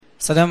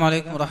السلام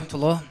عليكم ورحمة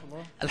الله.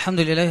 الحمد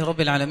لله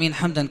رب العالمين،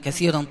 حمدا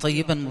كثيرا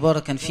طيبا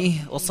مباركا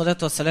فيه، والصلاة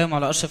والسلام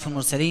على أشرف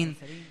المرسلين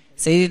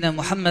سيدنا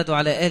محمد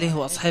وعلى آله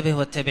وأصحابه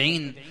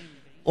والتابعين،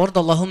 وارض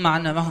اللهم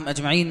عنا معهم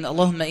أجمعين.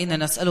 اللهم إنا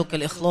نسألك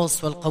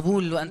الإخلاص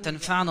والقبول، وأن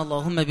تنفعنا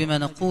اللهم بما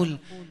نقول،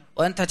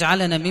 وأن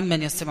تجعلنا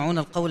ممن يستمعون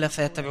القول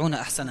فيتبعون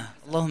أحسنه،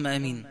 اللهم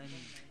آمين.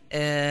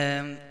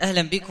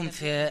 أهلا بكم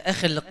في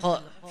آخر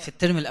لقاء في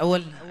الترم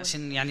الأول،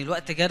 عشان يعني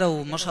الوقت جرى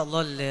وما شاء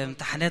الله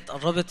الامتحانات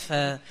قربت،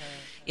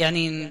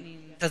 يعني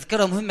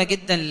تذكرة مهمة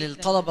جدا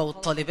للطلبة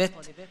والطالبات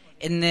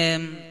إن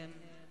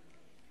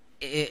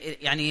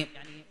يعني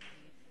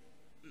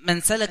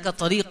من سلك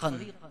طريقا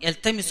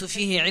يلتمس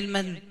فيه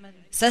علما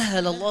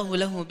سهل الله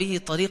له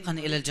به طريقا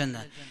إلى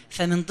الجنة.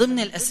 فمن ضمن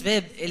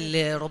الأسباب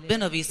اللي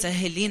ربنا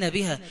بيسهل لنا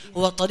بها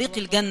هو طريق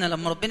الجنة.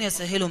 لما ربنا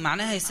يسهله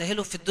معناها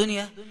يسهله في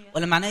الدنيا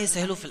ولا معناها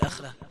يسهله في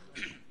الآخرة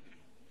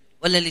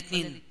ولا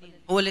الاثنين؟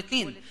 هو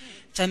الاثنين.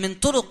 فمن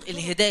طرق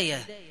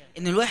الهداية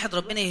إن الواحد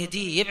ربنا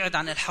يهديه يبعد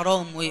عن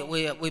الحرام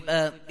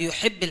ويبقى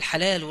بيحب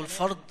الحلال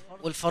والفرض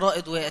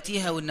والفرائض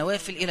ويأتيها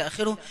والنوافل إلى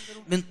آخره.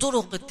 من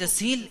طرق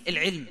التسهيل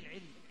العلم،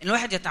 إن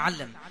الواحد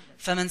يتعلم.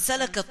 فمن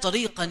سلك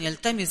طريقا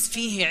يلتمس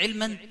فيه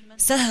علما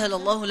سهل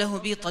الله له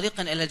به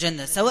طريقا إلى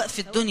الجنة، سواء في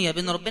الدنيا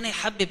بأن ربنا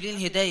يحبب ليه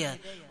الهداية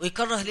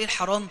ويكره ليه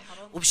الحرام،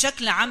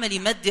 وبشكل عملي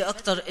مادي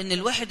أكتر، إن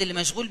الواحد اللي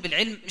مشغول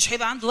بالعلم مش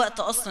هيبقى عنده وقت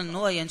أصلا إن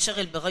هو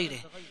ينشغل بغيره.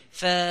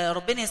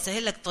 فربنا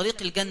يسهل لك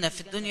طريق الجنة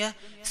في الدنيا،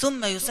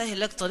 ثم يسهل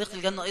لك طريق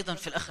الجنة أيضا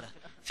في الآخرة.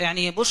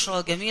 فيعني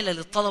بشرى جميلة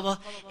للطلبة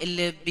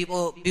اللي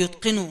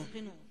بيتقنوا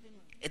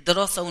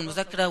الدراسة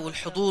والمذاكرة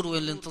والحضور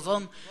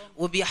والانتظام،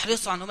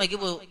 وبيحرصوا عن هم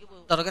يجيبوا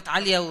درجات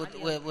عالية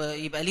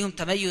ويبقى ليهم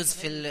تميز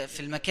في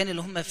المكان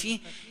اللي هم فيه.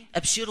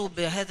 أبشروا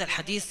بهذا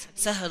الحديث،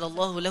 سهل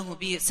الله له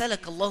به،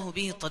 سلك الله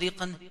به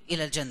طريقا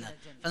إلى الجنة.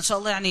 فإن شاء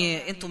الله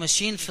يعني أنتم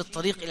ماشيين في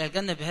الطريق إلى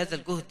الجنة بهذا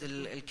الجهد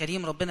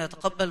الكريم، ربنا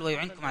يتقبل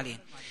ويعينكم عليه.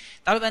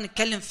 تعالوا بقى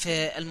نتكلم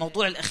في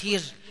الموضوع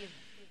الأخير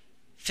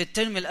في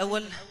الترم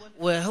الأول،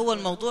 وهو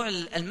الموضوع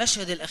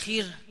المشهد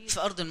الأخير في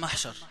أرض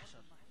المحشر.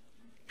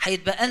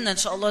 هيتبقى لنا إن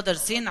شاء الله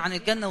درسين عن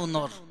الجنة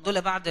والنار،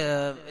 دول بعد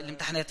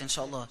الامتحانات إن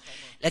شاء الله.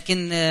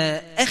 لكن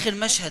آخر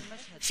مشهد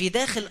في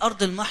داخل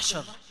أرض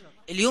المحشر،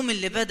 اليوم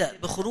اللي بدأ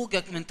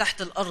بخروجك من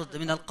تحت الأرض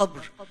من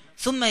القبر،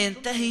 ثم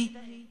ينتهي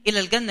إلى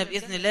الجنة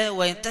بإذن الله،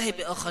 وينتهي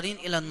بآخرين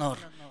إلى النار.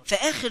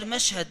 فآخر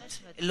مشهد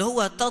اللي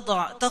هو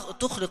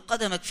تخرج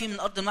قدمك فيه من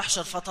أرض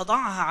المحشر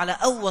فتضعها على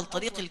أول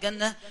طريق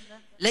الجنة،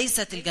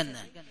 ليست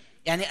الجنة.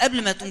 يعني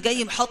قبل ما تقوم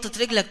جاي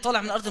محطة رجلك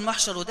طالع من أرض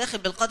المحشر وداخل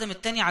بالقدم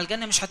الثانية على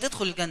الجنة، مش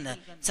هتدخل الجنة،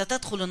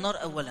 ستدخل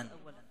النار أولا.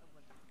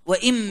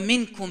 وإن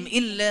منكم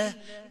إلا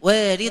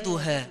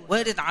واردها،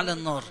 وارد على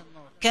النار،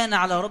 كان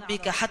على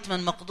ربك حتما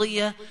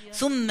مقضية،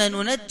 ثم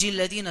ننجي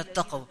الذين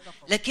اتقوا.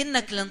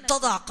 لكنك لن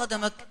تضع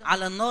قدمك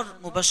على النار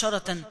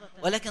مباشرة،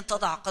 ولكن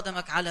تضع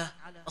قدمك على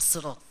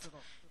الصراط.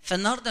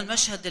 فالنهاردة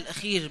المشهد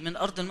الأخير من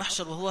أرض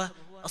المحشر وهو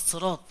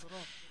الصراط.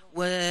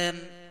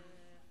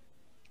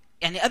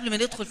 يعني قبل ما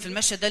ندخل في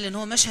المشهد ده، لأن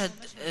هو مشهد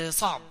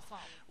صعب،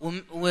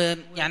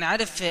 ويعني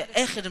عارف في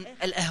آخر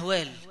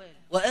الأهوال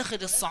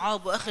وآخر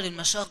الصعاب وآخر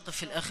المشاق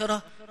في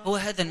الآخرة هو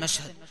هذا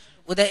المشهد.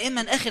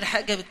 ودائما آخر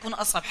حاجة بتكون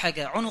أصعب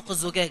حاجة، عنق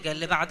الزجاجة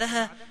اللي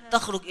بعدها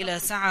تخرج إلى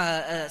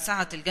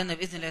ساعة الجنة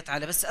بإذن الله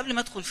تعالى. بس قبل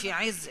ما أدخل فيه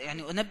عايز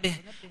يعني أنبه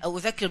أو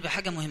أذكر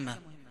بحاجة مهمة.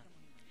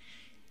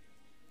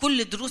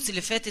 كل الدروس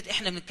اللي فاتت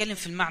إحنا بنتكلم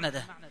في المعنى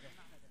ده.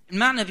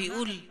 المعنى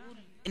بيقول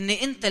إن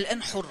أنت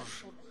الآن حر،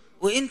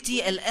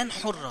 وأنتي الآن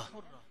حرة.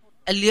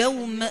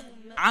 اليوم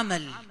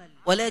عمل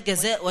ولا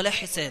جزاء ولا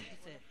حساب،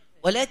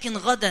 ولكن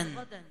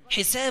غدا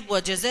حساب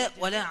وجزاء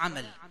ولا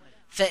عمل.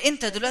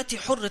 فأنت دلوقتي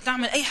حر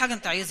تعمل أي حاجة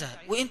أنت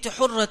عايزها، وأنت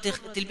حرة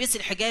تلبسي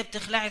الحجاب،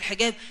 تخلعي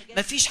الحجاب،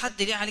 مفيش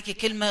حد ليه عليك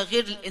كلمة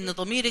غير إن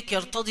ضميرك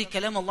يرتضي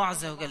كلام الله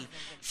عز وجل.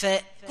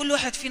 فكل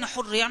واحد فينا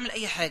حر يعمل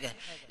أي حاجة.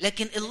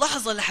 لكن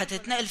اللحظة اللي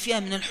هتتنقل فيها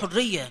من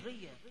الحرية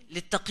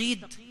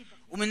للتقييد،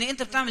 ومن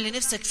انت بتعمل اللي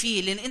نفسك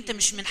فيه، لان انت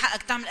مش من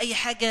حقك تعمل اي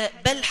حاجة،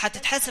 بل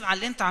هتتحاسب على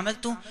اللي انت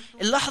عملته.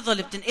 اللحظة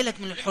اللي بتنقلك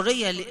من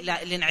الحرية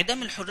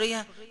لانعدام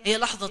الحرية هي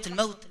لحظة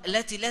الموت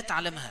التي لا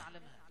تعلمها.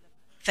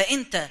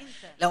 فانت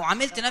لو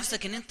عملت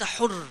نفسك ان انت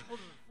حر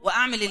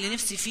واعمل اللي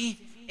نفسي فيه،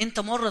 انت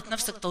مرت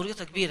نفسك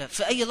توريطة كبيرة،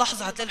 في اي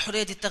لحظة هتلاقي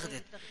الحرية دي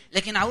اتخذت.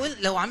 لكن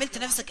لو عملت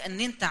نفسك ان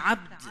انت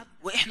عبد،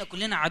 واحنا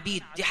كلنا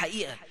عبيد، دي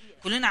حقيقة،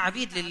 كلنا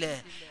عبيد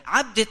لله،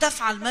 عبد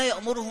تفعل ما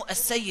يأمره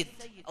السيد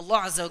الله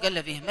عز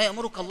وجل به، ما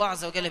يأمرك الله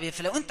عز وجل به.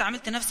 فلو انت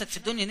عملت نفسك في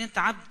الدنيا ان انت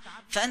عبد،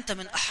 فانت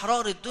من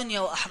احرار الدنيا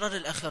واحرار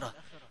الاخرة.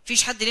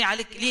 فيش حد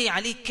ليه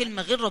عليك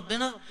كلمة غير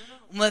ربنا،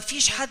 وما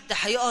فيش حد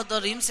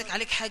هيقدر يمسك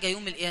عليك حاجة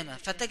يوم القيامة.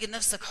 فتجد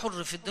نفسك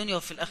حر في الدنيا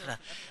وفي الآخرة.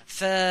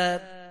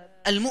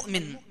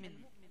 فالمؤمن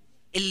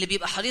اللي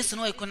بيبقى حريص ان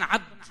هو يكون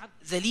عبد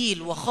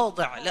ذليل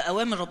وخاضع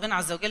لأوامر ربنا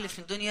عز وجل في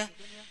الدنيا،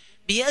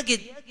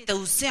 بيجد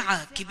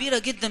توسعة كبيرة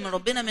جدا من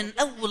ربنا من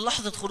أول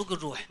لحظة خروج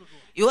الروح.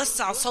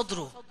 يوسع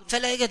صدره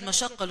فلا يجد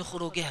مشقة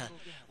لخروجها،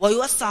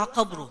 ويوسع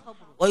قبره،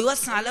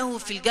 ويوسع له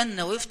في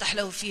الجنة ويفتح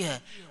له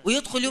فيها،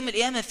 ويدخل يوم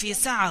القيامة في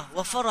سعة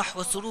وفرح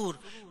وسرور.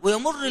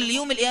 ويمر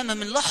اليوم القيامة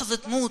من لحظة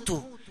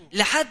موته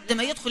لحد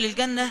ما يدخل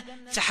الجنة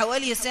في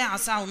حوالي ساعة،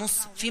 ساعة ونص،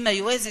 فيما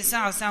يوازي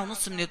ساعة، ساعة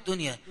ونص من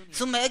الدنيا،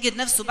 ثم يجد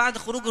نفسه بعد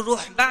خروج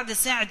الروح بعد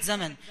ساعة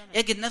زمن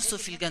يجد نفسه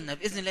في الجنة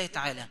بإذن الله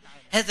تعالى.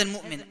 هذا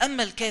المؤمن.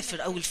 أما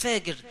الكافر أو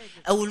الفاجر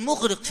أو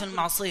المغرق في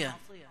المعصية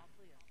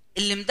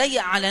اللي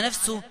مضيق على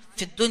نفسه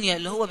في الدنيا،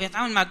 اللي هو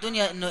بيتعامل مع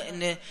الدنيا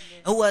إن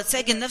هو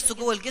ساجن نفسه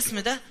جوه الجسم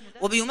ده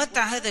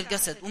وبيمتع هذا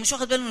الجسد ومش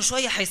واخد باله من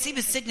شوية هيسيب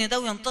السجن ده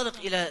وينطلق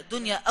إلى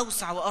دنيا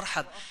أوسع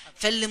وأرحب.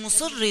 فاللي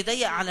مصر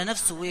يضيق على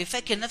نفسه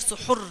ويفكر نفسه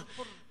حر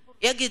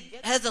يجد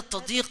هذا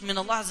التضييق من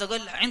الله عز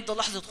وجل عند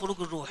لحظة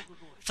خروج الروح،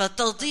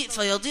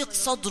 فيضيق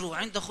صدره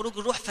عند خروج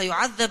الروح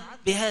فيعذب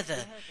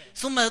بهذا،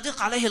 ثم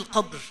يضيق عليه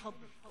القبر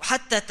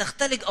حتى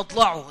تختلج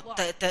أضلاعه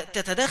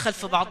تتداخل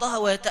في بعضها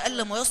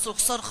ويتألم ويصرخ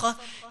صرخة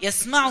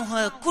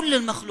يسمعها كل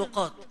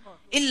المخلوقات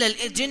إلا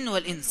الجن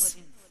والإنس.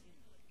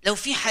 لو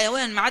في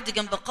حيوان معدي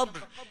جنب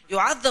قبر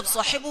يعذب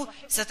صاحبه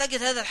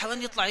ستجد هذا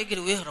الحيوان يطلع يجري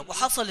ويهرب.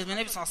 وحصل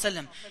للنبي صلى الله عليه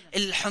وسلم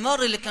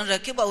الحمار اللي كان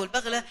راكبه أو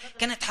البغلة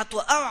كانت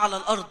هتوقعه على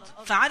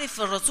الأرض،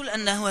 فعرف الرسول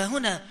أنه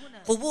هنا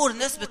قبور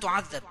ناس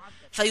بتعذب،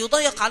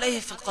 فيضيق عليه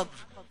في القبر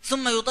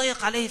ثم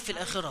يضيق عليه في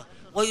الآخرة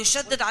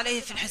ويشدد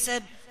عليه في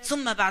الحساب،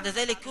 ثم بعد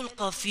ذلك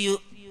يلقى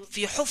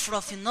في حفرة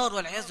في النار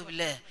والعياذ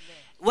بالله.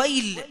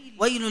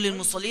 ويل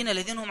للمصلين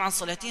الذين هم عن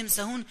صلاتهم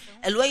ساهون.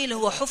 الويل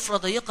هو حفرة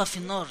ضيقة في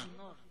النار.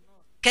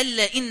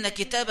 كلا إن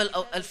كتاب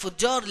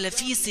الفجار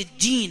لفي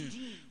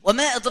سجين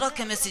وما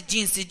أدراك ما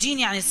سجين. سجين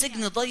يعني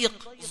سجن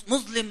ضيق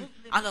مظلم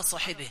على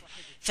صاحبه.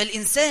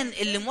 فالإنسان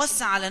اللي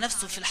موسع على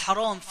نفسه في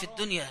الحرام في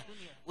الدنيا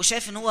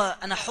وشايف ان هو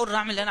أنا حر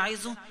أعمل اللي أنا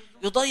عايزه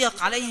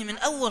يضيق عليه من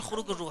أول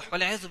خروج الروح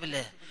والعياذ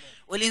بالله.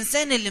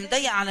 والإنسان اللي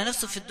مضيق على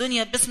نفسه في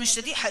الدنيا بس مش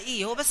تضييق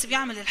حقيقي، هو بس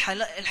بيعمل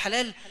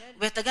الحلال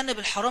وبيتجنب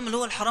الحرام اللي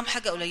هو الحرام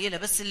حاجة قليلة،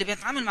 بس اللي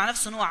بيتعامل مع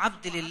نفسه ان هو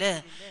عبد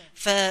لله،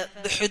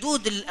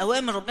 فبحدود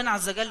الأوامر ربنا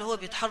عز وجل هو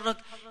بيتحرك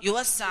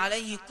يوسع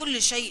عليه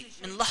كل شيء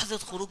من لحظة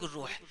خروج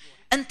الروح.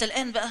 أنت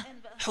الآن بقى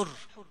حر،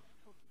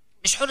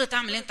 مش حر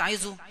تعمل اللي أنت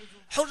عايزه،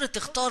 حر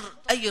تختار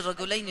أي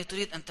الرجلين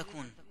تريد أن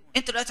تكون.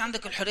 أنت دلوقتي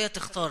عندك الحرية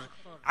تختار،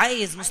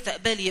 عايز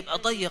مستقبلي يبقى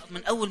ضيق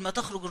من أول ما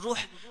تخرج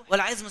الروح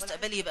ولا عايز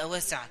مستقبلي يبقى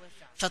واسع،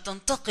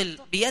 فتنتقل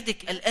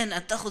بيدك الآن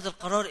أن تأخذ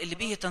القرار اللي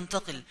به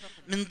تنتقل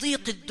من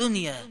ضيق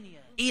الدنيا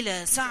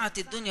إلى سعة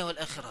الدنيا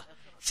والآخرة.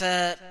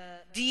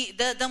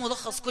 ده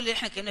ملخص كل اللي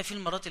احنا كنا فيه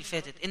المرات اللي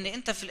فاتت، ان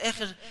انت في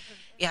الآخر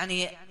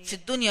يعني في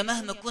الدنيا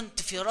مهما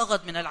كنت في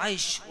رغد من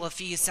العيش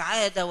وفي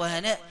سعادة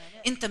وهناء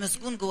انت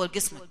مسجون جوه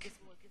جسمك.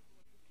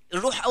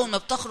 الروح أول ما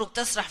بتخرج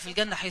تسرح في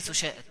الجنة حيث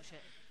شاءت.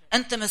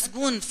 أنت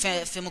مسجون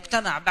في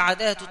مجتمع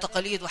بعادات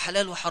وتقاليد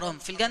وحلال وحرام،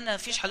 في الجنة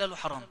فيش حلال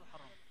وحرام.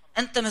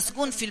 أنت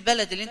مسجون في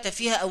البلد اللي أنت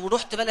فيها أو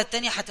رحت بلد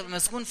تانية هتبقى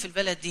مسجون في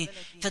البلد دي.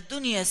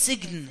 فالدنيا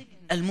سجن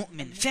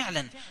المؤمن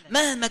فعلا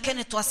مهما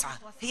كانت واسعة،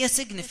 هي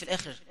سجن في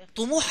الآخر.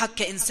 طموحك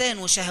كإنسان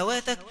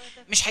وشهواتك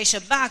مش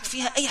هيشبعك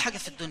فيها أي حاجة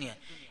في الدنيا.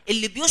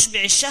 اللي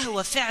بيشبع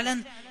الشهوة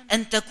فعلا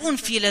أن تكون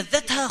في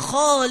لذتها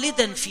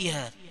خالدا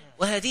فيها،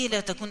 وهذه لا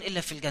تكون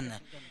إلا في الجنة.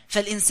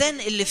 فالإنسان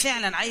اللي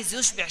فعلا عايز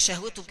يشبع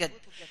شهوته بجد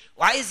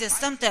وعايز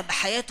يستمتع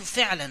بحياته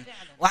فعلا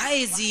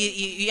وعايز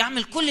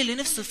يعمل كل اللي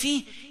نفسه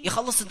فيه،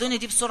 يخلص الدنيا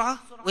دي بسرعة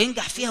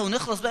وينجح فيها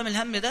ونخلص بقى من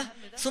الهم ده،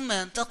 ثم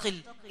ينتقل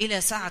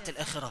إلى ساعة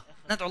الآخرة.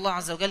 ندعو الله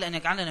عز وجل أن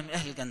يجعلنا من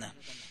أهل الجنة.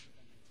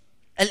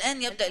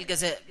 الآن يبدأ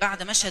الجزاء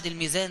بعد مشهد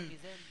الميزان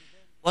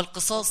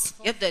والقصاص.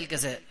 يبدأ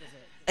الجزاء.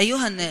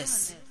 أيها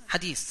الناس،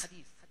 حديث: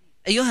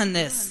 أيها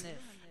الناس،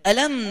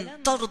 ألم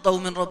ترضوا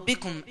من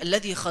ربكم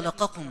الذي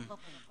خلقكم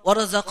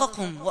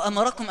ورزقكم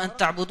وأمركم أن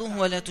تعبدوه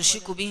ولا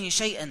تشركوا به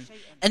شيئا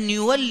أن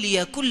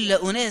يولي كل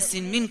أناس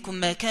منكم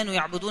ما كانوا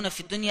يعبدون في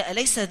الدنيا،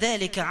 أليس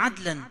ذلك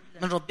عدلا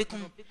من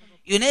ربكم؟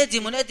 ينادي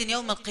مناد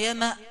يوم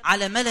القيامة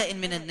على ملأ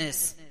من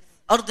الناس،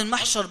 أرض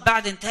المحشر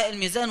بعد انتهاء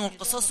الميزان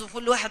والقصاص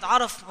وكل واحد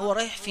عرف هو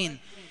رايح فين.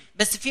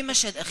 بس في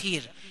مشهد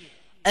أخير: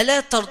 ألا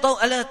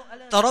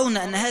ترون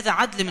أن هذا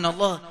عدل من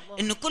الله،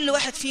 أن كل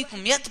واحد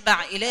فيكم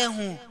يتبع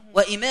إلهه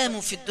وإمامه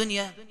في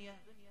الدنيا؟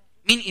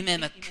 مين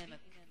إمامك؟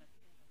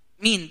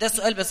 مين؟ ده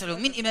سؤال بسأله.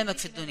 مين إمامك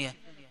في الدنيا؟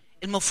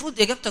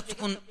 المفروض إجابتك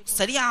تكون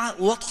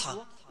سريعة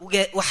وواضحة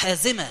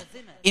وحازمة.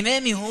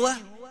 إمامي هو،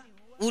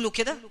 قولوا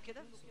كده،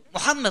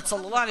 محمد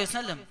صلى الله عليه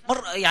وسلم،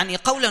 يعني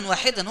قولا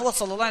واحدا هو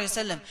صلى الله عليه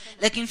وسلم.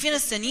 لكن في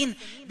ناس ثانيين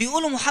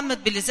بيقولوا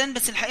محمد باللسان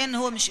بس الحقيقة ان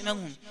هو مش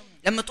إمامهم.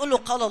 لما تقول له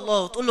قال الله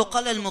وتقول له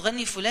قال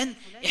المغني فلان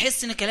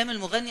يحس ان كلام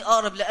المغني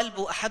أقرب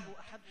لقلبه وأحب.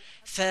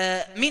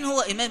 فمين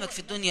هو إمامك في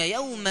الدنيا؟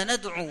 يوم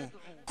ندعو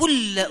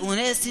كل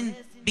أناس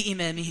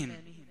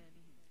بإمامهم.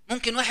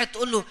 ممكن واحد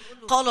تقول له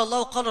قال الله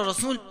وقال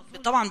الرسول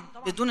طبعا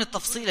بدون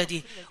التفصيلة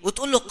دي،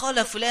 وتقول له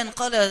قال فلان،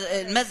 قال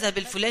المذهب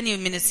الفلاني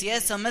من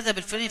السياسة، المذهب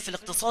الفلاني في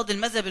الاقتصاد،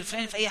 المذهب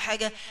الفلاني في أي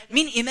حاجة.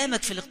 مين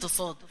إمامك في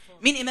الاقتصاد؟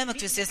 مين إمامك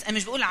في السياسة؟ أنا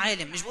مش بقول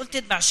عالم، مش بقول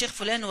تتبع الشيخ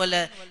فلان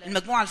ولا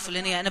المجموعة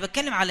الفلانية، أنا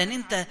بتكلم على أن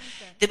أنت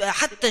تبقى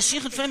حتى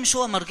الشيخ الفلاني مش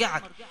هو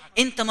مرجعك،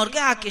 أنت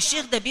مرجعك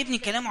الشيخ ده بيبني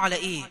كلامه على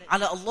إيه؟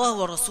 على الله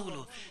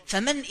ورسوله.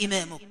 فمن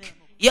إمامك؟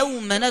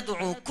 يوم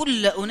ندعو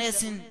كل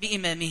أناس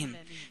بإمامهم.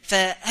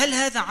 فهل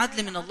هذا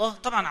عدل من الله؟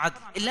 طبعا عدل.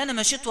 اللي أنا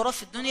مشيت وراه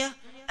في الدنيا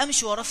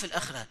أمشي وراه في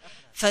الآخرة.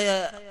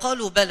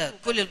 فقالوا بلى،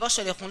 كل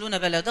البشر يقولون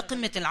بلى، ده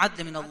قمة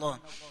العدل من الله.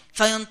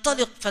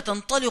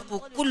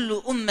 فتنطلق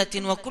كل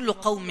أمة وكل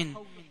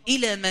قوم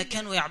إلى ما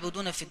كانوا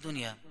يعبدون في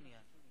الدنيا.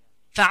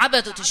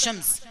 فعبدت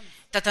الشمس،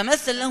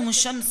 تتمثل لهم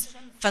الشمس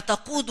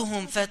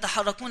فتقودهم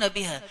فيتحركون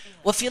بها،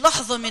 وفي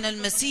لحظة من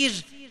المسير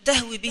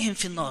تهوي بهم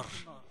في النار،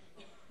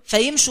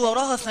 فيمشوا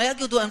وراها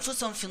فيجدوا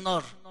أنفسهم في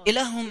النار،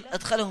 إلههم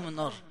أدخلهم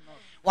النار.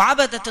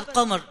 وعبدت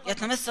القمر،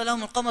 يتمثل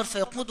لهم القمر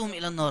فيقودهم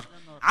إلى النار.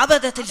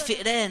 عبدت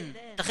الفئران،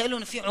 تخيلوا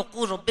أن في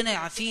عقول ربنا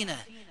يعافينا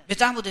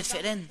بتعبد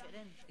الفئران،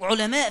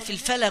 وعلماء في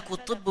الفلك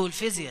والطب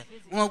والفيزياء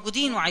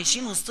وموجودين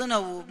وعايشين وسطنا،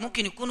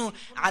 وممكن يكونوا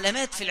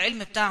علامات في العلم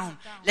بتاعهم،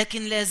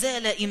 لكن لا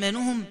زال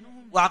إيمانهم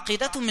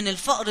وعقيدتهم من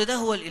الفقر ده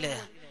هو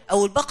الإله،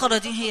 أو البقرة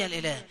دي هي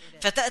الإله.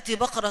 فتأتي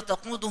بقرة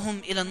تقودهم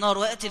إلى النار،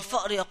 ويأتي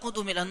الفقر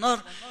يقودهم إلى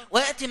النار.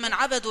 ويأتي من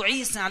عبدوا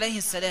عيسى عليه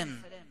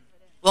السلام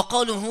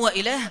وقالوا هو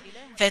إله،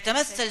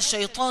 فيتمثل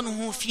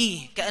شيطانه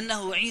فيه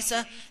كأنه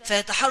عيسى،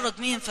 فيتحرك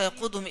بهم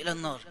فيقودهم إلى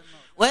النار.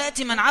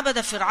 ويأتي من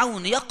عبد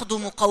فرعون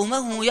يقدم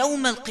قومه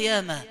يوم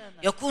القيامة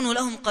يكون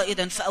لهم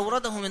قائدا،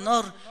 فأوردهم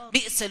النار،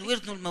 بئس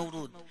الورد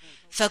المورود.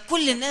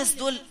 فكل الناس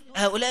دول،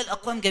 هؤلاء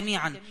الأقوام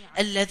جميعا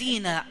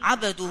الذين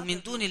عبدوا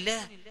من دون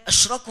الله،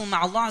 أشركوا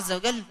مع الله عز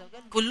وجل،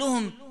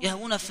 كلهم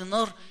يهوون في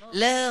النار،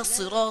 لا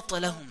صراط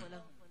لهم.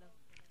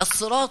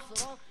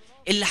 الصراط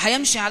اللي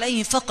هيمشي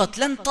عليه فقط،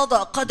 لن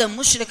تضع قدم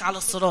مشرك على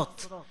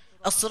الصراط.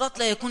 الصراط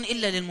لا يكون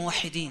إلا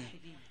للموحدين،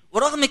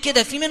 ورغم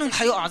كده في منهم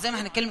هيقع زي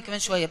ما هنتكلم كمان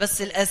شوية،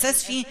 بس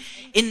الأساس فيه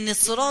إن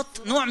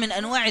الصراط نوع من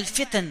أنواع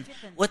الفتن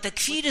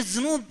وتكفير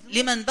الذنوب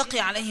لمن بقي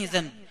عليه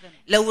ذنب.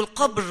 لو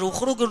القبر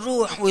وخروج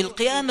الروح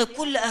والقيامة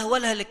كل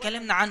أهوالها اللي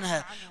اتكلمنا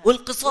عنها،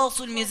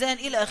 والقصاص والميزان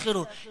إلى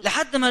آخره،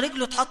 لحد ما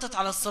رجله اتحطت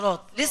على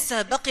الصراط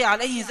لسه بقي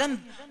عليه ذنب،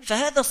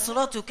 فهذا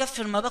الصراط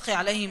يكفر ما بقي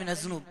عليه من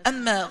الذنوب.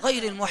 أما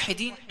غير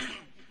الموحدين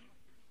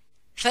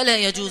فلا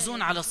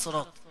يجوزون على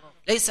الصراط،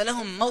 ليس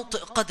لهم موطئ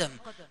قدم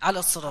على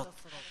الصراط.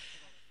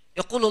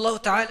 يقول الله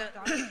تعالى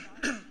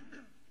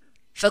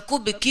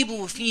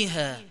فكبكبوا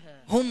فيها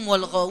هم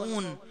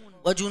والغاوون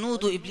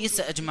وجنود إبليس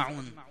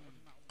أجمعون.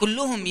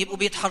 كلهم يبقوا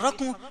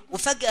بيتحركوا،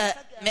 وفجأة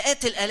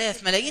مئات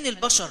الآلاف ملايين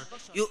البشر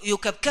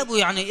يكبكبوا،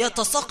 يعني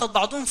يتساقط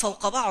بعضهم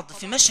فوق بعض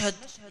في مشهد،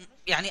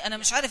 يعني أنا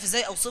مش عارف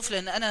إزاي أوصف،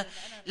 لأن أنا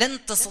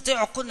لن تستطيع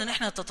عقولنا إن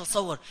إحنا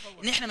تتصور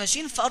إن إحنا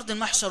ماشيين في أرض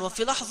المحشر،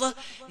 وفي لحظة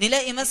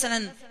نلاقي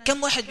مثلا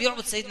كم واحد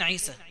بيعبد سيدنا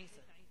عيسى،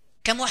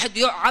 كم واحد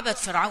بيعبد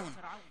فرعون،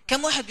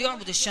 كم واحد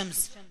بيعبد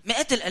الشمس،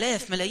 مئات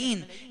الآلاف،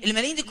 ملايين.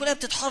 الملايين دي كلها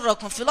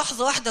بتتحرك، وفي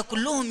لحظة واحدة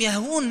كلهم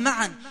يهوون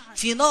معا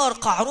في نار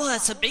قعرها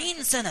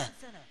 70 سنة.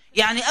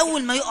 يعني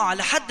أول ما يقع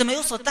لحد ما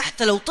يوصل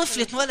تحت، لو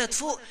طفل اتولد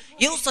فوق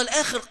يوصل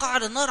آخر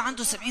قعر النار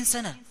عنده 70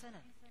 سنة،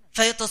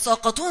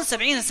 فيتساقطون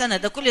 70 سنة.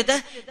 ده كل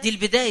ده دي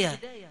البداية،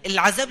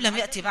 العذاب لم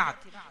يأتي بعد.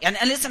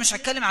 يعني أنا لسه مش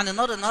هتكلم عن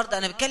النار النهاردة،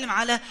 أنا بتكلم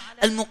على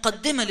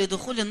المقدمة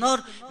لدخول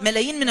النار.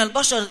 ملايين من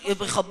البشر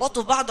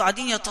بيخبطوا بعض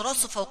وقاعدين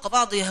يتراصوا فوق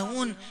بعض،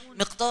 يهوون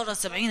مقدار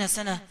 70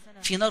 سنة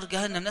في نار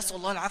جهنم، نسأل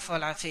الله العفو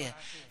والعافية.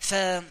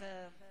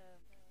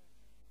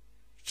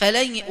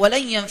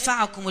 ولن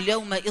ينفعكم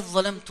اليوم إذ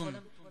ظلمتم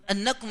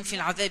أنكم في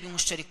العذاب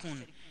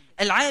مشتركون.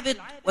 العابد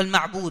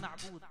والمعبود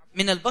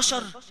من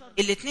البشر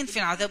الاثنين في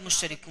العذاب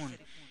مشتركون.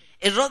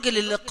 الراجل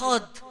اللي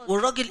قاد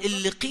والراجل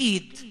اللي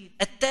قيد،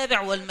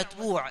 التابع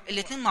والمتبوع،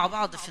 الاثنين مع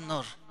بعض في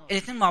النار،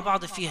 الاثنين مع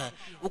بعض فيها،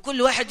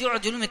 وكل واحد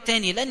يقعد يلوم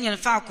الثاني. لن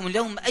ينفعكم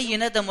اليوم أي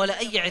ندم ولا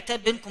أي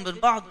عتاب بينكم وبين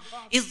بعض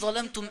إذ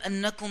ظلمتم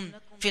أنكم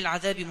في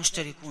العذاب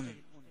مشتركون.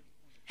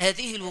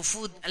 هذه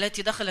الوفود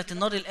التي دخلت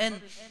النار الآن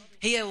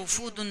هي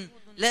وفود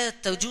لا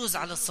تجوز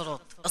على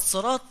الصراط.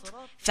 الصراط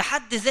في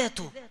حد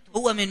ذاته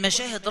هو من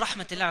مشاهد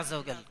رحمة الله عز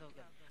وجل،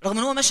 رغم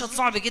أنه مشهد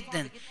صعب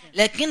جدا،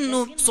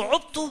 لكنه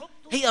صعوبته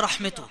هي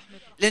رحمته،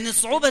 لأن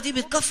الصعوبة دي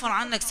بتكفر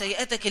عنك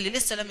سيئاتك اللي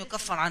لسه لم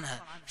يكفر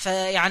عنها.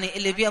 فيعني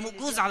اللي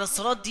بيجوز على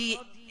الصراط دي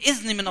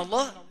إذن من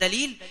الله،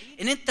 دليل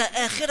أن أنت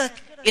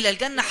آخرك إلى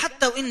الجنة،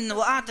 حتى وإن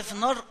وقعت في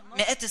النار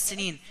مئات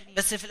السنين،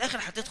 بس في الآخر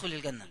هتدخل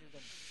الجنة.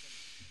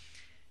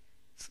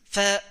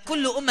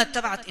 فكل أمة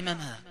اتبعت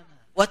إمامها،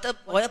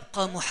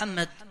 ويبقى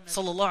محمد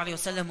صلى الله عليه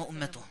وسلم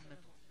وأمته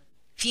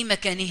في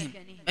مكانهم،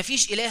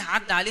 مفيش إله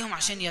عد عليهم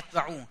عشان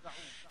يتبعوه.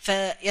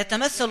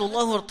 فيتمثل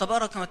الله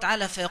تبارك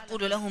وتعالى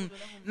فيقول لهم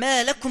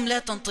ما لكم لا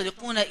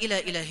تنطلقون إلى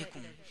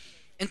إلهكم،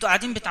 انتوا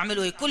قاعدين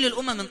بتعملوا ايه؟ كل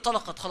الأمم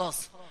انطلقت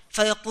خلاص.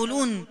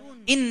 فيقولون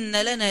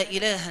إن لنا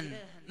إلها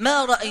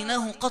ما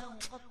رأيناه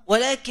قط،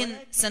 ولكن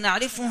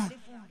سنعرفه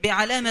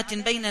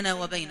بعلامة بيننا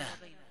وبينه،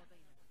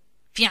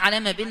 في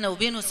علامة بيننا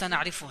وبينه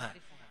سنعرفها،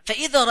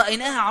 فإذا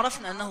رأيناها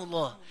عرفنا أنه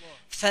الله.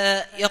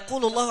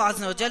 فيقول الله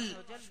عز وجل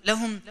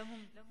لهم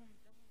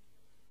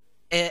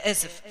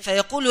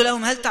فيقول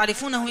لهم هل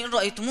تعرفونه إن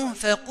رأيتموه؟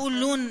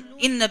 فيقولون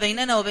إن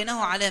بيننا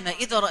وبينه علامة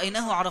إذا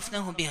رأيناه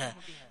عرفناه بها.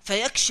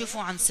 فيكشف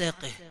عن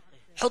ساقه،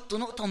 حط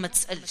نقطة وما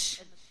تسألش،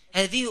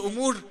 هذه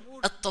أمور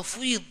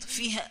التفويض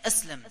فيها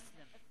أسلم.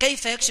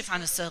 كيف يكشف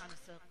عن الساق؟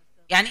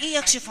 يعني إيه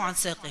يكشف عن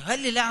ساقه؟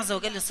 هل لله عز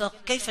وجل ساق؟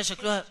 كيف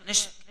شكلها؟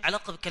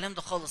 علاقة بالكلام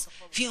ده خالص.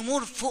 في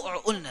أمور فوق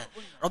عقولنا.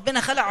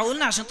 ربنا خلق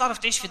عقولنا عشان تعرف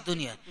تعيش في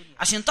الدنيا،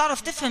 عشان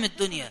تعرف تفهم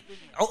الدنيا.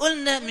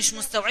 عقولنا مش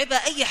مستوعبة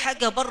أي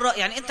حاجة بره.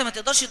 يعني أنت ما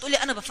تقدرش تقولي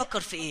أنا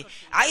بفكر في إيه.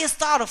 عايز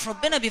تعرف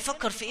ربنا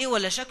بيفكر في إيه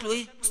ولا شكله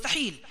إيه؟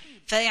 مستحيل.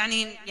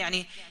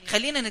 يعني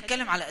خلينا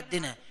نتكلم على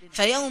قدنا.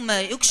 فيوم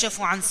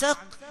يكشف عن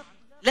ساق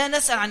لا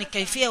نسأل عن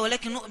الكيفية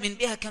ولكن نؤمن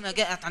بها كما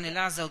جاءت عن الله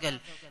عز وجل.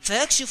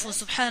 فيكشف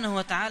سبحانه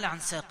وتعالى عن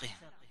ساقه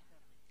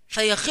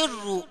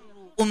فيخر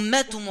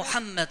أمة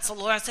محمد صلى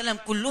الله عليه وسلم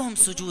كلهم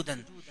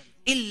سجودا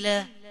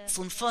إلا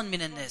صنفان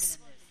من الناس.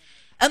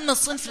 أما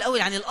الصنف الأول،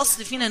 يعني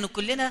الأصل فينا أن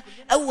كلنا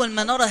أول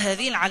ما نرى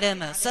هذه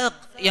العلامة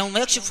ساق يوم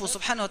يكشف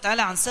سبحانه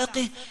وتعالى عن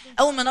ساقه،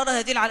 أول ما نرى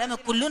هذه العلامة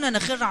كلنا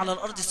نخر على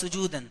الأرض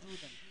سجودا.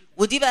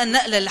 ودي بقى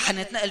النقلة اللي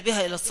هنتنقل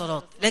بها إلى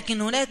الصراط.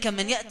 لكن هناك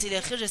من يأتي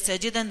ليخر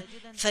ساجدا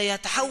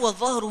فيتحول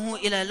ظهره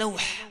إلى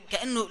لوح،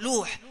 كأنه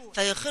لوح،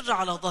 فيخر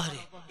على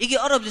ظهره، يجي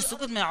يقرب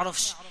للسجود ما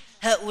يعرفش.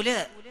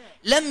 هؤلاء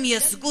لم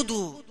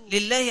يسجدوا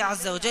لله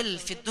عز وجل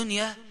في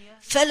الدنيا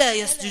فلا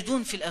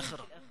يسجدون في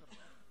الآخرة.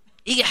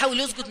 يجي يحاول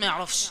يسجد ما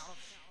يعرفش،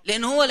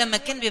 لأن هو لما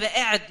كان بيبقى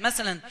قاعد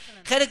مثلا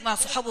خارج مع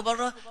صحابه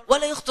بره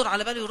ولا يخطر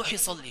على باله يروح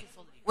يصلي،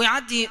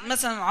 ويعدي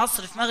مثلا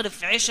عصر في مغرب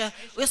في عشاء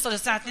ويصل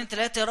الساعة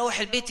 2-3 يروح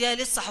البيت، يا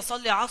لسه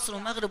هصلي عصر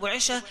ومغرب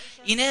وعشاء،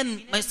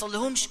 ينام ما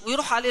يصليهمش،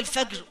 ويروح عليه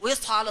الفجر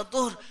ويصحى على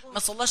الظهر ما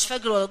صلاش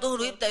فجر ولا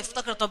ظهر، ويبدأ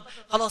يفتكر طب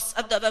خلاص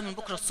أبدأ بقى من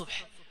بكرة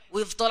الصبح،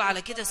 ويفضل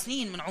على كده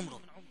سنين من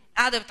عمره.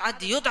 قاعدة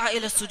بتعدي يدعى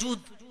إلى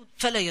السجود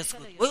فلا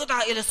يسجد،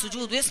 ويدعى إلى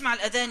السجود ويسمع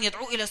الأذان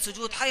يدعو إلى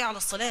السجود، حي على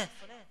الصلاة،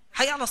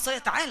 حي على الصلاة،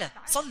 تعالى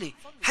صلي،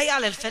 حي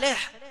على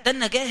الفلاح، ده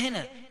النجاة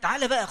هنا،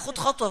 تعالى بقى خد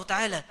خطوة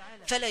وتعالى،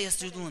 فلا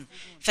يسجدون.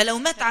 فلو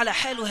مات على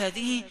حال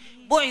هذه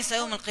بعث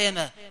يوم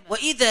القيامة.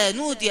 وإذا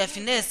نودي في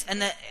الناس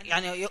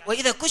يعني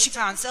وإذا كشف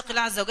عن ساق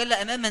الله عز وجل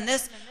أمام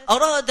الناس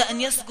أراد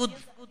أن يسجد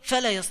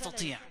فلا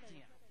يستطيع.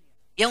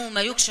 يوم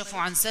يكشف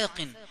عن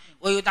ساق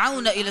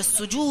ويدعون إلى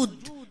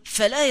السجود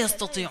فلا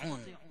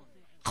يستطيعون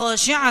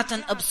خاشعة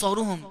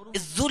أبصارهم،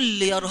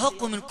 الذل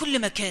يرهق من كل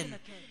مكان.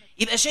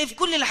 يبقى شايف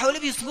كل اللي حواليه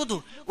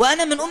بيسجدوا،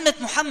 وأنا من أمة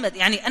محمد،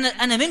 يعني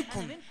أنا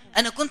منكم،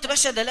 أنا كنت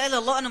بشهد لا إله إلا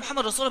الله أنا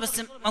محمد رسول الله،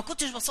 بس ما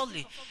كنتش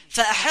بصلي،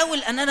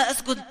 فأحاول أن أنا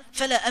أسجد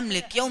فلا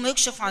أملك. يوم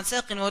يكشف عن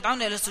ساق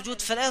ويدعون إلى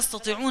السجود فلا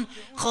يستطيعون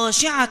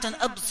خاشعة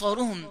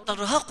أبصارهم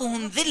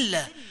ترهقهم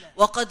ذلة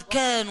وقد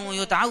كانوا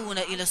يدعون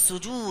إلى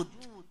السجود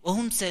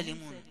وهم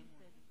سالمون.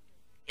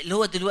 اللي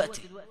هو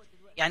دلوقتي،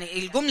 يعني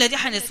الجملة دي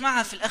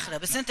هنسمعها في الآخرة،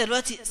 بس أنت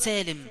دلوقتي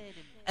سالم،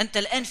 أنت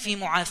الآن في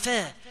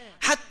معافاة،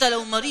 حتى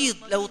لو مريض،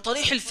 لو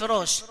طريح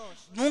الفراش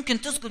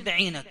ممكن تسجد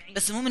بعينك،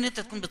 بس المهم ان انت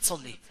تكون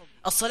بتصلي.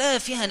 الصلاة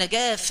فيها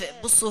نجاة.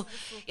 بصوا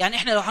يعني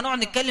احنا لو هنقعد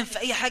نتكلم في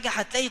اي حاجة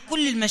هتلاقي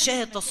كل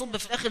المشاهد تصب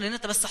في الاخر ان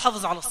انت بس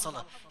حافظ على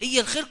الصلاة، هي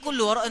الخير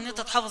كله وراء ان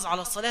انت تحافظ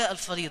على الصلاة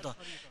الفريضة.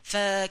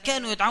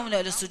 فكانوا يدعون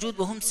الى السجود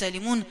وهم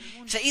سالمون،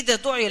 فاذا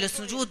دعي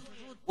للسجود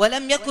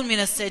ولم يكن من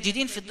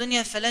الساجدين في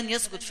الدنيا فلن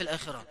يسجد في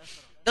الاخرة.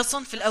 ده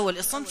الصنف الاول.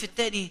 الصنف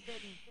الثاني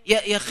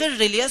يخر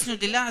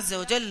ليسجد لله عز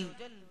وجل،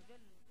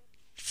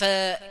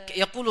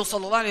 فيقول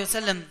صلى الله عليه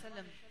وسلم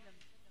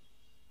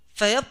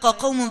فيبقى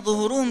قوم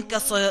ظهورهم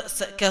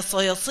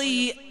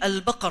كصياصي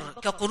البقر،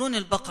 كقرون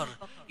البقر،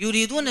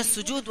 يريدون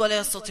السجود ولا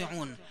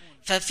يستطيعون.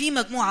 ففي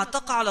مجموعة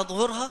تقع على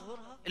ظهورها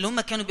اللي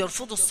هم كانوا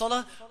بيرفضوا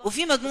الصلاة،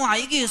 وفي مجموعة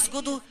يجي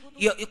يسجدوا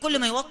كل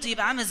ما يوطي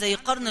يبقى عامل زي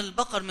قرن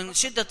البقر من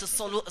شدة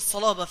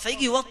الصلابة،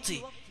 فيجي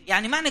يوطي.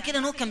 يعني معنى كده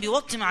أنه كان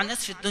بيوطي مع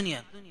الناس في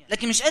الدنيا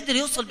لكن مش قادر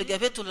يوصل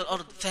بجبهته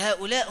للأرض.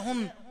 فهؤلاء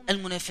هم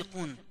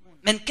المنافقون.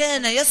 من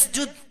كان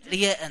يسجد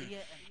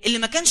رياء، اللي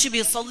ما كانش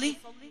بيصلي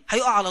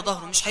هيقع على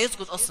ظهره مش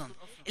هيسجد أصلا.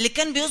 اللي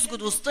كان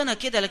بيسجد وسطنا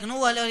كده لكن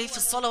هو لا في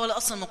الصلاة ولا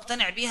أصلا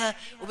مقتنع بيها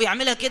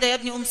وبيعملها كده، يا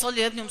ابني قوم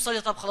صلي، يا ابني قوم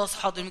صلي، طب خلاص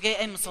حاضر جاي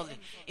قايم مصلي،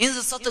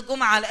 ينزل صلاة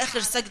الجمعة على آخر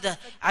سجدة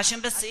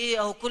عشان بس ايه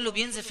اهو كله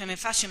بينزل فما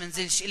ينفعش ما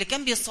ينزلش. اللي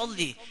كان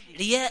بيصلي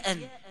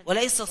رياء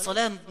وليس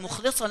الصلاة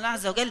مخلصا لله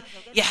عز وجل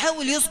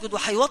يحاول يسجد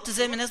وهيوطي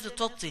زي ما الناس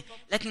بتوطي،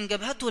 لكن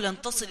جبهته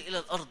لن تصل إلى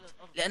الأرض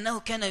لأنه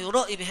كان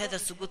يرائي بهذا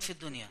السجود في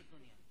الدنيا.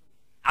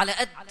 على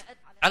قد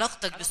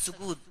علاقتك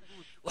بالسجود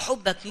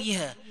وحبك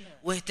ليها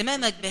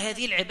واهتمامك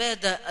بهذه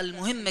العبادة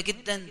المهمة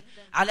جدا،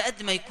 على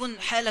قد ما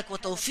يكون حالك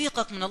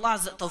وتوفيقك من الله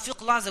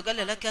توفيق الله عز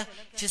وجل لك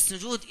في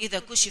السجود إذا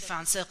كشف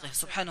عن ساقه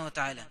سبحانه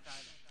وتعالى.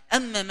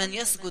 أما من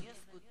يسجد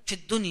في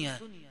الدنيا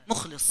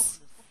مخلص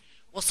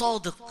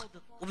وصادق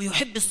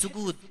وبيحب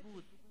السجود،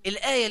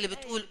 الآية اللي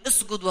بتقول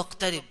اسجد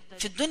واقترب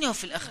في الدنيا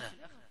وفي الآخرة،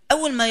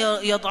 أول ما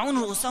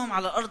يضعون رؤوسهم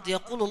على الأرض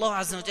يقول الله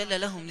عز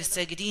وجل لهم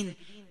للساجدين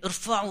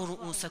ارفعوا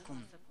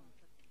رؤوسكم.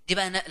 دي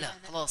بقى نقلة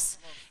خلاص،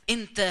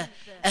 انت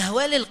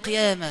أهوال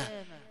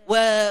القيامة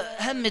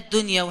وهم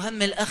الدنيا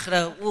وهم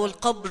الآخرة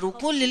والقبر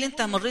وكل اللي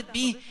انت مريت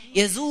به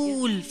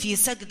يزول في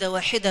سجدة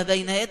واحدة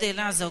بين يدي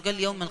الله عز وجل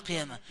يوم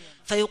القيامة.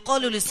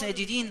 فيقال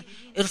للساجدين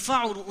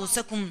ارفعوا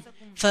رؤوسكم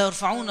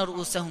فيرفعون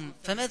رؤوسهم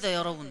فماذا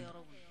يرون؟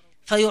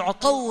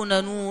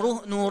 فيعطون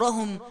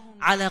نورهم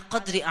على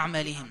قدر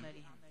أعمالهم.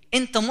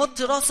 انت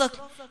موطي راسك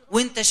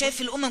وانت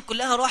شايف الأمم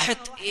كلها راحت،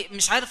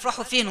 مش عارف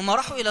راحوا فين، وما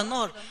راحوا إلى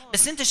النار،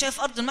 بس انت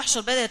شايف أرض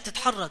المحشر بدأت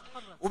تتحرك،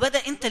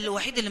 وبدأ انت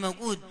الوحيد اللي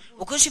موجود،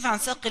 وكشف عن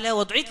ساق الله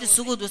ودعيت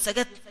للسجود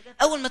وسجدت.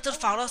 أول ما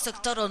ترفع راسك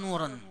ترى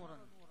نورا.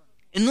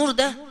 النور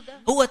ده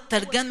هو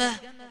الترجمة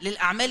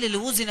للأعمال اللي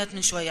وزنت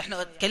من شوية.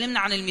 احنا اتكلمنا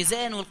عن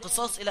الميزان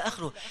والقصاص إلى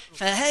آخره.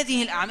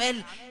 فهذه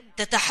الأعمال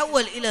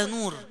تتحول إلى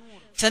نور.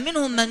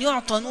 فمنهم من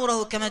يعطى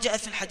نوره كما جاء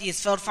في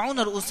الحديث فيرفعون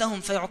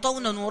رؤوسهم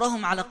فيعطون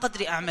نورهم على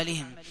قدر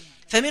أعمالهم.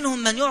 فمنهم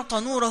من يعطى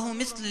نوره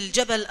مثل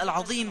الجبل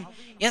العظيم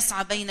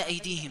يسعى بين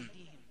أيديهم.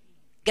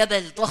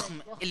 جبل ضخم،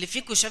 اللي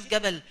فيكم شاف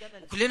جبل،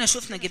 وكلنا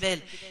شفنا جبال.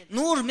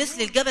 نور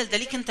مثل الجبل ده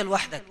ليك انت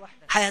لوحدك،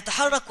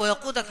 هيتحرك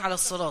ويقودك على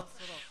الصراط.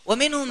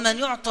 ومنهم من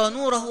يعطى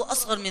نوره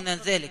أصغر من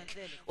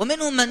ذلك،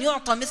 ومنهم من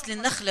يعطى مثل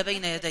النخل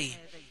بين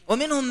يديه،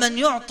 ومنهم من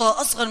يعطى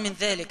أصغر من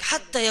ذلك،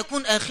 حتى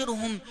يكون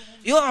آخرهم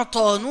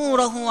يعطى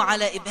نوره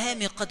على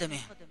إبهام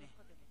قدمه،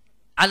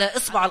 على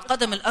إصبع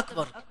القدم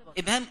الأكبر،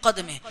 إبهام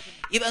قدمه.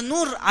 يبقى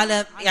النور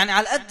على يعني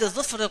على قد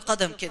ظفر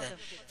القدم كده،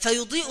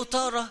 فيضيء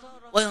طارة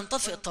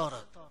وينطفئ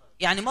طارة،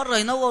 يعني مرة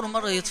ينور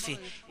ومرة يطفي،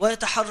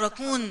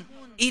 ويتحركون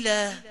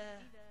إلى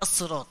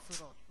الصراط.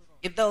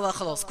 يبدأوا بقى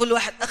خلاص، كل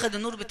واحد أخذ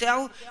النور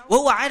بتاعه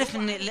وهو عارف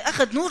ان اللي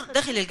أخذ نور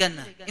داخل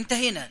الجنة،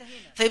 انتهينا.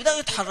 فيبدأوا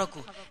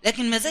يتحركوا،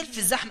 لكن ما زال في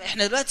الزحمة.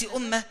 احنا دلوقتي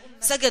أمة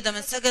سجد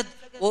من سجد،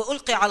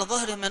 وألقي على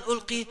ظهر من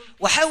ألقي،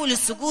 وحاول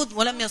السجود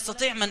ولم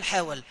يستطيع من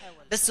حاول.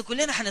 بس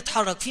كلنا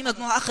هنتحرك. في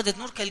مجموعة أخذت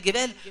نور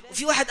كالجبال،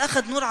 وفي واحد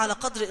أخذ نور على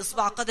قدر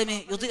إصبع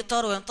قدمه يضيء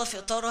طارة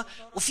وينطفئ طارة،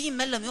 وفي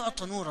من لم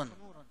يعطى نورا.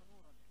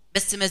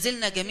 بس ما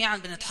زلنا جميعا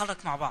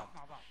بنتحرك مع بعض.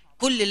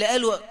 كل اللي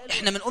قالوا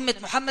احنا من أمة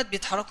محمد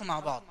بيتحركوا مع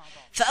بعض.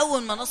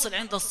 فأول ما نصل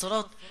عند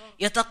الصراط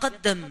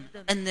يتقدم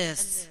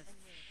الناس،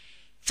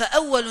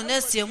 فأول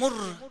ناس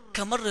يمر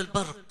كمر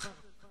البرق.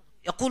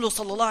 يقول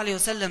صلى الله عليه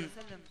وسلم: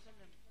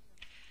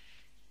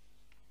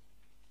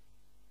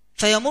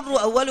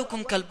 فيمر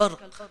أولكم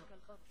كالبرق.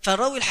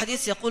 فراوي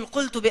الحديث يقول: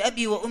 قلت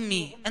بأبي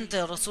وأمي أنت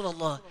يا رسول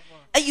الله،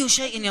 أي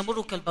شيء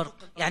يمر كالبرق؟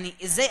 يعني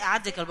إزاي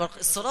أعد كالبرق؟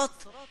 الصراط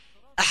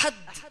أحد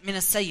من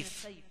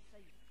السيف،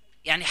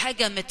 يعني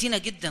حاجة متينة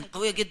جدا،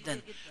 قوية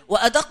جدا،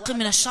 وأدق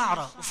من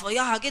الشعرة،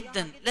 رفيعة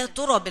جدا لا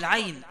ترى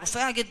بالعين،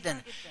 رفيعة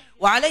جدا،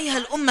 وعليها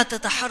الأمة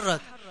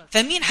تتحرك.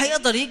 فمين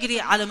هيقدر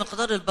يجري على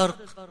مقدار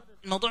البرق؟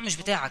 الموضوع مش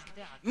بتاعك.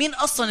 مين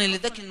أصلا اللي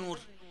ذاك النور؟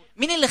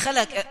 مين اللي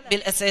خلق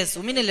بالأساس؟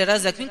 ومين اللي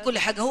رزق؟ مين كل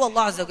حاجة؟ هو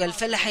الله عز وجل.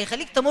 فاللي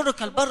هيخليك تمر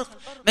كالبرق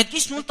ما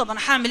تجيش تقول طب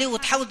أنا هعمل إيه،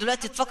 وتحاول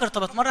دلوقتي تفكر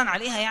طب أتمرن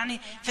عليها.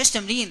 يعني فيش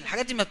تمرين،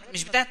 الحاجات دي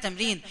مش بتاعة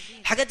تمرين،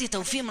 الحاجات دي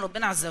توفيق من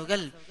ربنا عز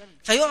وجل.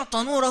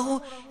 فيعطى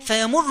نوره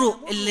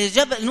فيمر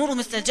الجبل، نوره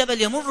مثل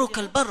الجبل يمر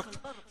كالبرق.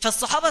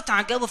 فالصحابة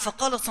تعجبوا،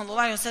 فقال صلى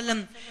الله عليه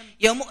وسلم: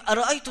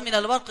 أرأيت من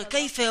البرق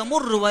كيف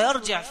يمر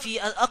ويرجع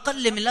في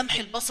أقل من لمح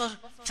البصر،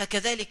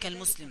 فكذلك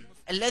المسلم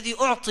الذي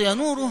أعطي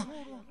نوره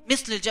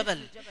مثل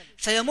الجبل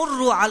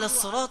فيمر على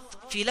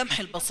الصراط في لمح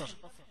البصر.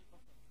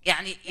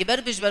 يعني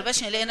يبربش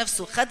بربشن يلاقي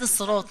نفسه خد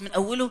الصراط من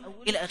أوله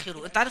إلى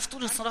آخره. أنت عارف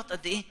طول الصراط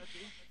قد إيه؟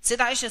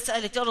 سيدة عائشة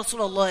سألت: يا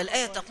رسول الله،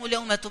 الآية تقول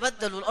يوم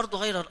تبدل الأرض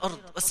غير الأرض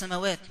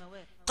والسماوات.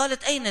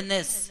 قالت: أين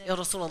الناس يا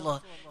رسول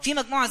الله؟ في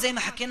مجموعة زي ما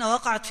حكينا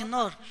وقعت في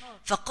النار.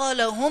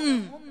 فقال: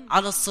 هم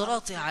على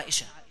الصراط يا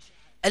عائشة.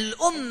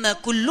 الأمة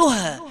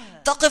كلها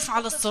تقف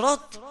على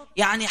الصراط،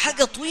 يعني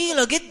حاجة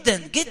طويلة جدا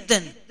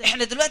جدا.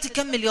 احنا دلوقتي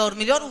كم مليار؟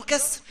 مليار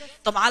وكسر.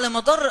 طب على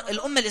مدار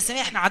الأمة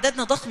الإسلامية احنا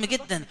عددنا ضخم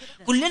جدا،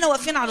 كلنا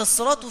واقفين على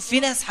الصراط، وفي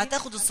ناس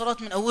هتاخد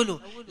الصراط من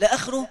أوله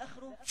لآخره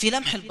في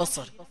لمح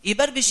البصر،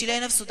 يبربش يلاقي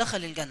نفسه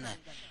دخل الجنة.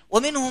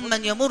 ومنهم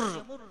من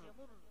يمر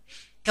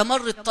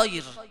كمر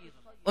الطير،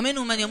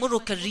 ومنهم من يمر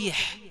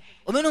كالريح،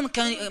 ومنهم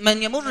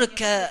من يمر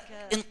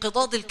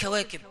كانقضاض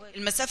الكواكب،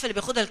 المسافة اللي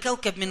بياخدها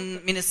الكوكب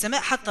من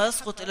السماء حتى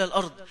يسقط إلى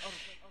الأرض.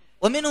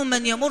 ومنهم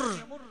من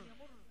يمر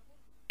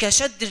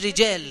كشد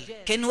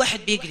الرجال، كأنه واحد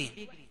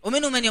بيجري.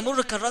 ومنهم من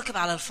يمر كالراكب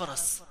على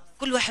الفرس.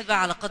 كل واحد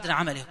بقى على قدر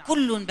عمله،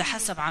 كل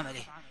بحسب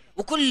عمله،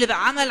 وكل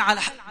عمل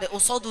على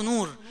قصاده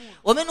نور.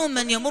 ومنهم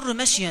من يمر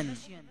مشيا،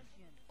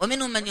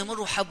 ومنهم من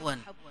يمر حبوا.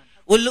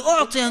 واللي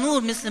أعطي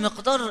نور مثل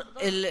مقدار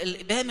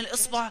الإبهام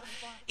الإصبع،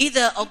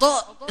 إذا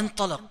أضاء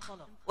انطلق،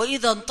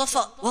 وإذا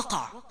انطفأ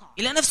وقع،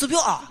 إلى نفسه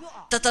بيقع،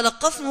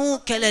 تتلقفه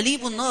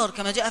كلاليب النار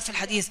كما جاء في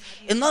الحديث.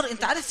 النار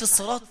انت عارف في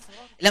الصراط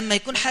لما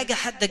يكون حاجة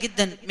حادة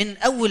جدا من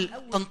أول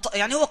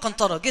يعني هو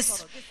قنطرة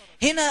جسر،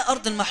 هنا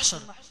أرض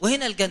المحشر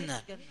وهنا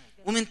الجنة،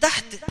 ومن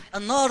تحت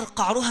النار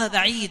قعرها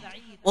بعيد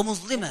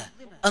ومظلمة.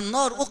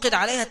 النار أوقد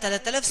عليها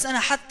 3000 سنة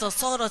حتى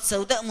صارت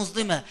سوداء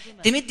مظلمة،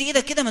 تمد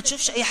إيدك كده ما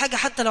تشوفش أي حاجة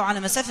حتى لو على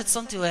مسافة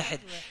سنتي واحد.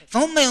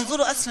 فهم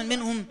ينظروا أسفل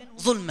منهم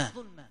ظلمة،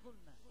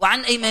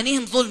 وعن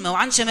أيمانهم ظلمة،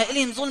 وعن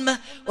شمائلهم ظلمة،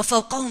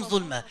 وفوقهم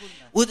ظلمة.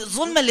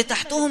 والظلمة اللي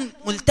تحتهم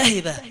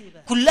ملتهبة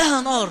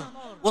كلها نار،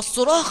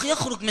 والصراخ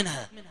يخرج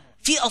منها.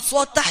 في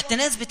أصوات تحت،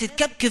 ناس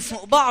بتتكبكب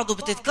فوق بعض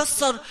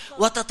وبتتكسر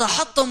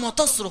وتتحطم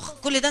وتصرخ.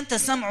 كل ده أنت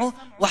سمعه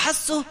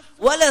وحسه،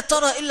 ولا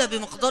ترى إلا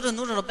بمقدار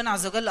النور ربنا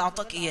عز وجل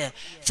أعطاك إياه.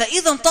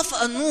 فإذا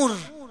انطفأ النور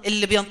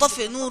اللي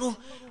بينطفئ نوره،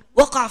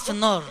 وقع في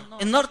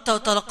النار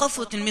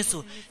تلقفه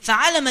وتلمسه،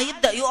 فعلى ما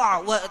يبدأ يقع،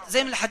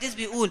 وزي ما الحديث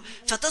بيقول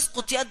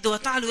فتسقط يد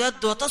وتعلو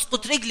يد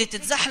وتسقط رجل،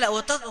 تتزحلق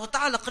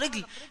وتعلق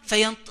رجل،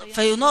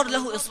 فينار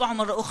له إصبعه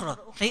مرة أخرى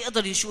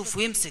فيقدر يشوف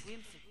ويمسك.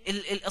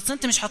 أصل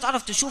أنت مش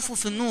هتعرف تشوفه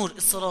في النور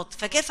الصراط،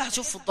 فكيف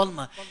هتشوف في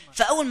الضلمة؟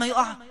 فأول ما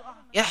يقع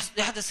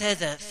يحدث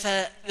هذا،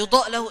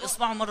 فيضاء له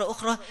إصبعه مرة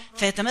أخرى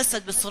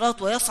فيتمسك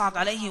بالصراط ويصعد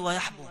عليه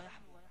ويحبو،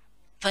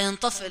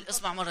 فينطفئ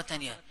الإصبع مرة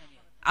تانية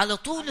على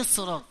طول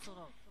الصراط.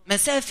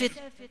 مسافة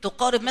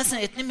تقارب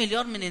مثلا 2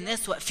 مليار من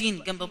الناس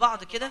واقفين جنب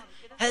بعض كده،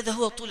 هذا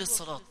هو طول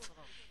الصراط.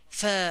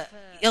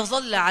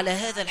 فيظل على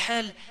هذا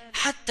الحال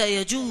حتى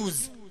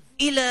يجوز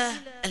إلى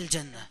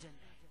الجنة.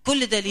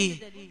 كل ده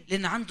ليه؟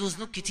 لأن عنده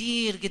ذنوب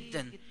كتير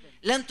جدا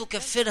لن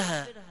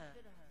تكفرها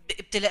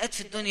بابتلاءات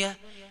في الدنيا،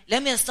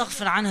 لم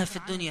يستغفر عنها في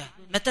الدنيا،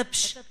 ما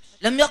تبش،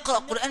 لم يقرأ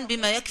قرآن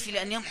بما يكفي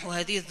لأن يمحو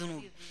هذه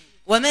الذنوب،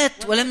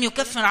 ومات ولم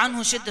يكفر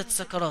عنه شدة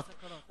السكرات،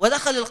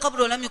 ودخل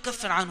القبر ولم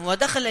يكفر عنه،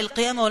 ودخل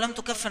القيامة ولم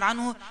تكفر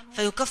عنه،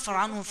 فيكفر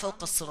عنه فوق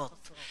الصراط.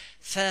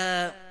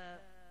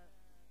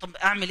 طب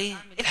أعمل إيه؟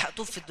 الحق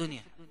توب في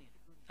الدنيا،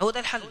 هو ده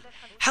الحل.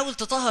 حاول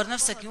تطهر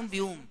نفسك يوم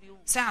بيوم،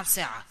 ساعة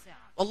بساعة.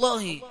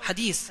 والله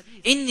حديث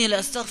إني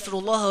لأستغفر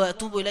الله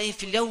وأتوب إليه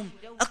في اليوم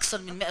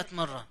أكثر من 100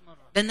 مرة.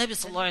 ده النبي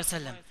صلى الله عليه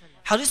وسلم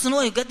حريص ان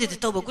هو يجدد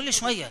التوبه كل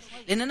شويه،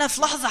 لان انا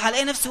في لحظه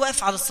هلاقي نفسي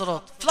واقف على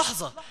الصراط، في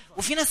لحظه.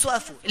 وفي ناس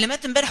وقفوا، اللي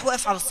مات امبارح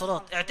واقف على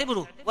الصراط،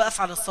 اعتبره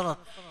واقف على الصراط.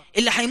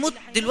 اللي هيموت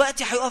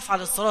دلوقتي هيقف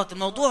على الصراط.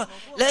 الموضوع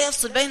لا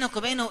يفصل بينك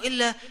وبينه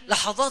الا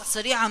لحظات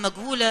سريعه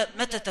مجهوله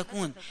متى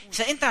تكون.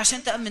 فانت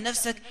عشان تامن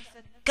نفسك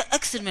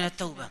اكثر من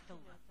التوبه،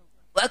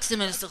 واكثر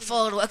من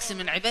الاستغفار، واكثر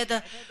من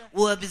العباده،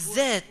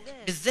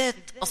 وبالذات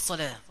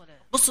الصلاه.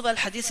 بصوا بقى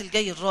الحديث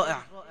الجاي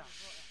الرائع.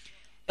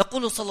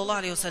 يقول صلى الله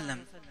عليه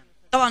وسلم،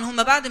 طبعا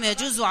هم بعد ما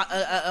يجوزوا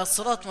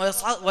الصراط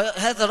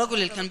وهذا الرجل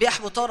اللي كان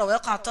بيحبو تارة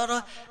ويقع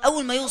تارة،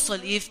 أول ما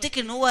يوصل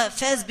يفتكر ان هو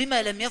فاز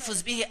بما لم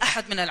يفز به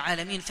أحد من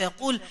العالمين،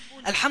 فيقول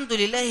الحمد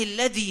لله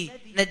الذي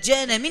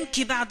نجانا منك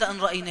بعد أن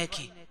رأيناك.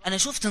 أنا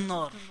شفت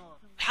النار،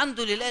 الحمد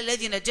لله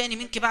الذي نجاني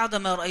منك بعد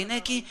ما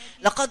رأيناك،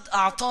 لقد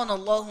أعطانا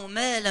الله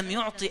ما لم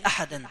يعطي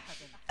أحدا.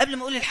 قبل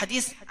ما أقول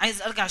الحديث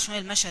عايز أرجع شوية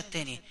المشهد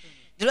تاني.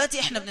 دلوقتي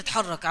احنا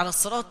بنتحرك على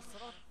الصراط،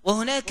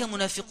 وهناك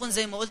منافقون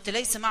زي ما قلت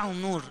ليس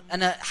معهم نور.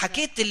 أنا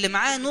حكيت اللي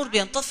معاه نور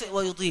بينطفئ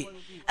ويضيء،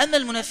 أما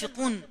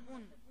المنافقون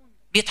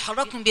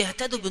بيتحركوا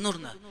بيهتدوا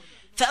بنورنا.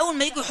 فأول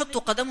ما يجوا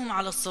يحطوا قدمهم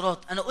على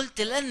الصراط، أنا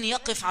قلت لن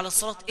يقف على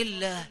الصراط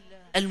إلا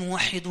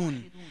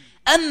الموحدون.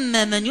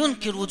 أما من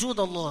ينكر وجود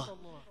الله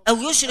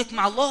أو يشرك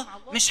مع الله،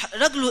 مش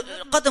رجله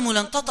قدمه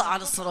لن تطأ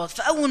على الصراط.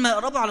 فأول ما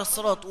يقربوا على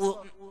الصراط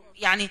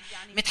يعني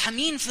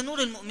متحمين في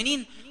نور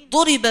المؤمنين،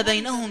 ضرب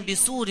بينهم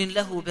بسور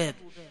له باب.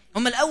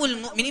 هم الأول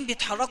المؤمنين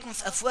بيتحركوا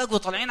في أفواج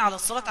وطالعين على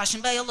الصراط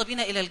عشان بقى يلا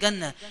بينا إلى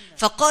الجنة.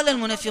 فقال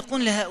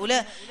المنافقون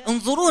لهؤلاء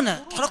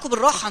انظرونا، تحركوا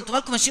بالراحة، انتم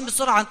مالكم ماشيين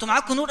بسرعة، انتم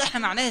معاكم نور احنا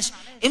معناش،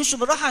 امشوا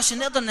بالراحة عشان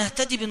نقدر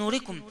نهتدي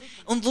بنوركم.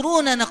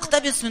 انظرونا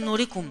نقتبس من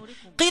نوركم.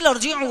 قيل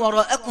ارجعوا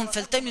وراءكم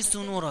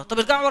فالتمسوا نورا. طب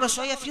ارجعوا ورا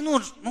شوية، في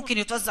نور ممكن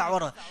يتوزع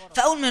ورا.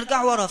 فأول ما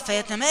يرجعوا ورا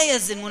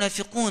فيتميز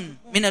المنافقون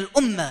من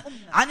الأمة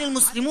عن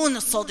المسلمون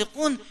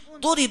الصادقون،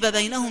 ضرب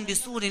بينهم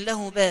بسور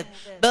له باب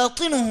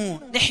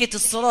باطنه ناحية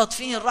الصراط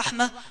فيه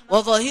الرحمة،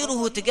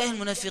 وظاهره تجاه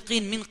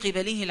المنافقين من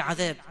قبله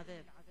العذاب.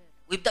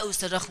 ويبدأوا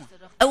يصرخوا.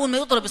 أول ما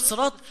يضرب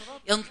الصراط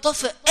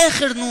ينطفئ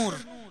آخر نور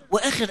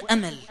وآخر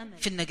أمل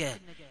في النجاة.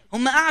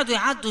 هم قعدوا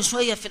يعدوا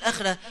شوية في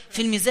الآخرة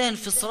في الميزان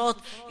في الصراط،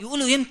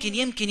 يقولوا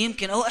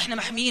يمكن أهو احنا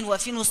محميين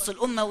واقفين وسط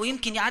الأمة،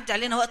 ويمكن يعدي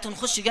علينا وقت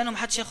ونخش جنة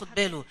ومحدش ياخد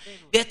باله.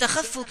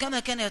 بيتخفوا كما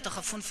كان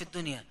يتخفون في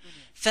الدنيا.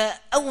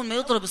 فأول ما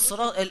يضرب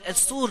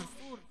السور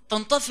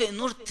تنطفئ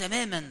النور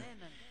تماما،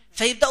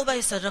 فيبدأوا بقى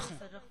يصرخوا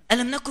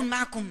ألم نكن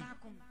معكم.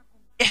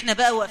 احنا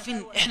بقى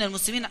واقفين، احنا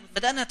المسلمين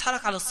بدأنا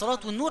نتحرك على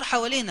الصراط والنور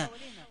حوالينا،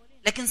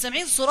 لكن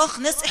سامعين صراخ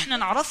ناس احنا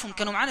نعرفهم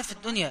كانوا معانا في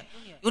الدنيا،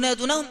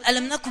 ينادونهم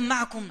ألم نكن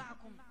معكم.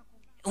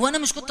 هو انا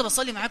مش كنت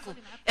بصلي معاكم؟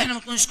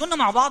 احنا مش كنا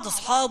مع بعض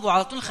اصحاب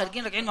وعلى طول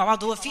خارجين راجعين مع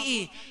بعض؟ هو في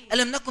ايه؟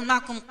 ألم نكن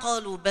معكم؟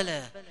 قالوا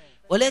بلى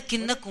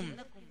ولكنكم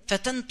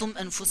فتنتم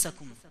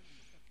أنفسكم.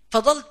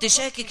 فضلت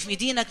شاكك في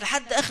دينك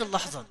لحد آخر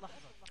لحظة.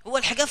 هو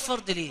الحجاب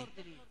فرض ليه؟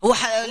 هو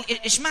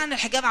ايش معنى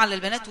الحجاب على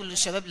البنات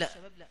والشباب لا؟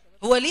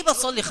 هو ليه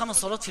بصلي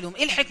 5 صلوات في اليوم؟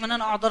 ايه الحكمه ان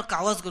انا اقعد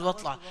اركع واسجد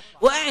واطلع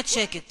وقاعد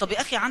شاكك؟ طب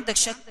يا اخي عندك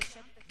شك،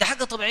 ده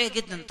حاجه طبيعيه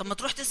جدا. طب ما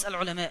تروح تسال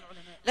علماء.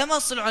 لا، ما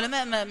اصل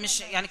العلماء ما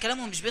مش يعني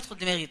كلامهم مش بيدخل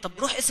دماغي. طب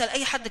روح اسال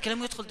اي حد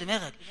كلامه يدخل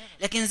دماغك.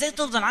 لكن ازاي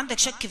تفضل عندك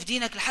شك في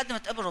دينك لحد ما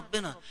تقابل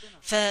ربنا؟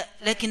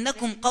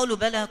 فلكنكم قالوا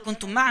بلى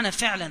كنتم معنا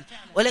فعلا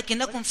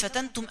ولكنكم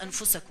فتنتم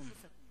انفسكم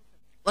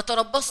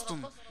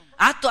وتربصتم.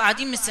 قعدتوا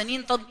قاعدين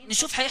مستنيين، طب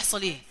نشوف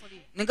هيحصل ايه،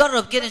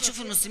 نجرب كده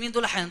نشوف المسلمين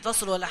دول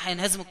هينتصروا ولا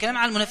هينهزموا. الكلام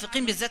على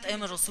المنافقين بالذات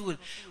ايام الرسول.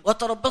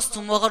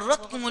 وتربصتم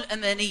وغرتكم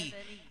الاماني.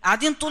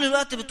 قاعدين طول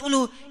الوقت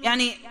بتقولوا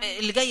يعني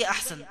اللي جاي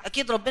احسن،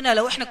 اكيد ربنا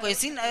لو احنا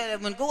كويسين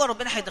من جوه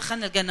ربنا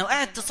هيدخلنا الجنه،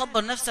 وقاعد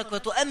تصبر نفسك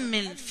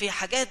وتؤمل في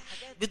حاجات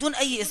بدون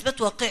اي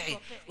اثبات واقعي.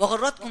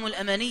 وغرتكم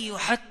الاماني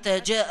حتى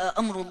جاء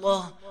امر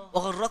الله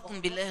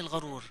وغركم بالله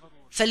الغرور.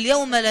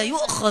 فاليوم لا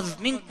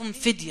يؤخذ منكم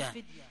فديه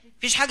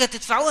فيش حاجة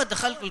تدفعوها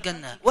تدخلكم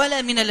الجنة.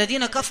 ولا من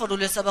الذين كفروا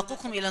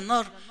لسبقوكم إلى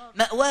النار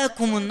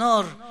مأواكم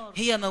النار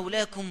هي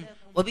مولاكم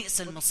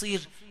وبئس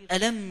المصير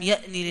ألم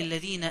يأن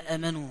للذين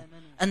آمنوا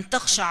أن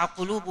تخشع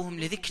قلوبهم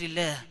لذكر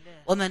الله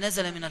وما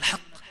نزل من الحق.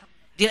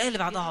 دي الآية اللي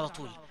بعدها على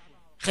طول.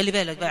 خلي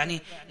بالك بقى،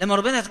 يعني لما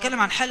ربنا يتكلم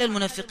عن حال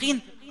المنافقين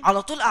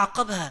على طول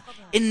أعقبها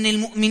إن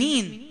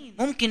المؤمنين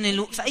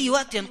ممكن في أي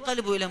وقت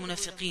ينقلبوا إلى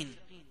منافقين.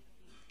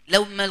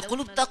 لو ما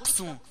القلوب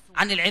تقسو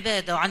عن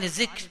العبادة وعن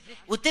الذكر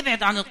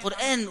وتبعد عن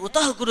القرآن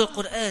وتهجر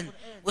القرآن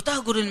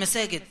وتهجر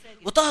المساجد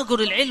وتهجر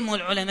العلم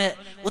والعلماء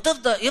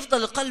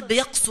يفضل القلب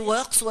يقسو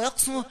ويقسو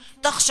ويقسو،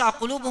 تخشع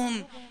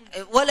قلوبهم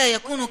ولا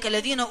يكونوا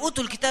كالذين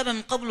أوتوا الكتاب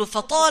من قبل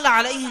فطال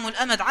عليهم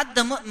الأمد.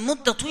 عدى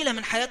مدة طويلة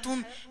من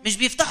حياتهم مش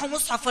بيفتحوا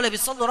مصحف ولا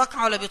بيصلوا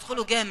ركعة ولا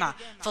بيدخلوا جامع،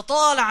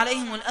 فطال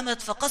عليهم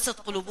الأمد فقست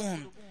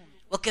قلوبهم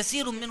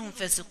وكثير منهم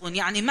فاسقون.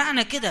 يعني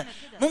معنى كده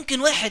ممكن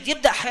واحد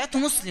يبدأ حياته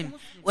مسلم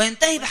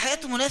وينتهي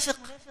بحياته منافق.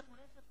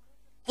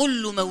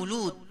 كل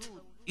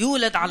مولود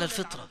يولد على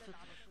الفطرة.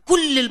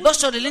 كل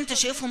البشر اللي انت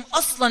شايفهم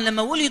أصلا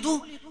لما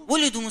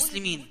ولدوا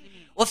مسلمين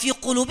وفي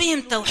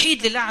قلوبهم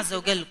توحيد لله عز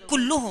وجل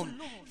كلهم،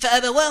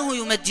 فأبواه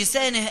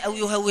يمجسانه أو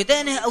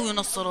يهودانه أو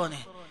ينصرانه.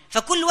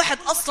 فكل واحد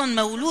أصلا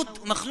مولود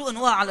ومخلوق ان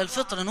هو على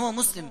الفطرة ان هو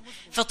مسلم،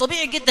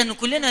 فطبيعي جدا ان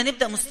كلنا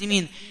نبدأ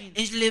مسلمين.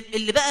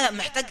 اللي بقى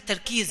محتاج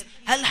تركيز،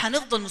 هل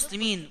هنفضل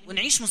مسلمين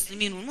ونعيش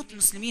مسلمين ونموت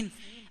مسلمين؟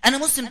 أنا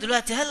مسلم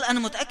دلوقتي، هل أنا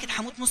متأكد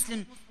هموت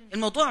مسلم؟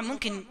 الموضوع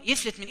ممكن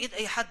يفلت من إيد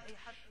أي حد.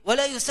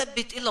 ولا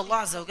يثبت إلا الله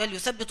عز وجل،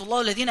 يثبت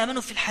الله الذين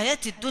آمنوا في الحياة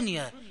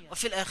الدنيا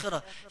وفي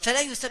الآخرة،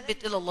 فلا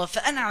يثبت إلا الله.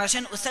 فأنا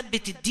علشان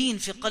أثبت الدين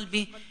في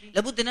قلبي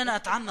لابد أن أنا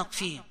أتعمق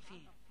فيه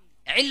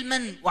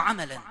علما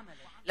وعملا.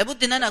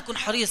 لابد أن أنا أكون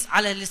حريص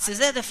على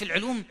الاستزادة في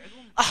العلوم،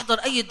 أحضر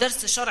أي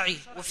درس شرعي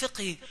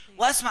وفقهي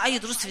وأسمع أي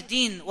دروس في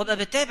الدين، وأبقى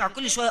بتابع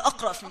كل شوية،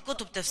 أقرأ في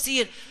كتب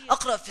تفسير،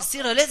 أقرأ في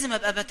السيرة. لازم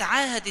أبقى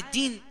بتعاهد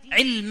الدين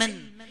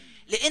علما،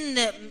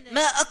 لأن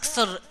ما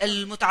أكثر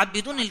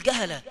المتعبدون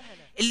الجهلة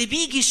اللي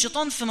بيجي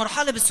الشيطان في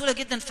مرحلة بسهولة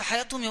جدا في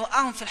حياتهم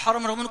يوقعهم في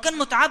الحرام رغم أنه كان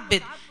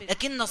متعبد.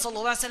 لكن صلى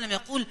الله عليه وسلم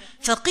يقول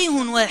فقيه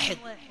واحد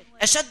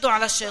أشد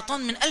على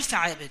الشيطان من 1000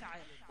 عابد.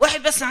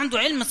 واحد بس عنده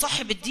علم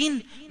صاحب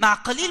الدين مع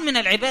قليل من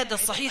العبادة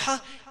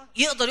الصحيحة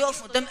يقدر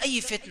يقف قدام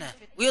أي فتنة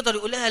ويقدر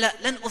يقول لها لا،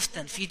 لن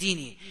أفتن في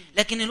ديني.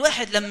 لكن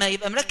الواحد لما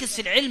يبقى مركز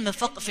في العلم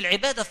فقط، في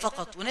العبادة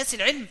فقط وناسي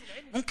العلم،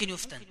 ممكن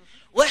يفتن.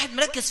 واحد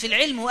مركز في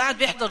العلم وقاعد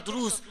بيحضر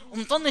دروس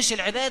ومطنش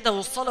العبادة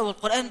والصلاة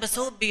والقرآن، بس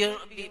هو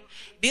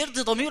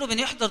بيرضي ضميره بأن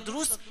يحضر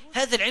دروس،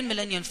 هذا العلم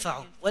لن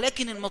ينفعه.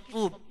 ولكن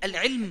المطلوب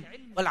العلم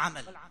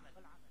والعمل،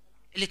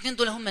 الاثنين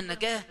دول هم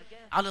النجاة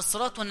على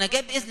الصراط،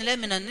 والنجاة بإذن الله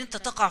من أن أنت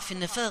تقع في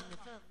النفاق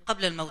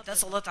قبل الموت.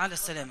 نسأل الله تعالى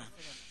السلامة.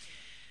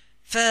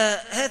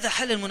 فهذا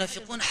حال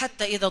المنافقون،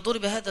 حتى إذا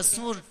ضرب هذا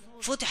السور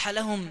فتح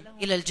لهم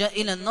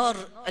إلى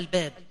النار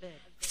الباب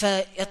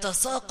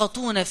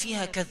فيتساقطون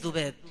فيها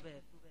كالذباب.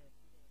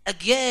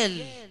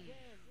 أجيال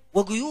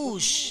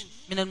وجيوش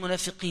من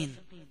المنافقين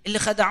اللي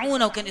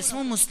خدعونا وكان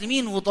اسمهم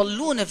مسلمين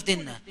وضلونا في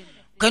ديننا،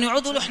 كانوا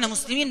يقعدوا يقولوا احنا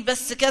مسلمين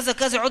بس كذا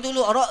كذا، يقعدوا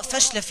يقولوا آراء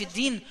فاشلة في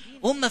الدين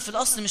وهم في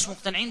الأصل مش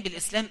مقتنعين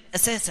بالإسلام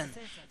أساسا.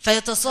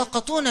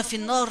 فيتساقطون في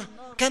النار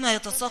كما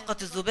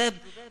يتساقط الذباب.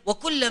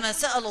 وكلما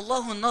سأل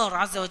الله النار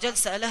عز وجل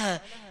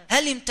سألها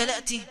هل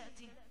امتلأت؟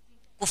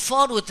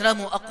 كفار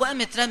وترموا،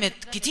 أقوام اترمت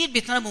كتير،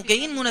 بيترموا،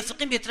 جايين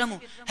منافقين بيترموا،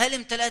 هل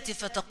امتلأت؟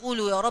 فتقول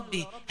يا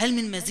ربي هل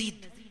من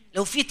مزيد؟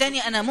 لو في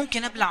تاني أنا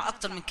ممكن أبلع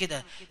أكتر من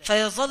كده.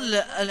 فيظل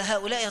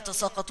هؤلاء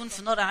يتساقطون في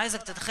النار.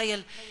 عايزك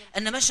تتخيل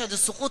أن مشهد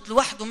السقوط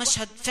لوحده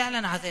مشهد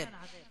فعلا عذاب.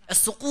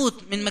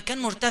 السقوط من مكان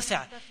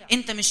مرتفع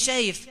أنت مش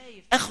شايف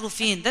آخره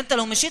فين. ده أنت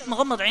لو مشيت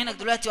مغمض عينك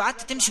دلوقتي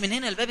وقعدت تمشي من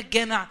هنا لباب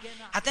الجامع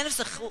هتلاقي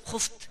نفسك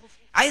خفت،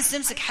 عايز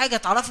تمسك حاجة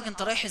تعرفك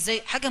أنت رايح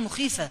إزاي، حاجة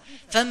مخيفة.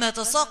 فما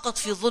يتساقط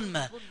في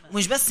ظلمة،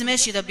 ومش بس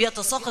ماشي، ده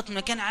بيتساقط من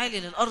مكان عالي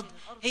للأرض،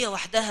 هي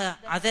وحدها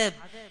عذاب.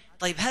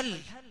 طيب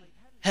هل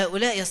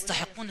هؤلاء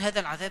يستحقون هذا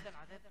العذاب؟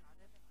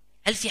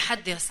 هل في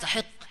حد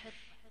يستحق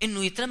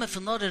انه يترمى في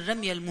النار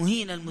الرمية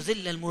المهينة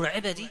المذلة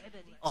المرعبة دي؟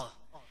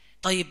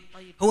 طيب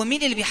هو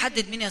مين اللي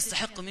بيحدد مين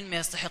يستحق ومين ما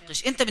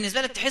يستحقش؟ انت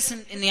بالنسبة لك تحس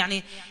ان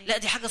يعني لا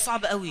دي حاجة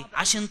صعبة قوي،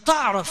 عشان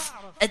تعرف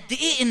قد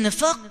ايه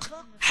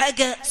النفاق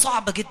حاجة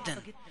صعبة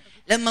جدا.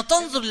 لما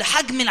تنظر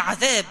لحجم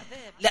العذاب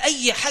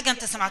لأي حاجة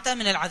انت سمعتها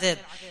من العذاب،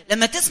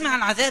 لما تسمع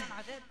العذاب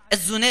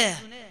الزناه،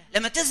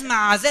 لما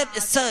تسمع عذاب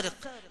السارق،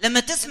 لما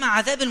تسمع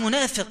عذاب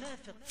المنافق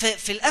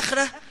في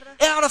الآخرة،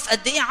 اعرف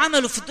قد ايه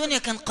عمله في الدنيا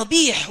كان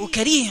قبيح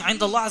وكريه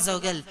عند الله عز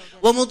وجل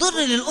ومضر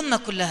للأمة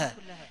كلها.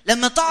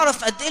 لما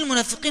تعرف قد ايه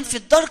المنافقين في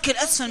الدرك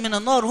الأسفل من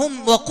النار،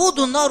 هم وقود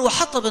النار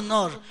وحطب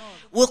النار،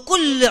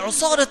 وكل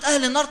عصارة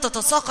أهل النار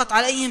تتساقط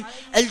عليهم،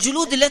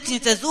 الجلود التي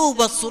تذوب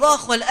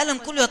والصراخ والألم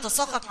كله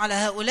يتساقط على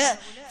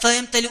هؤلاء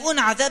فيمتلئون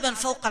عذابا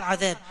فوق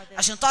العذاب.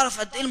 عشان تعرف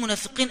قد ايه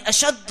المنافقين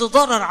أشد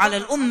ضرر على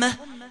الأمة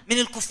من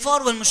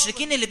الكفار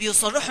والمشركين اللي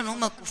بيصرحوا ان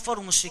هم كفار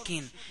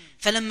ومشركين.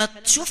 فلما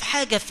تشوف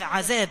حاجة في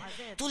عذاب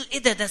تقول ايه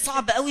ده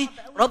صعب قوي،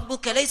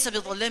 ربك ليس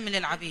بظلام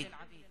للعبيد.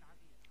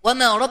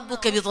 وما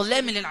ربك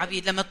بظلام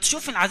للعبيد. لما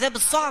تشوف العذاب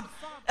الصعب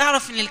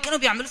اعرف ان اللي كانوا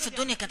بيعملوه في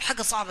الدنيا كانت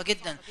حاجة صعبة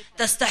جدا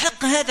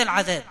تستحق هذا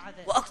العذاب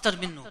واكتر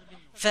منه.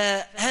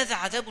 فهذا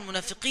عذاب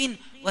المنافقين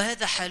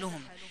وهذا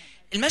حالهم.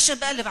 المشهد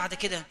بقى اللي بعد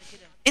كده،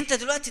 انت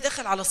دلوقتي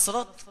داخل على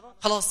الصراط،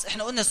 خلاص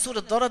احنا قلنا السور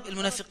اتضرب،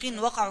 المنافقين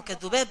وقعوا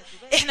كالذباب،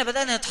 احنا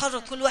بدأنا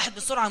نتحرك كل واحد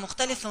بسرعة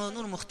مختلفة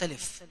ونور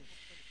مختلف.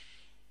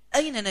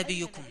 اين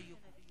نبيكم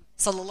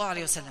صلى الله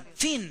عليه وسلم؟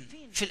 فين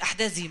في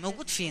الاحداث دي؟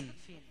 موجود فين؟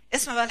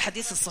 اسمع بقى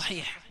الحديث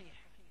الصحيح.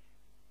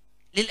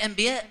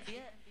 للأنبياء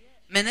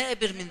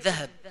منابر من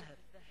ذهب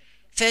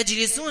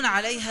فيجلسون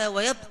عليها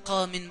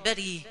ويبقى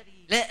منبري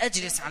لا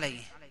أجلس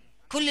عليه.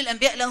 كل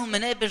الأنبياء لهم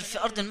منابر في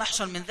أرض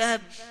المحشر من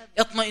ذهب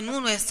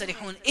يطمئنون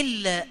ويستريحون،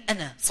 إلا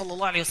أنا صلى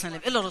الله عليه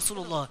وسلم، إلا رسول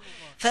الله،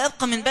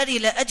 فأبقى منبري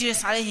لا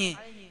أجلس عليه.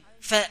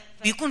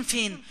 فبيكون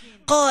فين؟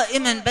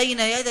 قائما بين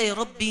يدي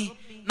ربي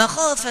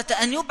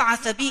مخافة أن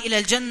يبعث بي إلى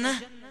الجنة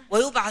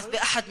ويبعث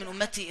بأحد من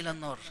أمتي إلى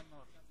النار.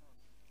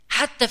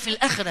 حتى في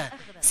الآخرة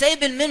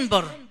سايب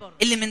المنبر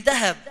اللي من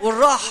ذهب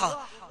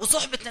والراحة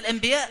وصحبة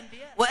الأنبياء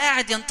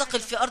وقاعد ينتقل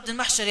في أرض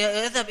المحشر،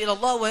 يذهب إلى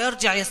الله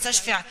ويرجع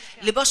يستشفع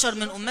لبشر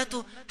من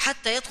أمته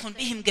حتى يدخل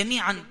بهم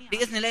جميعا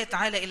بإذن الله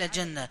تعالى إلى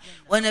الجنة.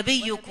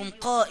 ونبيكم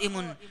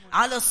قائم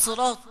على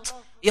الصراط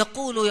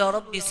يقول يا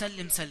ربي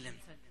سلم سلم.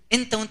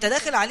 انت وانت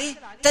داخل عليه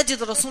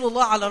تجد رسول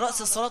الله على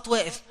رأس الصراط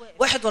واقف،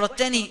 واحد ورا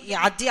التاني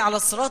يعديه على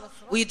الصراط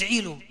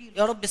ويدعي له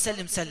يا رب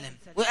سلم سلم،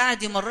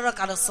 وقاعد يمررك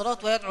على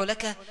الصراط ويدعو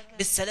لك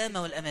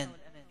بالسلامة والأمان.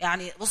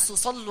 يعني بصوا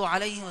صلوا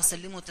عليه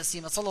وسلموا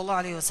تسليما صلى الله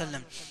عليه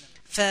وسلم.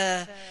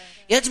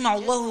 فيجمع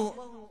الله،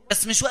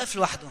 بس مش واقف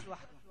لوحده،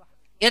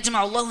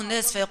 يجمع الله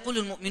الناس فيقول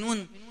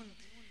المؤمنون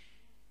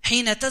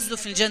حين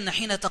تزلف الجنة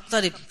حين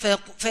تقترب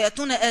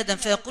فيأتون آدم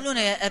فيقولون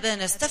يا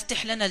أبانا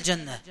استفتح لنا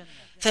الجنة،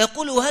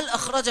 فيقول هل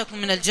أخرجكم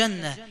من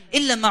الجنة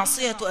إلا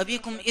معصية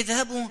أبيكم؟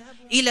 اذهبوا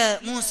إلى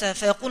موسى،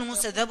 فيقول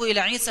موسى اذهبوا إلى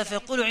عيسى،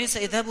 فيقول عيسى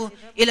اذهبوا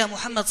إلى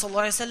محمد صلى الله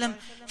عليه وسلم،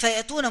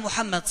 فيأتون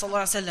محمد صلى الله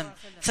عليه وسلم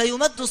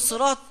فيمد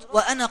الصراط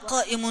وأنا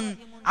قائم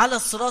على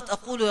الصراط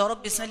أقول يا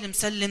رب سلم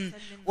سلم،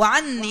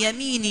 وعن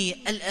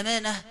يميني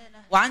الأمانة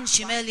وعن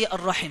شمالي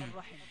الرحم،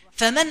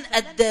 فمن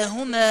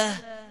أداهما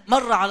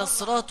مر على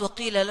الصراط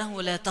وقيل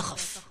له لا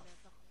تخف.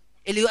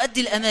 اللي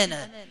يؤدي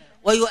الأمانة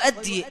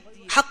ويؤدي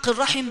حق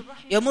الرحم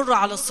يمر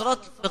على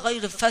الصراط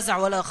بغير فزع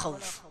ولا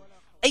خوف.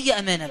 أي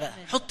أمانة بقى،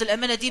 حط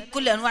الأمانة دي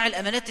بكل أنواع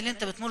الأمانات اللي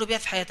أنت بتمر بيها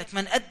في حياتك.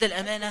 من أدى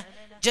الأمانة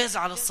جاز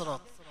على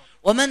الصراط،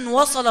 ومن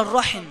وصل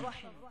الرحم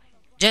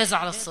جاز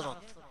على الصراط.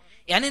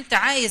 يعني أنت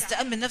عايز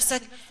تأمن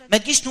نفسك، ما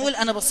تجيش نقول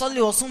أنا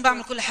بصلي وصوم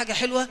بعمل كل حاجة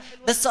حلوة،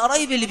 بس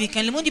قرايبي اللي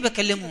بيكلموني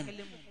بكلمهم،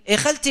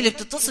 خالتي اللي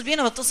بتتصل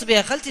بينا بتصل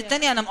بيها، خالتي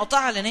التانية أنا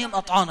مقطعها لأن هي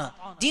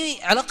مقطعانا.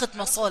 دي علاقة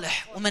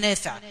مصالح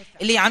ومنافع،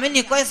 اللي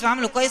يعاملني كويس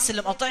بعمله كويس،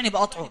 اللي مقطعني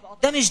بقطعه.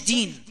 ده مش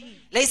دين،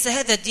 ليس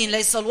هذا الدين،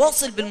 ليس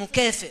الواصل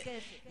بالمكافئ،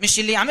 مش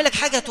اللي يعملك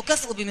حاجة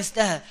تكافئ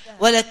بمثلها،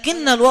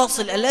 ولكن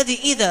الواصل الذي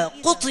إذا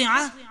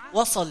قطع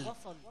وصل.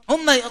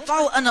 هم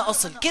يقطعوا أنا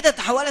أصل. كده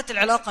تحولت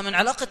العلاقة من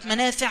علاقة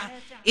منافع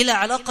إلى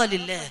علاقة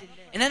لله،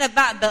 ان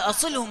انا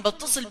بأصلهم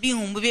بتصل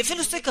بيهم وبيقفلوا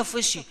السكه في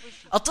وشي.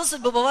 اتصل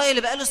ببابايا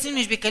اللي بقاله سنين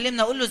مش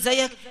بيكلمنا اقول له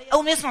ازيك،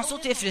 اول ما يسمع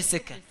صوتي يقفل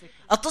السكه.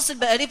 اتصل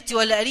بقريبتي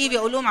ولا قريبي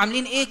اقول لهم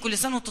عاملين ايه، كل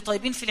سنه وانتم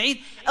طيبين في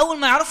العيد، اول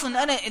ما يعرفوا ان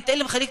انا انت ايه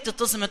اللي مخليك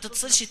تتصل ما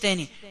تتصلش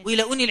تاني،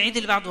 ويلاقوني العيد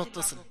اللي بعده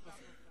واتصل،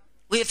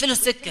 ويقفلوا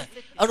السكه.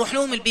 اروح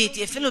لهم البيت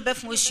يقفلوا الباب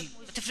في وشي،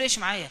 ما تفرقش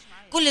معايا.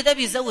 كل ده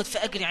بيزود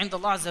في اجري عند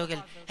الله عز وجل.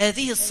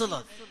 هذه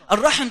الصله.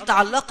 الرحم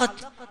تعلقت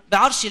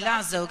بعرش الله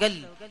عز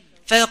وجل،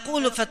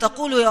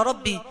 فتقول يا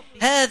ربي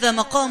هذا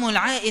مقام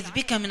العائذ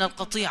بك من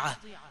القطيعة،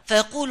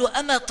 فيقول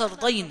أما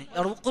ترضين،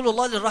 يقول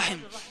الله للرحم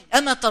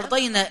أما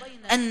ترضين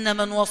أن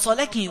من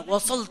وصلك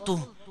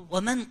وصلته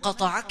ومن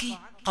قطعك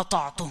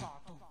قطعته.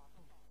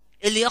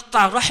 اللي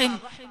يقطع الرحم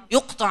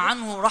يقطع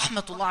عنه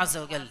رحمة الله عز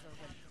وجل.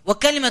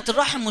 وكلمة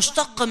الرحم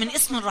مشتقة من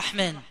اسم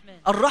الرحمن،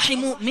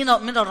 الرحم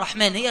من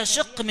الرحمن، هي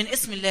شق من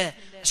اسم الله،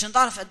 عشان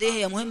تعرف قد ايه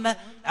هي مهمة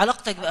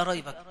علاقتك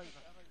بقرايبك.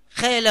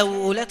 خالة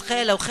وولاد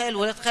خالة وخال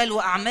وولاد خال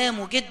وأعمام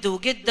وجد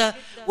وجدة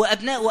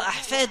وأبناء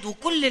وأحفاد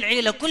وكل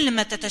العيلة، كل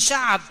ما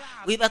تتشعب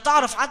ويبقى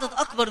تعرف عدد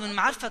أكبر من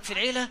معارفك في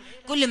العيلة،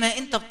 كل ما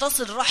أنت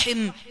بتصل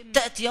رحم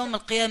تأتي يوم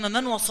القيامة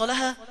من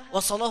وصلها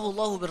وصله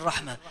الله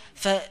بالرحمة.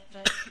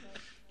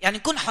 يعني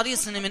كن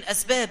حريص أن من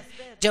أسباب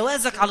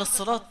جوازك على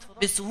الصراط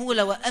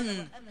بسهولة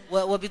وأمن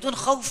وبدون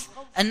خوف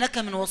أنك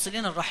من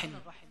واصلين الرحم.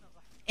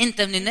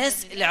 انت من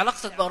الناس اللي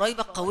علاقتك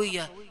بقرايبك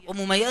قوية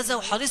ومميزة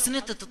وحريص ان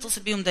انت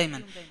تتصل بيهم دايما.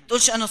 ما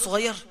تقولش انا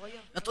صغير،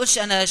 ما تقولش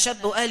انا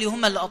شاب واهلي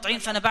هم اللي قاطعين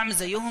فانا بعمل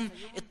زيهم.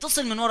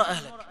 اتصل من وراء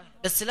اهلك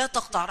بس لا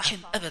تقطع رحم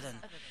ابدا.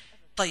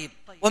 طيب،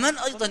 ومن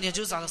ايضا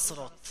يجوز على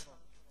الصراط؟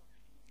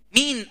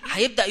 مين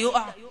هيبدأ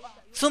يقع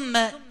ثم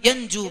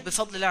ينجو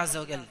بفضل الله عز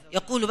وجل؟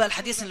 يقول بقى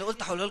الحديث اللي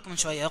قلت حوله لكم من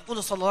شوية،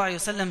 يقول صلى الله عليه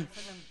وسلم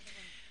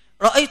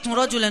رأيت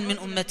رجلا من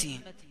أمتي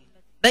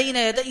بين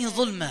يديه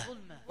ظلمة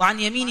وعن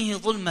يمينه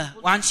ظلمة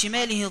وعن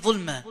شماله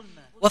ظلمة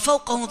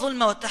وفوقه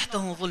ظلمة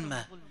وتحته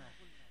ظلمة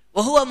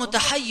وهو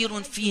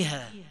متحير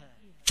فيها،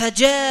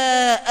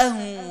 فجاءه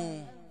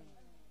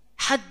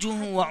حجه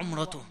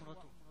وعمرته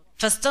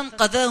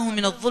فاستنقذاه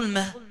من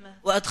الظلمة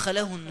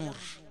وأدخله النور.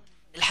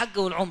 الحج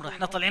والعمرة،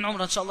 احنا طالعين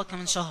عمرة إن شاء الله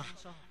كمان شهر.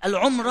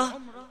 العمرة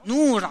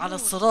نور على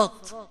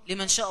الصراط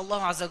لمن شاء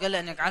الله عز وجل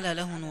أن يجعلها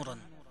له نورا.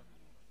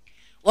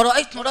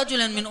 ورأيت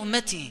رجلا من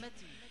أمتي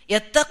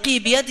يتقي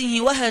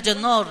بيده وهج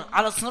النار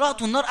على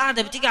الصراط، والنار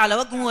قاعدة بتيجي على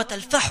وجهه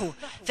وتلفحه،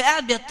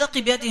 فقاعد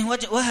بيتقي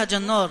بيده وهج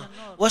النار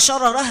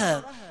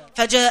وشررها،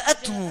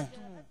 فجاءته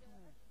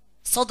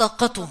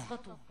صدقته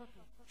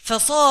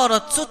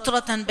فصارت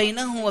سترة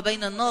بينه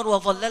وبين النار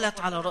وظللت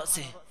على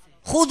رأسه.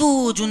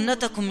 خذوا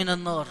جنتكم من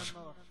النار.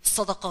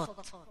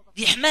 الصدقات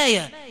دي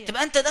حماية،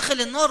 تبقى أنت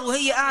داخل النار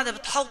وهي قاعدة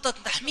بتحوطك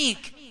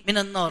تحميك من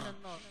النار.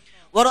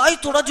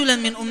 ورأيت رجلا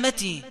من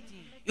أمتي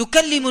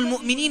يكلم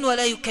المؤمنين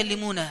ولا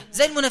يكلمونه،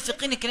 زي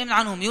المنافقين اتكلمنا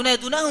عنهم،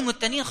 ينادونهم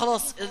التانيين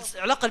خلاص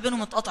العلاقة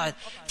بينهم اتقطعت،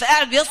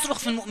 فقاعد بيصرخ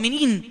في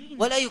المؤمنين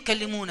ولا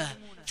يكلمونه.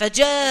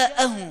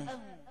 فجاءه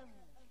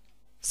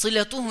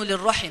صلته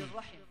للرحم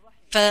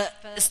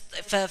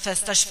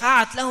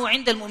فاستشفعت له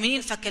عند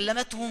المؤمنين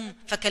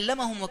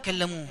فكلمهم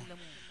وكلموه.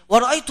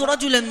 ورأيت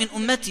رجلا من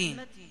أمتي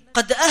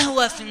قد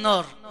أهوى في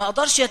النار، ما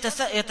قدرش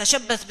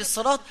يتشبث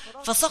بالصراط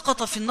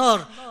فسقط في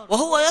النار،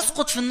 وهو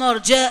يسقط في النار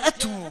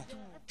جاءته،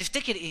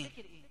 تفتكر ايه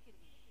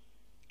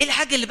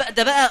الحاجة اللي بقى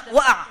ده؟ بقى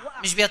وقع،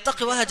 مش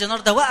بيتقي وهج النار،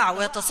 ده وقع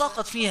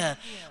ويتساقط فيها.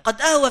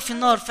 قد أهوى في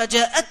النار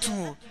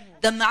فجاءته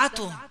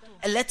دمعته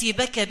التي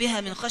بكى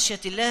بها من خشية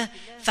الله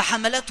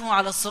فحملته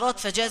على الصراط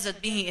فجازت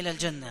به إلى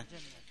الجنة.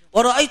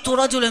 ورأيت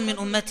رجلا من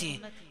أمتي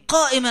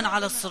قائما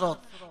على الصراط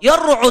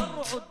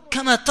يرعد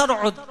كما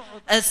ترعد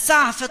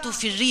السعفة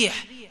في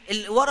الريح،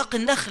 ورق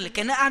النخل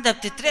كان قاعدة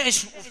بتترعش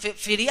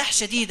في رياح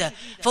شديدة،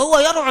 فهو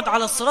يرعد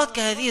على الصراط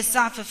كهذه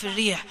السعفة في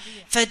الريح.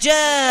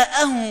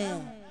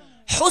 فجاءه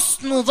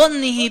حسن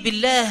ظنه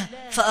بالله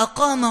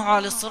فأقامه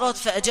على الصراط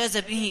فأجاز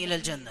به إلى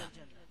الجنة.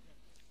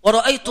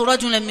 ورأيت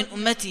رجلا من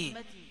أمتي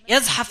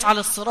يزحف على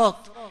الصراط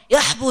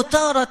يحبو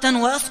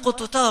تارة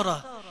ويسقط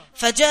تارة،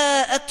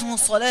 فجاءته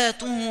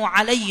صلاته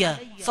علي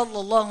صلى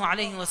الله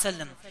عليه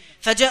وسلم،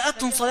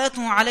 فجاءته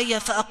صلاته علي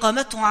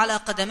فأقامته على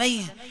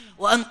قدميه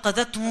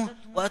وأنقذته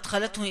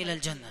وأدخلته إلى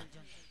الجنة.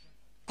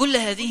 كل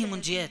هذه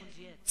منجيات: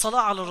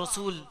 صلاة على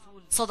الرسول،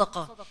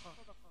 صدقة،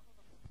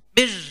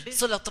 بر،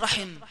 صلة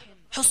رحم،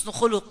 حسن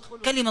خلق،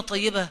 كلمة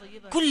طيبة،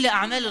 كل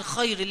أعمال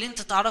الخير اللي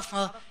انت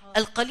تعرفها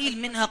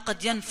القليل منها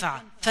قد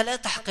ينفع، فلا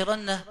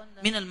تحقرن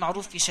من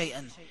المعروف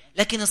شيئا.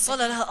 لكن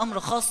الصلاة لها أمر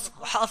خاص،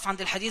 وحقف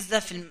عند الحديث ده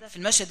في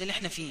المشهد اللي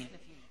احنا فيه.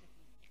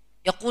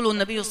 يقول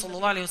النبي صلى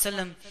الله عليه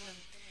وسلم: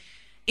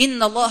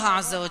 إن الله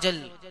عز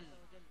وجل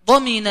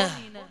ضمن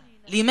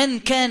لمن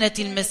كانت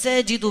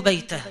المساجد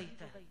بيته،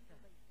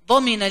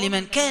 ضمن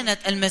لمن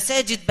كانت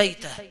المساجد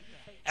بيته،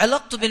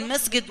 علاقته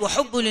بالمسجد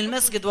وحبه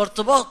للمسجد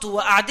وارتباطه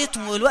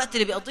وقعدته والوقت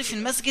اللي بيقضيه في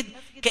المسجد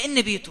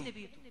كأن بيته.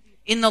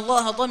 إن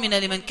الله ضمن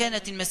لمن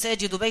كانت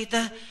المساجد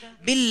بيته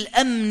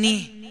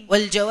بالأمن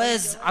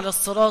والجواز على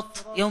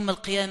الصراط يوم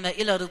القيامة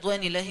إلى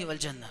رضوان الله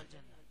والجنة.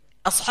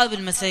 أصحاب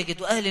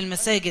المساجد وأهل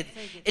المساجد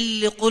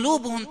اللي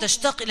قلوبهم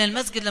تشتاق إلى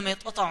المسجد لما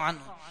يتقطعوا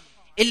عنه،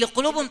 اللي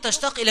قلوبهم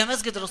تشتاق إلى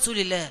مسجد رسول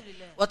الله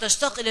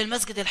وتشتاق إلى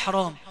المسجد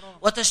الحرام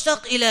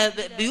وتشتاق إلى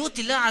بيوت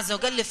الله عز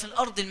وجل في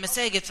الأرض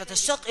المساجد،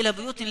 فتشتاق إلى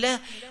بيوت الله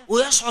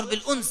ويشعر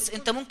بالأنس.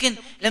 أنت ممكن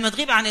لما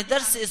تغيب عن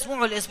الدرس أسبوع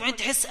ولا أسبوعين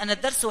تحس أنا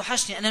الدرس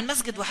وحشني، أنا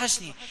المسجد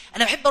وحشني،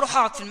 أنا بحب أروح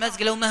أقعد في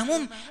المسجد، لو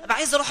مهموم أبقى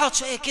عايز أروح أقعد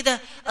شوية كده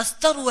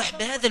أستروح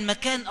بهذا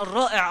المكان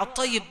الرائع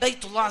الطيب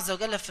بيت الله عز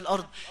وجل في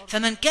الأرض.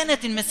 فمن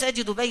كانت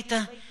المساجد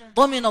بيته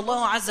ضمن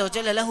الله عز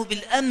وجل له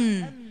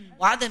بالأمن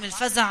وعدم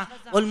الفزع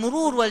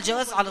والمرور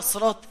والجواز على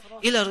الصراط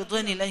إلى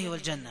رضوان الله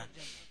والجنة.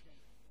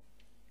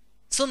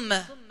 ثم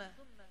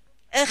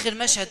آخر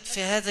مشهد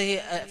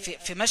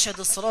في مشهد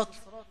الصراط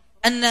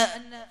أن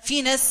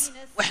في ناس،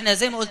 وإحنا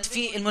زي ما قلت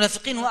في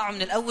المنافقين وقعوا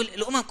من الأول،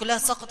 الأمم كلها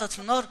سقطت في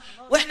النار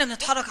وإحنا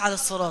بنتحرك على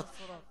الصراط.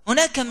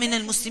 هناك من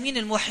المسلمين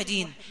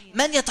الموحدين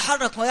من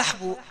يتحرك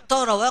ويحبو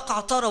تارة ويقع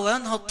تارة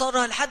وينهض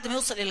تارة لحد ما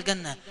يوصل إلى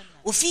الجنة،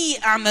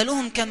 وفي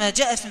أعمالهم كما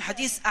جاء في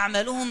الحديث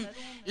أعمالهم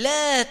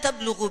لا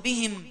تبلغ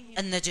بهم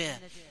النجاة،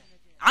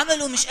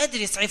 عمله مش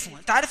قادر يسعفه.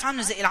 انت عارف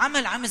عامل زي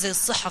العمل، عامل زي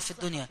الصحة في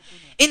الدنيا.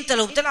 انت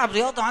لو بتلعب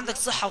رياضة وعندك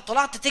صحة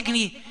وطلعت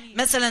تجري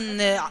مثلا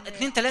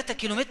 2-3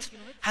 كيلومتر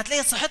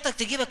هتلاقي صحتك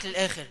تجيبك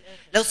للآخر.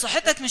 لو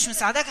صحتك مش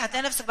مساعدك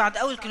هتلاقي نفسك بعد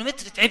أول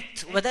كيلومتر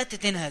تعبت وبدأت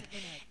تنهج.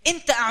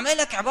 انت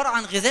أعمالك عبارة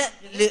عن غذاء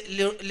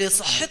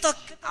لصحتك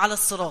على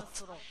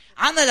الصراط.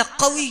 عملك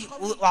قوي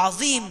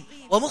وعظيم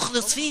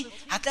ومخلص فيه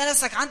هتلاقي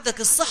نفسك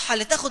عندك الصحة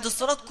اللي تاخد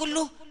الصراط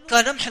كله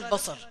كرمح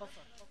البصر.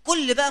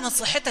 كل بقى ما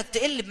صحتك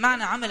تقل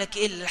بمعنى عملك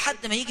يقل،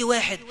 لحد ما يجي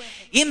واحد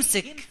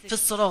يمسك في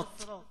الصراط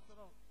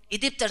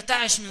ايديه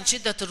بترتعش من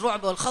شدة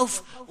الرعب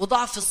والخوف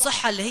وضعف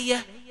الصحة اللي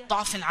هي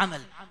ضعف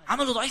العمل،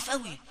 عمله ضعيف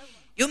قوي.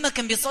 يوم ما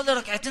كان بيصلي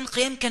ركعتين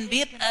قيام كان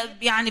بيبقى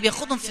يعني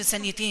بياخدهم في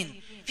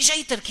ثانيتين، مفيش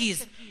اي تركيز.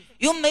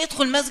 يوم ما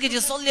يدخل مسجد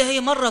يصلي هي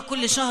مرة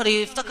كل شهر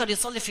يفتكر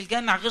يصلي في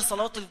الجامع غير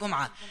صلوات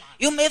الجمعة.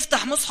 يوم ما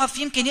يفتح مصحف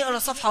يمكن يقرأ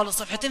صفحة ولا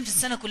صفحتين في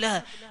السنة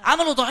كلها،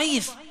 عمله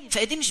ضعيف،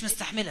 فايديه مش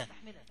مستحملة،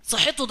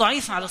 صحته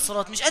ضعيفة على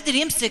الصراط، مش قادر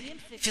يمسك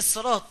في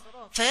الصراط،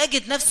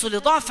 فيجد نفسه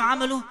لضعف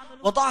عمله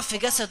وضعف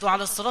جسده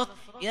على الصراط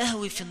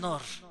يهوي في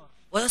النار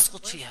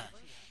ويسقط فيها،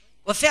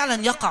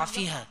 وفعلا يقع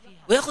فيها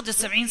ويأخذ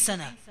 70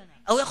 سنة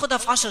أو يأخذها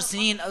في 10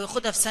 سنين أو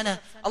يأخذها في سنة،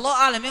 الله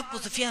أعلم،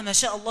 يمكث فيها ما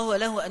شاء الله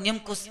له أن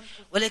يمكث،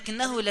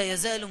 ولكنه لا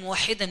يزال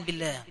موحدا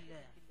بالله،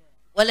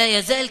 ولا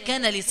يزال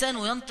كان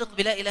لسانه ينطق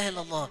بلا إله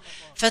إلا الله،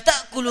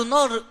 فتأكل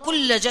النار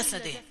كل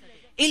جسده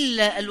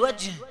إلا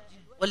الوجه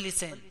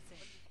واللسان،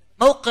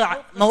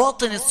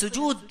 مواطن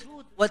السجود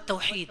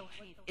والتوحيد،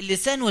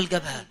 اللسان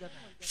والجبهة.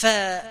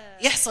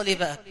 فيحصل إيه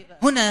بقى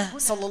هنا؟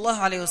 صلى الله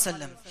عليه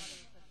وسلم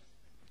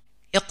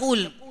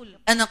يقول: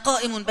 أنا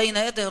قائم بين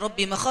يدي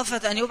ربي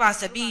مخافة أن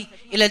يبعث بي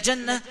إلى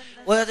الجنة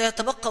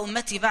ويتبقى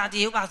أمتي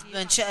بعدي يبعث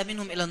من شاء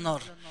منهم إلى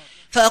النار،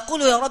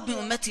 فأقول يا ربي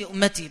أمتي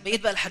أمتي،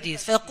 بقيت بقى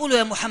الحديث، فيقول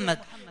يا محمد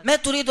ما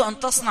تريد أن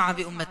تصنع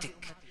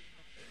بأمتك؟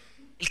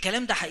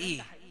 الكلام ده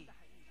حقيقي،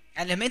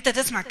 يعني لما أنت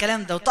تسمع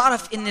الكلام ده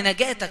وتعرف أن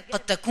نجاتك قد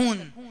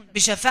تكون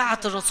بشفاعة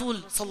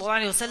الرسول صلى الله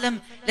عليه وسلم،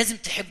 لازم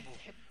تحبه.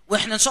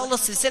 وإحنا إن شاء الله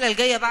السلسلة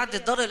الجاية بعد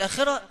الدار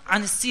الآخرة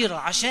عن السيرة،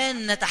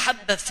 عشان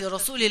نتحبب في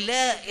رسول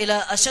الله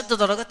إلى أشد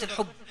درجات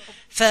الحب.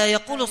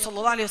 فيقول صلى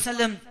الله عليه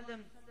وسلم: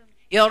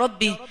 يا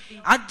ربي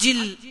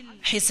عجل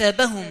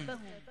حسابهم،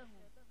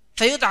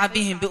 فيدعى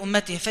بهم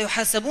بأمته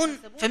فيحاسبون،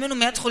 فمنهم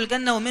من يدخل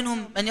الجنة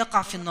ومنهم من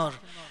يقع في النار،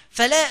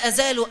 فلا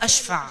أزال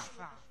أشفع.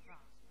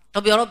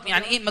 طب يا رب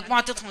يعني ايه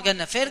مجموعة تدخل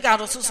الجنة؟ فيرجع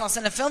الرسول صلى الله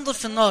عليه وسلم فينظر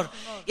في النار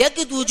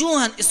يجد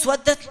وجوها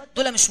اسودت،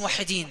 دول مش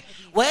موحدين،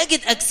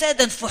 ويجد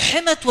أجسادا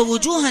فحمت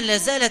ووجوها لا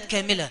زالت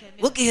كاملة،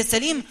 وجه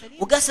سليم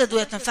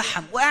وجسده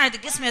يتفحم، وقاعد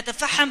الجسم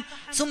يتفحم،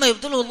 ثم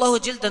يبدله الله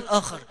جلدا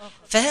آخر،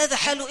 فهذا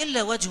حاله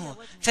إلا وجهه،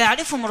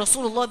 فيعرفهم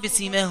رسول الله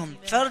بسيماهم،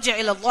 فيرجع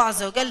إلى الله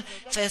عز وجل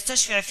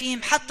فيستشفع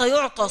فيهم حتى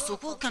يعطى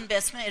صكوكا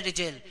بأسماء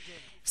الرجال.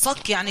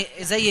 صك يعني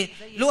زي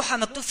لوحة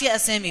مكتوب فيها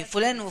أسامي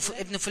فلان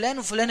ابن فلان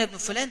وفلان ابن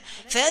فلان،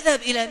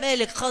 فيذهب إلى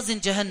مالك خازن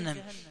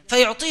جهنم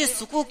فيعطيه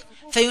السكوك،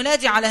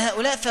 فينادي على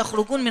هؤلاء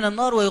فيخرجون من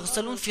النار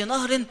ويغسلون في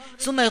نهر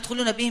ثم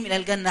يدخلون بهم إلى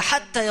الجنة،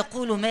 حتى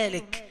يقول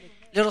مالك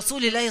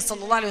لرسول الله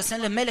صلى الله عليه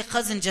وسلم، مالك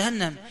خازن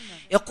جهنم،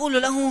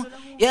 يقول له: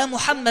 يا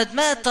محمد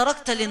ما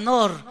تركت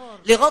للنار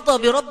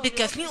لغضب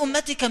ربك في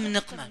أمتك من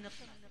نقمة؟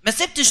 ما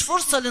سبتش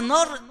فرصة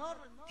للنار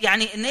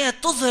يعني ان هي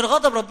تظهر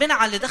غضب ربنا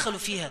على اللي دخلوا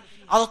فيها،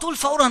 على طول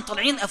فورا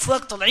طالعين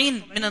افواج،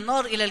 طالعين من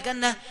النار الى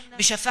الجنة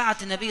بشفاعة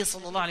النبي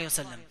صلى الله عليه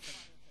وسلم.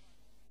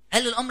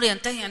 هل الامر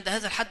ينتهي عند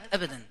هذا الحد؟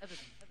 ابدا.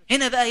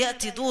 هنا بقى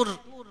يأتي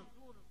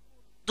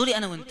دوري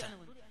انا وانت،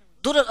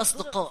 دور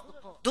الاصدقاء،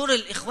 دور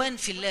الاخوان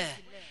في الله،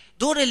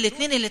 دور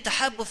الاثنين اللي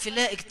تحابوا في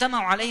الله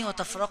اجتمعوا عليه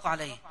وتفرقوا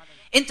عليه.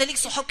 انت ليك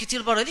صحاب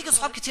كتير بره، ليك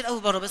صحاب كتير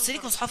قوي بره، بس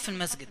ليك صحاب في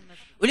المسجد،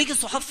 وليك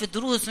صحاب في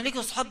الدروس، وليك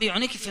صحاب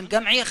بيعونيك في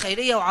الجمعيه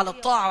خيريه وعلى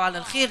الطاعه وعلى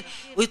الخير،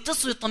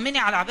 ويتصلوا يطمني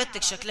على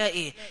عبادتك شكلها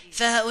ايه.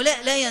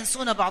 فهؤلاء لا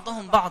ينسون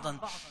بعضهم بعضا،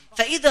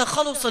 فاذا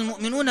خلص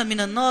المؤمنون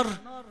من النار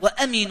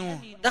وامنوا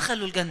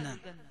دخلوا الجنه،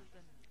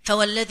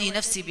 فوالذي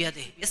نفسي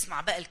بيده.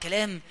 اسمع بقى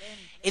الكلام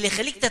اللي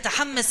يخليك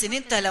تتحمس، ان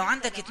انت لو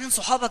عندك 2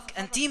 صحابك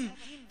انتيم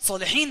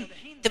صالحين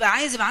تبقى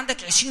عايز يبقى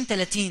عندك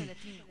 20-30،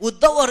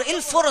 وتدور ايه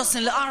الفرص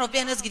اللي اعرف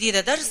بيها ناس جديده،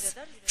 درس،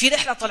 في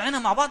رحله طالعينها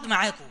مع بعض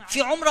معاكم،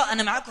 في عمره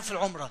انا معاكم في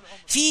العمره،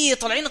 في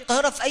طالعين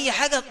القاهره في اي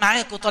حاجه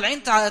معاكم،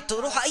 طالعين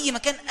تروحوا اي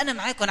مكان انا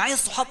معاكم، انا عايز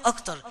صحاب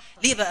اكتر.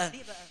 ليه بقى؟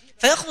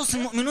 فيخلص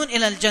المؤمنون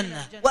الى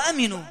الجنه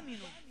وامنوا،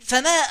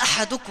 فما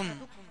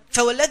احدكم،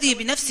 فوالذي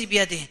بنفسي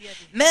بيده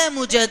ما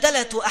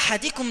مجادلة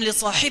أحدكم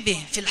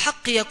لصاحبه في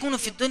الحق يكون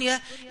في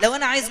الدنيا. لو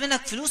أنا عايز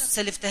منك فلوس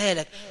سلفتها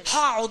لك،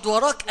 هقعد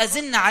وراك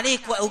أزن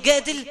عليك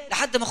وأجادل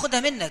لحد ما أخدها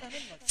منك.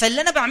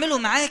 فاللي أنا بعمله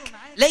معاك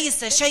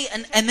ليس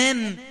شيئا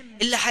أمام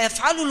اللي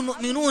هيفعله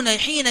المؤمنون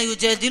حين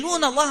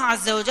يجادلون الله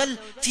عز وجل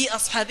في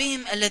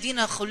أصحابهم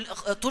الذين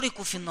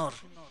تركوا في النار.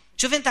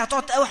 شوف انت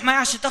هتقعد تقاوح معايا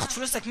عشان تاخد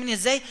فلوسك مني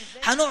ازاي؟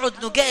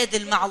 هنقعد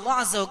نجادل مع الله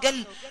عز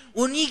وجل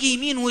ونيجي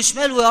يمين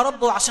وشمال ويا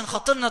رب وعشان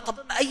خاطرنا،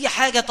 طب اي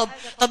حاجه،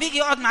 طب يجي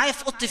يقعد معايا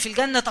في اوضتي في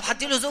الجنه، طب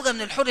هديله زوجه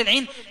من الحور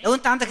العين لو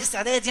انت عندك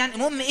استعداد. يعني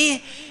المهم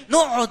ايه؟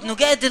 نقعد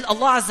نجادل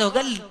الله عز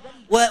وجل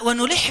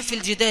ونلح في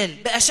الجدال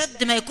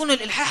باشد ما يكون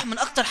الالحاح من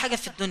اكتر حاجه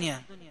في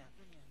الدنيا،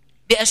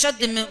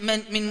 باشد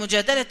من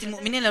مجادله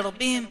المؤمنين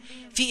لربهم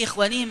في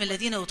اخوانهم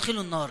الذين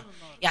يدخلوا النار.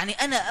 يعني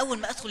أنا أول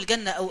ما أدخل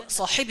الجنة أو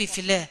صاحبي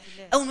في الله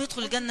أول ما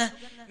يدخل الجنة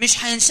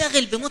مش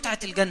هينشغل بمتعة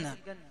الجنة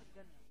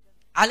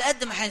على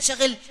قد ما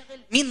هينشغل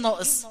مين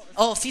ناقص.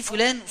 في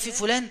فلان وفي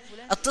فلان،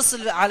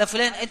 اتصل على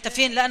فلان انت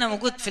فين؟ لا انا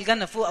موجود في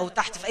الجنة فوق او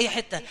تحت في اي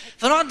حتة،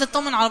 فنقعد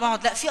نطمن على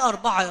بعض. لا في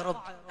 4 يا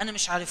رب انا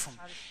مش عارفهم.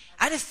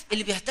 عارف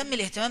اللي بيهتم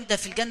الاهتمام ده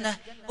في الجنة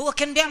هو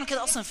كان بيعمل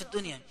كده اصلا في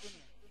الدنيا.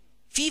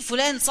 في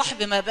فلان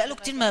صاحبي ما بقاله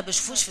كتير ما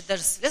بشوفوش في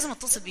الدرس، لازم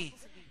اتصل بيه.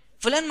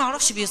 فلان ما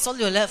اعرفش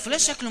بيصلي ولا لا، فلان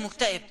شكله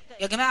مكتئب،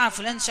 يا جماعه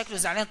فلان شكله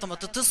زعلان، طب ما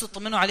تتصلوا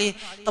تطمنوا عليه.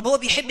 طب هو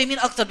بيحب مين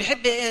اكتر؟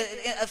 بيحب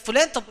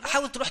فلان، طب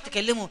حاول تروح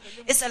تكلمه،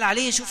 اسال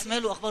عليه، شوف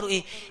ماله اخباره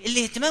ايه.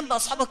 الاهتمام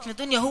باصحابك في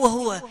الدنيا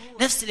هو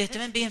نفس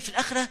الاهتمام بهم في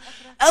الاخره،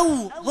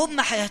 او هم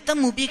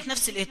هيهتموا بيك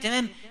نفس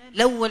الاهتمام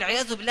لو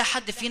والعياذ بالله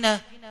حد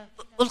فينا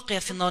القي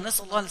في النار،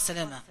 نسال الله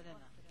السلامه.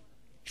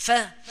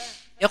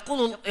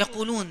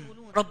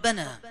 يقولون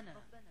ربنا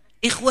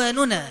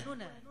إخواننا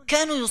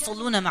كانوا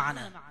يصلون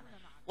معنا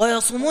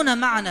ويصومون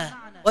معنا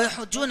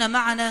ويحجون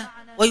معنا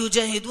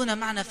ويجاهدون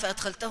معنا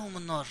فأدخلتهم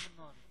النار.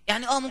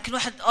 يعني ممكن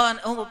واحد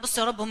هو بص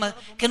يا رب هم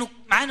كانوا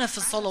معانا في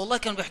الصلاة، والله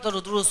كانوا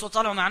بيحضروا دروس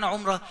وطلعوا معانا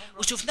عمرة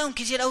وشفناهم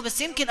كتير قوي،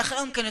 بس يمكن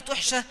أخلاقهم كانت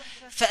وحشة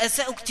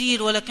فأساءوا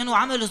كتير، ولا كانوا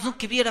عملوا ذنوب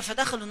كبيرة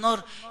فدخلوا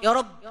النار. يا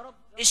رب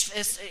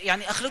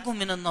يعني أخرجهم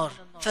من النار.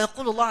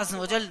 فيقول الله عز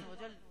وجل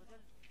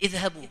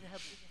اذهبوا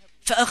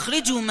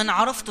فأخرجوا من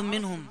عرفتم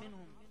منهم،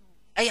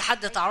 أي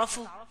حد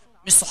تعرفوا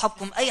مش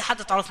صحابكم، أي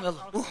حد تعرفوا،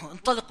 يلا روحوا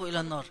انطلقوا إلى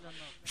النار.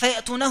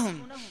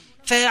 فيأتونهم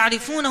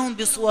فيعرفونهم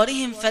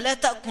بصورهم فلا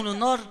تأكل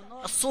النار،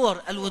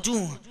 الصور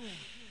الوجوه،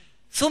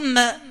 ثم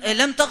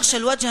لم تغش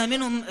الوجه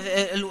منهم،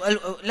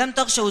 لم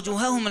تغش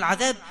وجوههم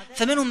العذاب،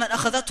 فمنهم من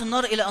أخذته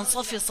النار إلى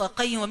أنصاف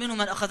ساقيه ومنهم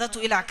من أخذته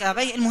إلى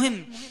كعبيه.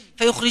 المهم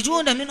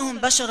فيخرجون منهم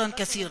بشرا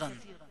كثيرا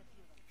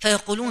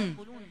فيقولون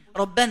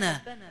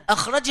ربنا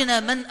أخرجنا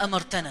من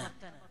أمرتنا.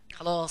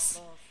 خلاص،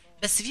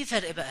 بس في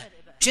فرق بقى،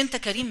 مش أنت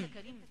كريم؟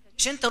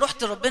 مش أنت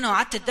رحت ربنا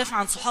وقعدت تدافع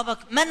عن صحابك؟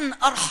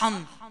 من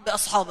أرحم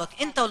بأصحابك،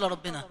 أنت ولا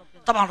ربنا؟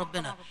 طبعا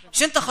ربنا.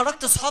 مش أنت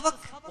خرجت صحابك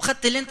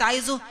وخدت اللي أنت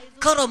عايزه؟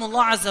 كرم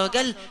الله عز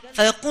وجل.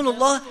 فيقول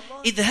الله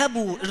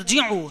اذهبوا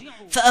ارجعوا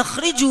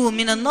فأخرجوا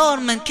من النار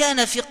من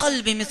كان في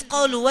قلب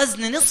مثقال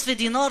وزن نصف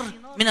دينار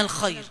من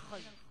الخير.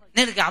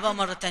 نرجع بقى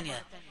مرة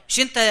تانية، مش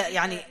أنت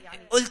يعني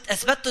قلت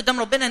أثبتت قدام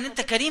ربنا أن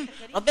أنت كريم؟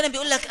 ربنا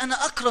بيقول لك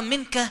أنا أكرم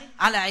منك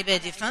على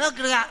عبادي.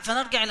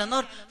 فنرجع إلى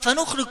النار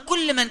فنخرج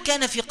كل من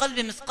كان في قلب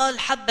مثقال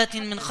حبة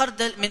من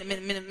خردل،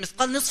 من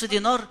مثقال نصف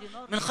دينار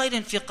من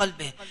خير في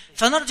قلبه.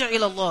 فنرجع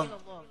إلى الله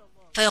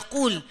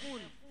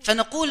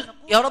فنقول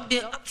يا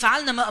رب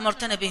فعلنا ما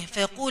أمرتنا به.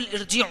 فيقول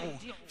ارجعوا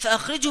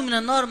فأخرجوا من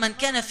النار من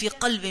كان في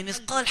قلبه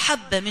مثقال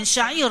حبة من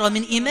شعيرة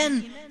من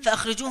إيمان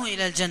فأخرجوه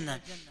إلى الجنة.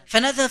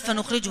 فنذهب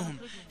فنخرجهم.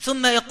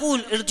 ثم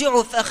يقول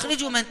ارجعوا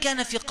فأخرجوا من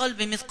كان في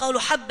قلبه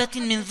مثقال حبة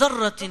من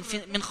ذرة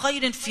من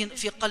خير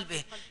في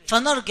قلبه.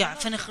 فنرجع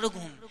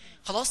فنخرجهم.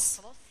 خلاص،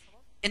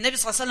 النبي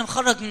صلى الله عليه وسلم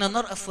خرج من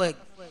النار أفواج،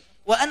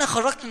 وأنا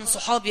خرجت من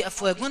صحابي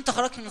أفواج، وأنت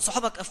خرجت من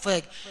صحابك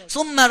أفواج.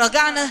 ثم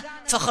رجعنا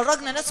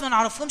فخرجنا ناس ما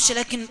نعرفهمش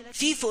لكن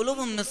في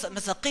قلوبهم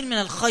مثاقيل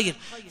من الخير،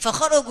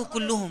 فخرجوا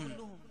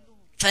كلهم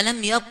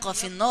فلم يبقى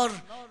في النار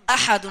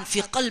أحد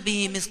في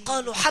قلبه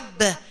مثقال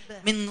حبة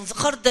من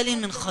خردل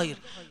من خير.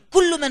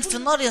 كل من في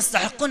النار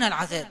يستحقون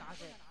العذاب.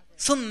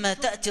 ثم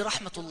تأتي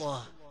رحمة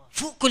الله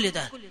فوق كل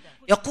ده،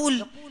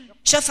 يقول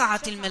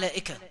شفعت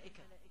الملائكة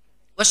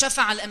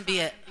وشفع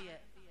الأنبياء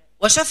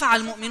وشفع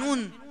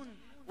المؤمنون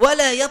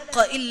ولا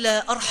يبقى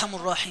إلا أرحم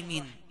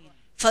الراحمين،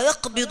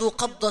 فيقبض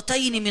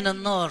قبضتين من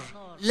النار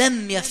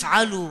لم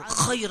يفعلوا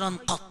خيرا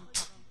قط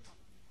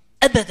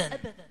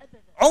أبدا،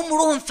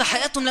 عمرهم في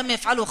حياتهم لم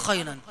يفعلوا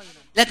خيرا.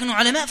 لكن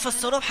العلماء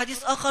فسروا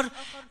بحديث آخر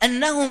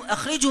أنهم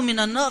أخرجوا من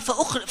النار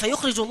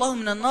فيخرج الله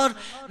من النار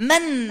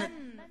من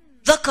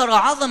ذكر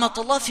عظمة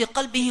الله في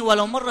قلبه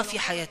ولو مرة في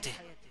حياته.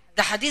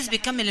 ده حديث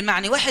بيكمل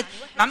المعنى. واحد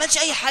ما عملش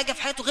أي حاجة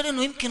في حياته غير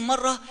أنه يمكن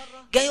مرة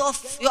جاي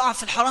يقع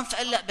في الحرام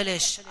فقال لا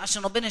بلاش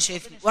عشان ربنا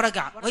شايفني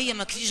ورجع، وهي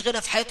ما كفيش غيرها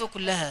في حياته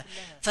كلها.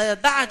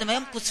 فبعد ما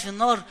يمكث في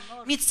النار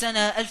 100 سنة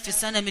 1000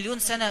 سنة مليون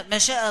سنة ما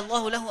شاء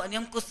الله له أن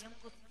يمكث،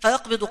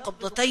 فيقبض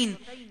قبضتين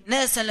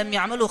ناسا لم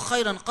يعملوا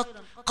خيرا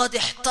قد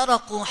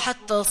احترقوا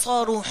حتى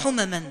صاروا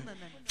حمما،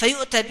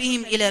 فيؤتى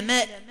بهم إلى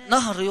ماء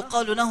نهر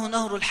يقال له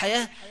نهر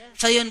الحياة،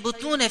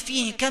 فينبتون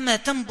فيه كما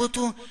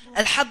تنبت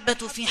الحبة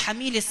في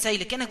حميل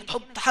السيل، كأنك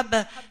بتحط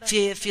حبة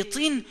في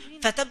طين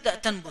فتبدأ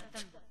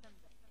تنبت.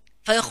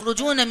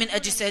 فيخرجون من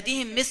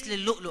أجسادهم مثل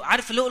اللؤلؤ.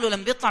 عارف اللؤلؤ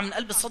لما بيطلع من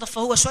قلب الصدف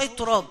فهو شوية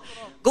تراب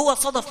جوه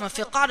صدف ما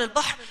في قعر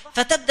البحر،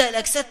 فتبدأ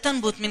الأجساد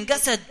تنبت من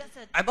جسد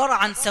عبارة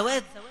عن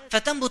سواد،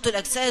 فتنبت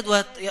الأجساد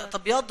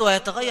وتبيض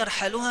ويتغير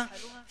حالها.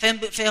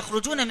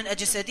 فيخرجون من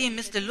أجسادهم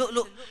مثل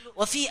اللؤلؤ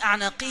وفي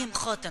أعناقهم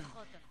خاتم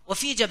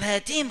وفي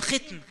جبهاتهم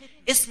ختم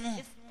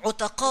اسمه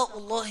عتقاء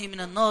الله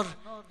من النار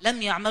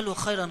لم يعملوا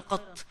خيرا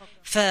قط.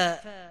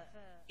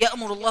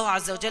 فيأمر الله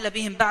عز وجل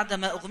بهم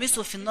بعدما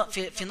أغمسوا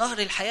في نهر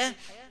الحياة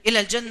إلى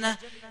الجنة،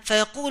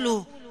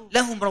 فيقول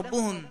لهم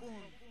ربهم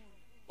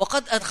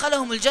وقد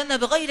أدخلهم الجنة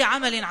بغير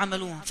عمل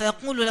عملوه،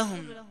 فيقول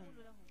لهم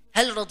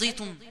هل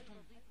رضيتم؟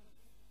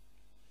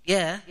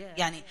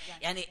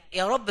 يعني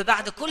يا رب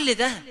بعد كل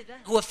ده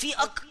هو في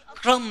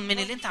أكرم من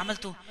اللي انت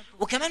عملته؟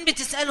 وكمان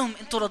بتسألهم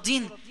انتوا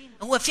راضين؟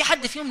 هو في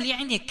حد فيهم ليه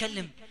عين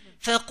يتكلم؟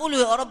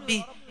 فيقولوا يا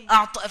ربي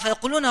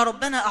فيقولون يا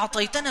ربنا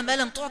أعطيتنا ما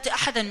لم تعطي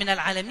أحدا من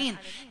العالمين.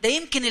 ده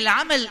يمكن اللي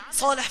عمل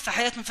صالح في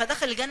حياتهم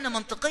فدخل الجنة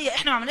منطقية،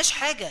 احنا ما عملناش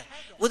حاجة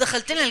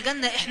ودخلتنا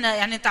الجنة، احنا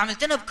يعني انت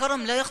عملتنا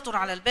بكرم لا يخطر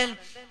على البال.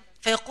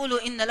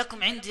 فيقولوا إن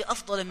لكم عندي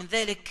أفضل من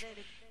ذلك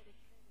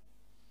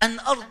أن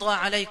أرضى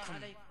عليكم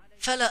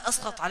فلا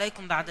أسخط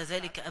عليكم بعد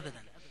ذلك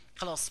أبدا.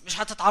 خلاص مش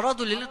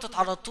هتتعرضوا للي انتوا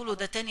تعرضتوا له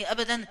ده تاني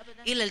أبدا،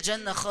 إلى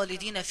الجنة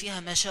خالدين فيها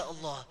ما شاء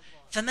الله.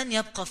 فمن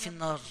يبقى في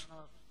النار؟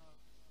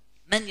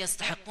 من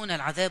يستحقون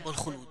العذاب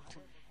والخلود.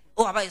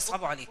 اوعى بقى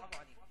يصعبوا عليك.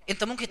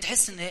 انت ممكن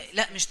تحس ان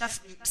لا مش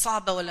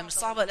صعبة ولا مش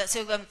صعبة، لا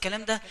سيبك بقى من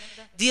الكلام ده،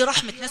 دي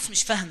رحمة ناس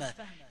مش فاهمة.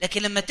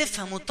 لكن لما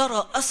تفهم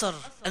وترى أثر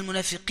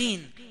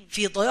المنافقين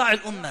في ضياع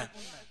الأمة،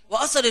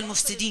 وأثر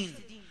المفسدين،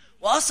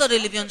 وأثر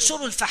اللي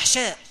بينشروا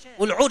الفحشاء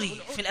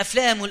والعري في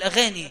الأفلام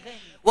والأغاني،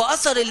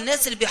 وأثر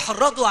الناس اللي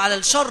بيحرضوا على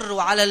الشر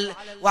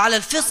وعلى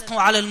الفسق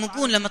وعلى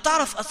المجون، لما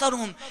تعرف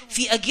أثرهم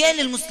في أجيال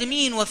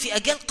المسلمين وفي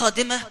أجيال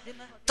قادمة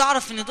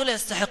تعرف أن دول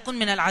يستحقون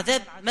من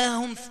العذاب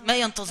ما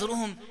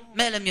ينتظرهم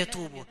ما لم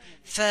يتوبوا.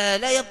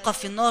 فلا يبقى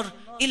في النار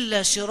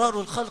إلا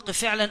شرار الخلق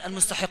فعلا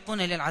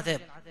المستحقون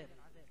للعذاب.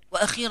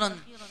 وأخيرا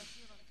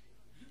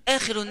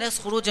آخر الناس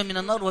خروجا من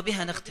النار،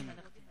 وبها نختم.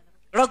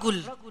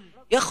 رجل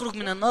يخرج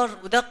من النار،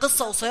 وده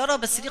قصة قصيرة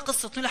بس دي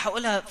قصة طويلة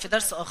هقولها في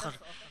درس آخر.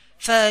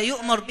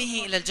 فيؤمر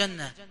به إلى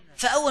الجنة،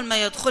 فأول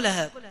ما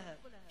يدخلها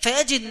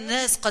فيجد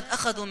الناس قد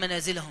أخذوا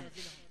منازلهم.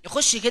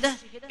 يخش كده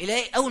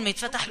يلاقي أول ما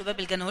يتفتح له باب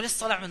الجنة ولسه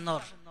طالع من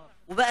النار،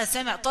 وبقى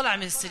سامع طالع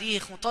من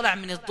الصريخ وطالع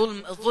من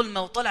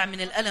الظلمة وطالع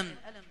من الألم،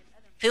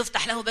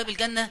 فيفتح له باب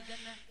الجنة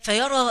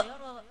فيرى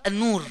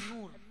النور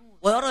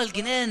ويرى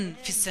الجنان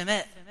في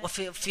السماء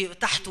وفي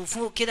تحت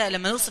وفوق كده.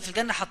 لما نوصف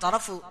الجنة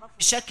هتعرفوا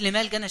بشكل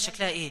ما الجنة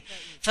شكلها ايه.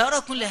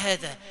 فيرى كل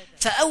هذا،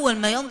 فأول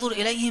ما ينظر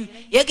إليهم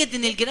يجد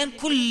أن الجنان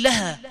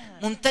كلها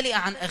ممتلئة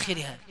عن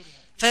آخرها،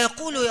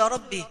 فيقول يا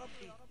ربي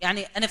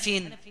يعني أنا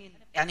فين؟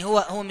 يعني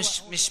هو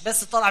مش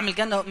بس طالع من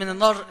الجنة من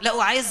النار، لا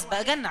هو عايز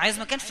بقى جنة، عايز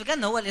مكان في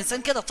الجنة، هو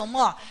الإنسان كده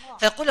طماع.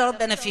 فيقول يا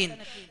رب أنا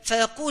فين؟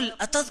 فيقول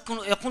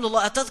يقول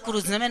الله أتذكر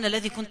الزمان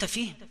الذي كنت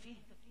فيه؟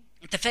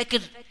 انت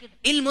فاكر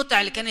ايه المتعة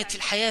اللي كانت في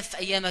الحياة في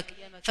ايامك؟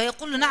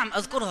 فيقول له نعم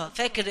اذكرها.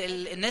 فاكر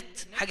النت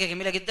حاجة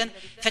جميلة جدا،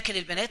 فاكر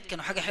البنات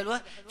كانوا حاجة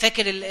حلوة،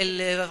 فاكر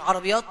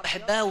العربيات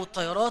بحبها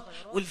والطيارات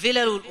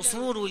والفلل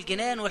والقصور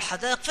والجنان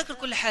والحدائق، فاكر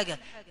كل حاجة.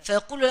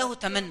 فيقول له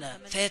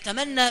تمنى،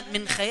 فيتمنى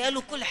من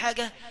خياله كل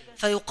حاجة،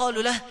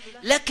 فيقال له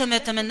لك ما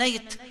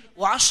تمنيت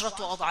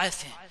وعشرة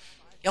أضعافه.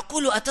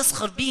 يقول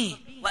أتسخر بي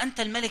وأنت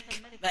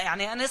الملك؟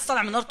 يعني أنا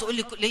طالع من النار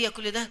تقول لي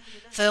كل ده؟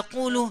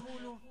 فيقول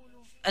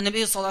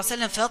النبي صلى الله عليه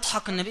وسلم،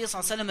 فيضحك النبي صلى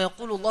الله عليه وسلم،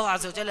 يقول الله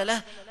عز وجل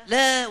له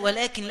لا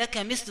ولكن لك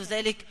مثل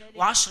ذلك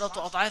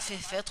وعشرة أضعافه.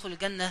 فيدخل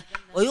الجنة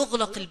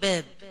ويغلق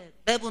الباب،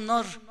 باب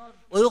النار،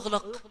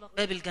 ويغلق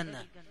باب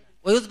الجنة،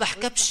 ويذبح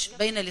كبش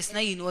بين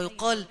الاثنين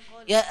ويقال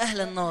يا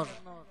أهل النار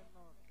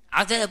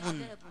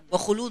عذاب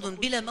وخلود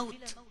بلا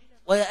موت،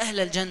 ويا أهل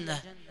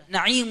الجنة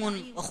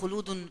نعيم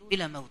وخلود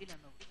بلا موت.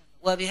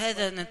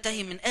 وبهذا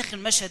ننتهي من آخر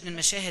مشهد من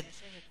مشاهد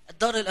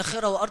الدار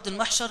الآخرة وأرض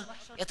المحشر.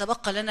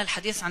 يتبقى لنا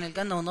الحديث عن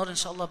الجنة والنار إن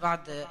شاء الله بعد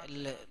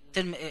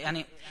الترم،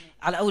 يعني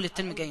على أول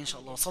الترم جاي إن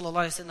شاء الله. صلى الله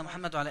عليه سيدنا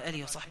محمد وعلى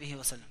آله وصحبه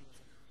وسلم.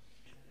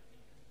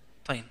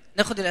 طيب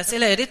ناخد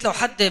الأسئلة. يا ريت لو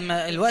حد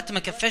الوقت ما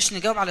كفاش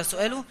نجاوب على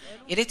سؤاله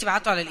يا ريت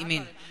تبعته على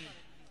الإيميل.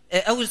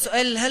 أول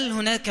سؤال: هل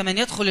هناك من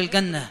يدخل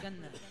الجنة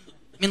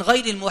من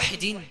غير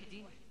الموحدين؟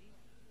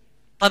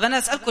 طب أنا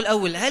أسألكم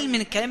الأول، هل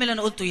من الكلام اللي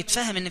أنا قلته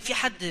يتفهم إن في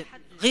حد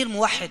غير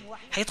موحد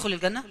هيدخل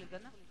الجنة؟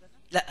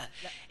 لا.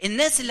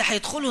 الناس اللي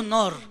هيدخلوا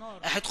النار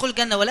هيدخلوا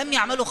الجنة ولم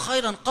يعملوا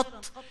خيرا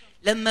قط.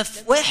 لما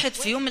واحد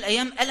في يوم من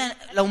الأيام قال،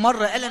 لو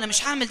مرة قال أنا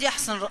مش هعمل دي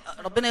أحسن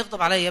ربنا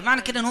يغضب عليا،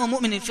 معنى كده إن هو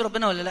مؤمن إن في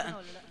ربنا ولا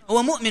لا؟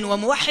 هو مؤمن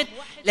وموحد،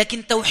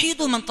 لكن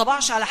توحيده ما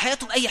انطبعش على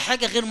حياته بأي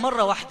حاجة غير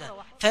مرة واحدة،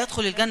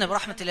 فيدخل الجنة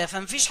برحمة الله.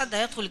 فمفيش حد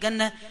هيدخل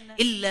الجنة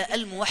إلا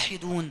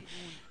الموحدون.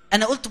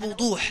 أنا قلت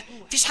بوضوح،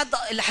 مفيش حد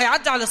اللي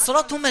هيعدي على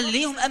الصراط هم اللي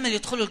ليهم أمل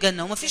يدخلوا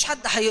الجنة، ومفيش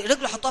حد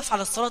رجله هتقف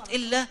على الصراط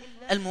إلا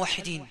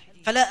الموحدين،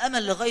 فلا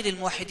أمل لغير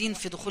الموحدين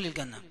في دخول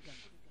الجنة.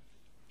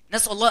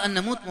 نسأل الله أن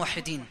نموت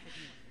موحدين.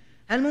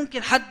 هل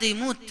ممكن حد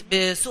يموت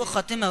بسوء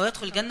خاتمة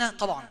ويدخل الجنة؟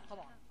 طبعا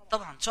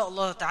طبعا إن شاء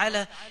الله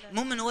تعالى.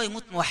 المهم إن هو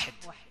يموت موحد،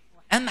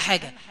 أهم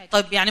حاجة.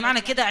 طيب يعني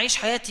معنى كده أعيش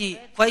حياتي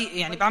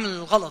يعني بعمل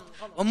الغلط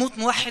وموت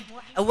موحد؟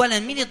 أولا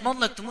مين يضمن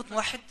لك تموت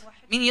موحد؟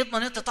 مين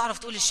يضمن أنت تعرف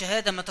تقول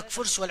الشهادة ما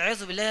تكفرش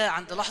والعياذ بالله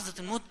عند لحظة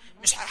الموت؟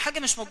 مش حاجة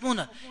مش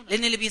مضمونة،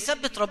 لأن اللي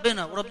بيثبت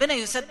ربنا، وربنا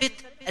يثبت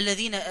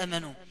الذين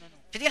آمنوا.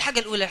 فدي الحاجة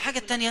الأولى. الحاجة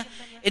الثانية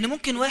إن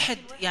ممكن واحد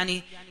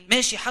يعني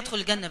ماشي هدخل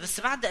الجنة بس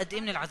بعد قد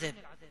إيه من العذاب؟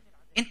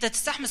 أنت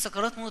تستحمل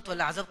سكرات موت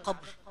ولا عذاب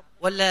قبر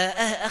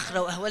ولا آخرة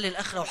وأهوال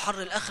الآخرة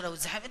وحر الآخرة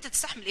والزحام؟ أنت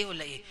تستحمل إيه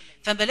ولا إيه؟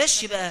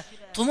 فبلاش يبقى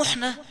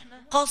طموحنا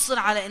قاصر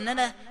على إن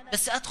أنا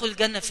بس أدخل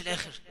الجنة في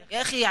الآخر.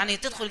 يا أخي يعني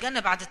تدخل الجنة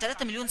بعد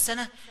 3 مليون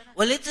سنة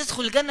ولا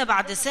تدخل الجنة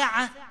بعد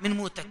ساعة من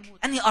موتك؟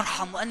 أني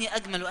أرحم وأني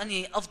أجمل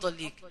وأني أفضل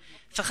ليك.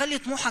 فخلي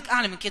طموحك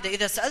أعلى من كده.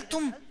 إذا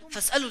سألتم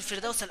فاسألوا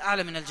الفردوس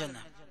الأعلى من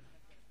الجنة.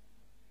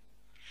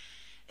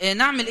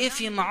 نعمل ايه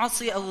في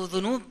معاصي او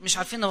ذنوب مش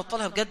عارفين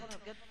نبطلها بجد؟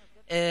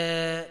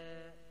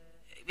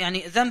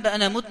 يعني ذنب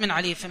انا مدمن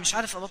عليه فمش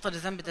عارف ابطل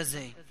الذنب ده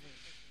ازاي.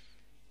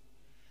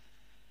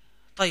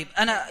 طيب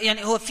انا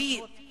يعني هو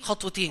في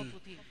خطوتين.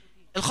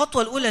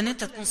 الخطوة الاولى ان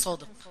انت تكون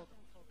صادق.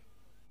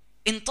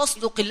 ان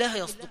تصدق الله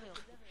يصدق.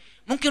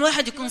 ممكن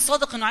واحد يكون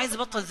صادق انه عايز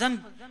يبطل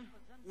ذنب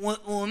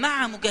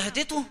ومع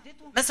مجاهدته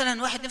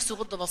مثلا واحد نفسه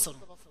يغض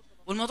بصره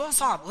والموضوع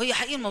صعب، وهي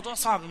حقيقة الموضوع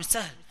صعب مش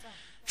سهل.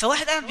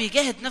 فواحد قاعد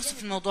بيجاهد نفسه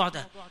في الموضوع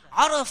ده،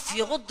 عرف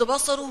يغض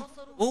بصره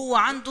وهو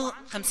عنده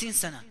 50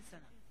 سنة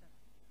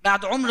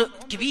بعد عمر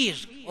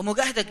كبير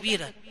ومجاهدة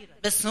كبيرة،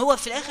 بس هو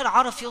في الآخر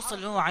عرف يوصل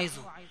اللي هو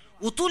عايزه.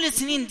 وطول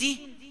السنين دي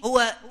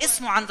هو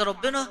اسمه عند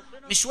ربنا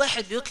مش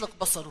واحد بيطلق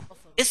بصره،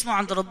 اسمه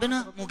عند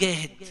ربنا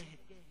مجاهد.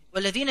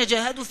 والذين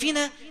جاهدوا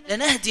فينا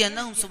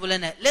لنهدينهم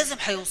سبلنا. لازم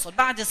هيوصل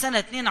بعد سنة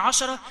 2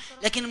 10.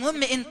 لكن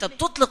المهم انت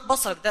بتطلق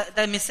بصرك،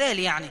 ده مثال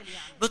يعني،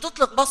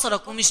 بتطلق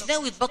بصرك ومش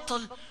ناوي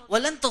تبطل،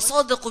 ولا انت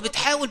صادق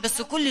وبتحاول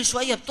بس كل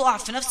شوية بتقع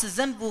في نفس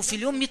الذنب وفي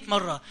اليوم 100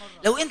 مرة.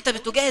 لو انت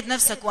بتجاهد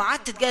نفسك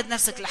وقعدت تجاهد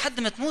نفسك لحد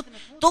ما تموت،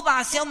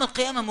 تبعث يوم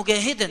القيامة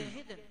مجاهدا،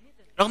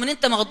 رغم ان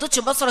انت ما غضتش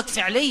بصرك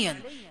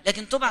فعليا،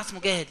 لكن تبعث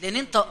مجاهد، لان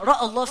انت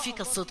رأى الله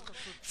فيك الصدق.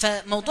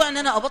 فموضوع ان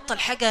انا ابطل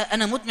حاجة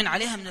انا مدمن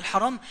عليها من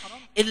الحرام،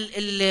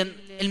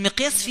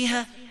 المقياس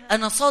فيها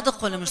انا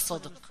صادق ولا مش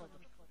صادق،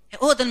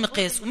 هو ده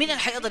المقياس. ومين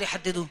اللي هيقدر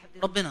يحدده؟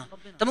 ربنا.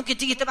 انت ممكن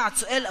تيجي تبعت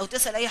سؤال او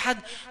تسأل اي حد،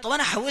 طب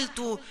انا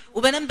حاولت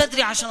وبنام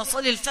بدري عشان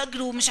اصلي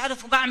الفجر ومش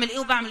عارف وبعمل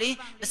ايه،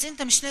 بس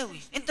انت مش ناوي،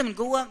 انت من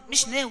جوه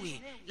مش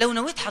ناوي. لو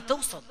نويت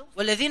هتوصل،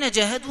 والذين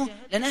جاهدوا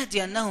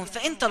لنهدينهم.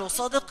 فانت لو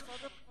صادق،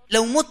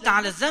 لو مت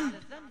على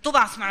الذنب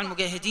تبعث مع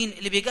المجاهدين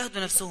اللي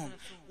بيجاهدوا نفسهم.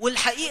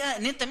 والحقيقة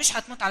ان انت مش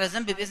هتموت على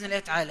الذنب بإذن الله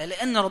تعالى،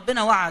 لأن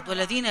ربنا وعد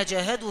والذين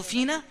جاهدوا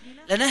فينا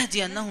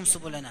لنهدينهم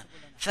سبلنا.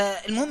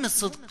 فالمهم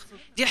الصدق،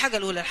 دي الحاجة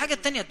الأولى. الحاجة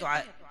الثانية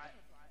الدعاء،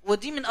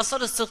 ودي من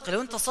أثار الصدق.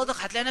 لو انت صادق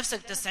هتلاقي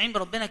نفسك تستعين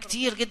بربنا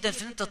كتير جدا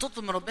في ان انت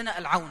تطلب من ربنا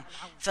العون.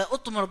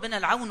 فاطلب من ربنا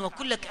العون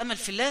وكن لك أمل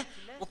في الله،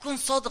 وكن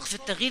صادق في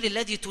التغيير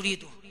الذي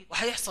تريده،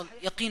 وهيحصل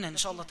يقينا إن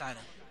شاء الله تعالى.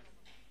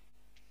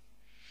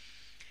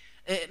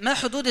 ما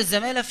حدود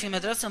الزمالة في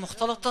مدرسة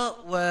مختلطة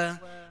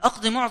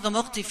وأقضي معظم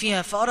وقتي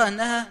فيها، فأرى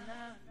أنها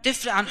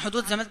تفرق عن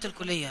حدود زمالة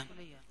الكلية؟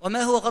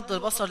 وما هو غض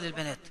البصر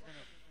للبنات؟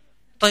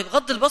 طيب،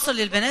 غض البصر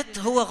للبنات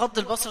هو غض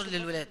البصر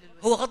للولاد،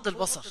 هو غض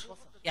البصر.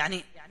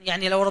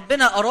 يعني لو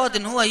ربنا أراد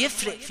أن هو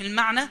يفرق في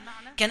المعنى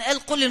كان قال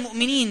قل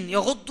للمؤمنين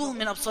يغضوا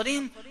من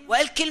أبصارهم،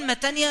 وقال كلمة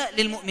تانية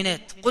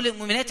للمؤمنات، قل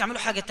للمؤمنات يعملوا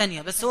حاجة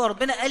تانية، بس هو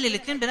ربنا قال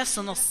الاثنين بنفس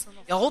النص،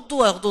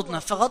 يغضوا ويغضضن.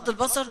 فغض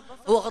البصر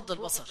هو غض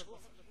البصر.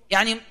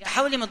 يعني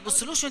تحاولي ما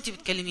تبصلوش وانت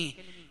بتكلميه،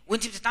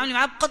 وانت بتتعاملي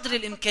معاه بقدر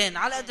الامكان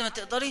على قد ما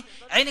تقدري،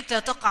 عينك لا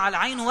تقع على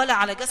عينه ولا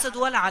على جسده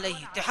ولا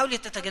عليه، تحاولي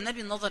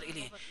تتجنبي النظر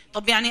اليه.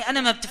 طب يعني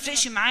انا ما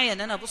بتفرقش معايا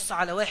ان انا ابص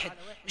على واحد،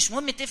 مش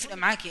مهم تفرق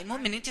معاكي،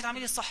 المهم ان انت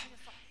تعملي الصح.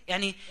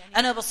 يعني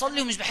انا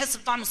بصلي ومش بحس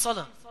بطعم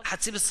الصلاه،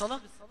 هتسيب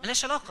الصلاه؟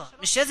 ملاش علاقه،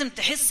 مش لازم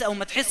تحس او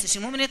ما تحسش،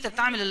 المهم ان انت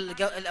بتعمل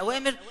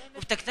الاوامر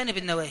وبتجتنب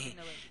النواهي.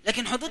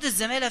 لكن حدود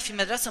الزماله في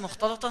مدرسه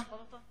مختلطه،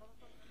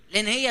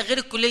 لان هي غير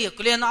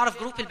الكليه نعرف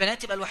جروب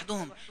البنات يبقى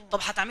لوحدهم. طب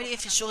هتعملي ايه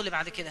في الشغل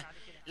بعد كده؟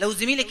 لو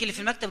زميلك اللي في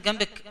المكتب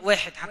جنبك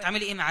واحد،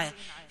 هتعملي ايه معاه؟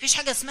 مفيش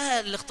حاجه اسمها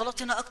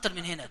الاختلاط هنا اكتر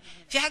من هنا.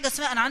 في حاجه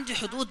اسمها انا عندي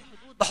حدود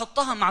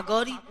بحطها مع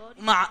جاري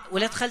ومع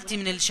ولاد خالتي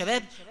من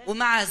الشباب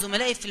ومع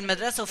زملائي في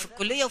المدرسه وفي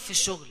الكليه وفي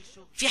الشغل.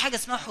 في حاجه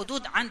اسمها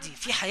حدود عندي،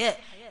 في حياء.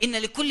 ان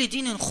لكل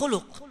دين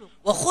خلق،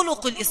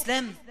 وخلق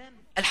الاسلام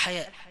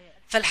الحياء.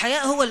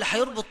 فالحياء هو اللي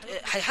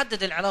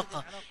هيحدد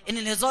العلاقه. ان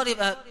الهزار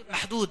يبقى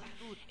محدود،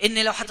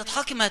 ان لو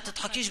هتضحكي ما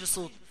تضحكيش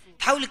بصوت،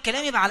 تحاول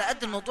الكلام يبقى على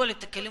قد الموضوع اللي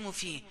بتتكلموا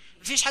فيه.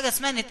 مفيش حاجه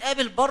اسمها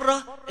نتقابل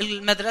بره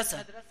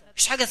المدرسه،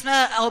 مفيش حاجه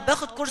اسمها او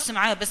باخد كورس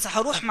معاه بس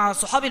هروح مع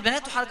صحابي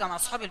البنات وهرجع مع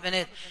صحابي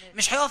البنات،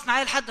 مش هيقف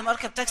معايا لحد ما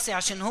اركب تاكسي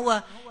عشان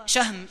هو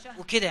شهم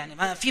وكده. يعني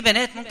ما في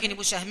بنات ممكن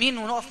يبقوا شاهمين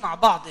ونقف مع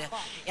بعض،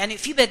 يعني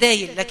في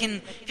بدايل.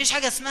 لكن مفيش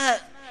حاجه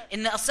اسمها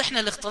ان اصل احنا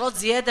الاختلاط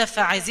زياده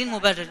فعايزين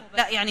مبرر،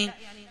 لا. يعني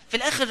في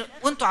الاخر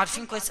وانتوا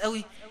عارفين كويس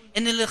قوي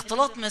ان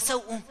الاختلاط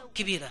مساوئه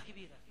كبيره،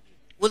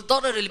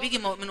 والضرر اللي بيجي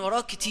من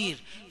وراه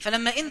كتير.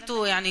 فلما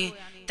انتوا يعني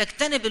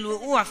تجتنب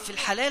الوقوع في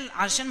الحلال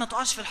علشان ما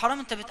تقعش في الحرام،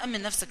 انت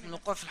بتأمن نفسك من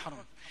الوقوع في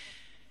الحرام.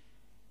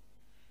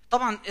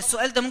 طبعا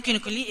السؤال ده ممكن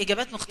يكون ليه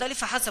اجابات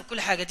مختلفة حسب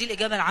كل حاجة، دي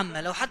الاجابة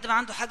العامة. لو حد ما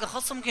عنده حاجة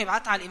خاصة ممكن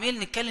يبعتها على الايميل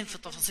نتكلم في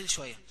التفاصيل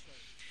شوية.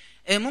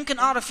 ممكن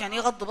اعرف يعني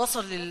ايه غض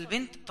بصر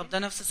للبنت؟ طب ده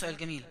نفس السؤال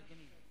جميل.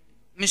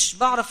 مش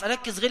بعرف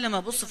اركز غير لما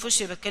ابص في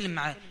وشي بتكلم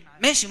معاه.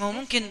 ماشي، ما هو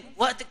ممكن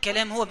وقت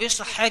الكلام هو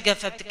بيشرح حاجة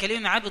فبتتكلمي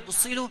معاه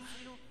بتبصي له.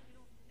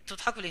 انتوا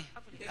بتضحكوا ليه؟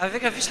 على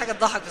فكرة مفيش حاجة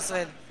تضحك في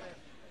السؤال.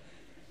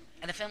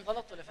 انا فاهم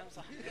غلط ولا فاهم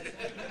صح؟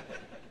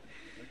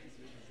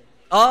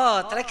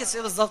 تركز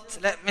فيه بالظبط.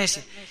 لا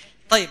ماشي.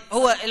 طيب،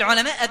 هو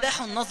العلماء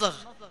اباحوا النظر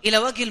الى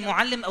وجه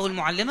المعلم او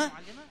المعلمة،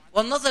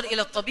 والنظر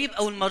الى الطبيب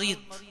او المريض،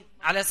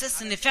 على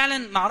اساس ان فعلا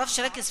ما اعرفش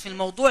اركز في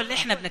الموضوع اللي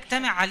احنا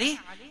بنجتمع عليه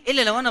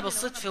الا لو انا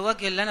بصيت في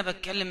وجه اللي انا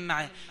بتكلم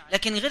معاه.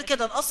 لكن غير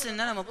كده الاصل ان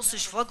انا ما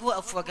ابصش في وجهه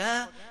او في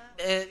وجهها،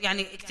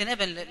 يعني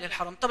اجتنابا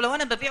للحرام. طب لو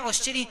انا ببيع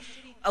واشتري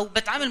او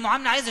بتعامل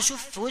معامله عايز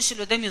اشوف في وش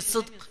اللي قدامي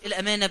الصدق،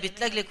 الامانه،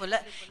 بيتلجلك ولا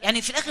لا،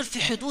 يعني في الاخر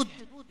في حدود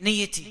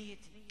نيتي.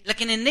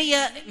 لكن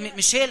النية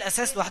مش هي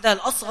الاساس لوحدها،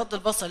 الاصل غض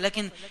البصر.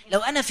 لكن لو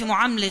انا في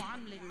معامله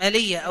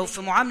ماليه او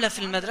في معامله في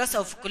المدرسه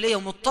او في الكليه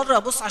ومضطر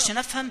ابص عشان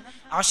افهم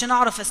عشان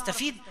اعرف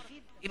استفيد،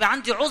 يبقى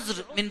عندي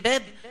عذر من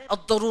باب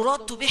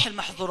الضرورات تبيح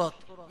المحظورات،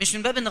 مش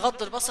من باب ان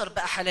غض البصر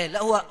بقى حلال.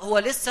 لا، هو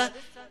لسه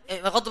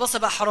غض البصر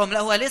بقى حرام، لا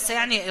هو لسه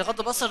يعني غض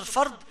البصر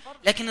فرض،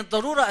 لكن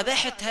الضرورة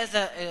أباحت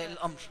هذا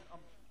الأمر.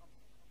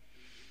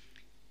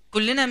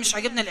 كلنا مش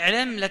عجبنا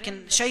الإعلام،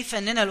 لكن شايفة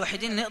أننا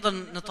الوحيدين نقدر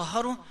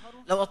نطهره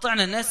لو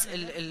أطعنا الناس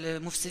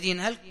المفسدين.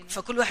 هل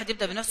فكل واحد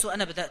يبدأ بنفسه؟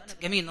 أنا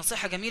بدأت. جميل،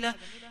 نصيحة جميلة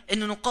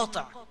أن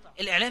نقاطع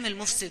الإعلام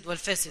المفسد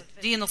والفاسد.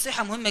 دي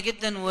نصيحة مهمة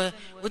جدا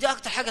ودي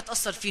أكتر حاجة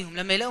تأثر فيهم.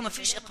 لما يلاقوا ما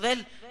فيش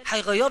إقبال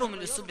هيغيروا من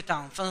الأسلوب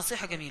بتاعهم،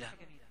 فنصيحة جميلة.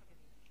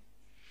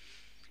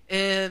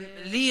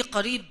 لي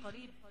قريب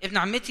ابن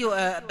عمتي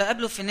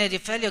وبقابله في النادي،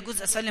 فهل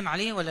يجوز أسلم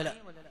عليه ولا لا؟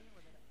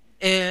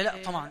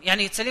 لا طبعا.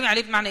 يعني تسلمي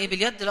عليه بمعنى إيه؟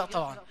 باليد؟ لا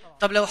طبعا.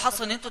 طب لو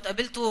حصل ان انتوا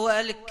اتقابلتوا وهو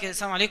قال لك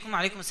السلام عليكم،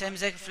 وعليكم السلام،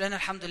 ازيك فلان،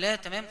 الحمد لله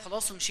تمام،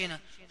 خلاص ومشينا،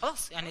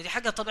 خلاص يعني دي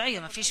حاجه طبيعيه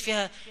ما فيش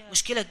فيها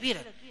مشكله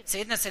كبيره.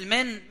 سيدنا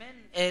سلمان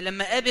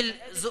لما قابل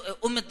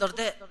ام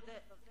الدرداء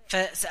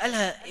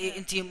فسالها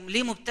انت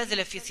ليه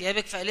مبتذله في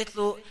ثيابك؟ فقالت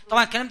له،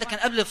 طبعا الكلام ده كان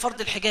قبل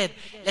فرض الحجاب،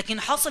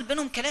 لكن حصل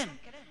بينهم كلام،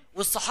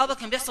 والصحابه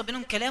كان بيحصل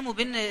بينهم كلام،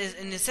 وبين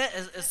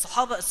النساء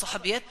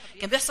الصحابيات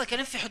كان بيحصل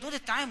كلام في حدود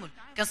التعامل.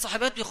 كان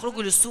الصحابيات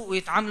بيخرجوا للسوق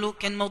ويتعاملوا،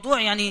 كان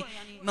موضوع يعني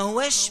ما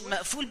هواش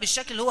مقفول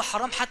بالشكل اللي هو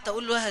حرام حتى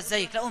اقول له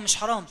ازيك، لا هو مش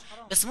حرام،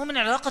 بس المهم ان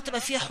العلاقه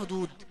تبقى فيها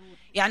حدود.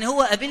 يعني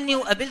هو قابلني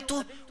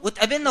وقابلته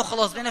واتقابلنا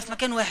وخلاص بقينا في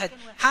مكان واحد،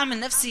 هعمل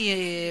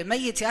نفسي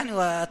ميت يعني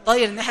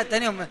وطاير الناحيه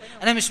الثانيه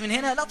انا مش من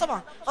هنا؟ لا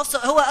طبعا. خلاص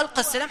هو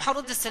القى السلام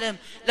هرد السلام،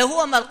 لو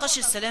هو ما القاش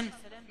السلام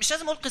مش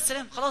لازم القي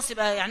السلام، خلاص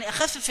يبقى يعني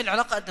اخفف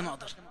العلاقه قد ما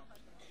اقدر.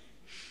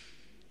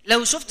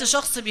 لو شفت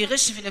شخص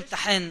بيغش في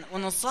الامتحان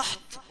ونصحت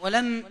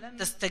ولم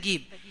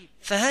تستجيب،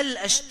 فهل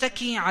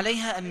أشتكي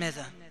عليها أم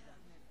ماذا؟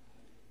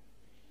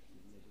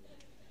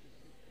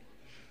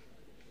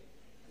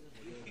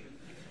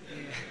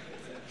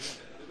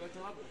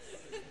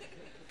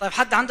 طيب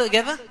حد عنده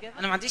إجابة؟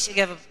 أنا ما عنديش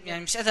إجابة،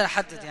 يعني مش قادر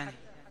أحدد. يعني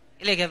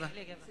إيه الإجابة؟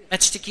 ما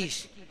تشتكيش.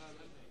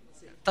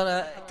 ترى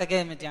أنت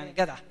جامد يعني،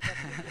 جدع.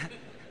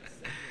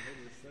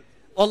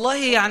 والله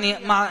يعني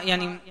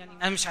يعني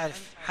انا مش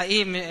عارف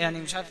حقيقي، يعني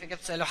مش عارف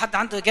اجابه. لو حد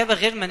عنده اجابه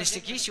غير ما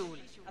نشتكيش يقول.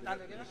 حد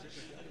عنده اجابه؟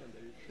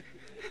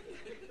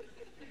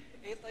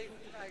 ايه طيب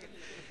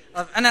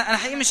انا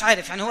حقيقي مش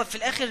عارف. يعني هو في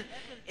الاخر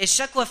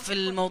الشكوى في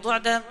الموضوع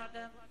ده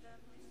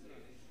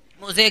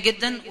مؤذيه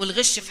جدا،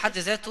 والغش في حد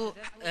ذاته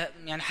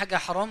يعني حاجه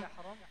حرام.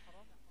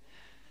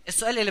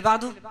 السؤال اللي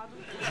بعده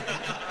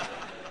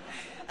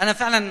انا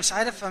فعلا مش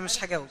عارف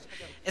فمش هجاوب.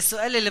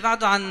 السؤال اللي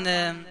بعده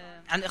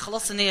عن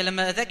إخلاص النية.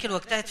 لما أذاكر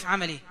واجتهد في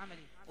عملي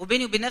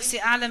وبيني وبين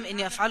نفسي أعلم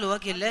أني أفعله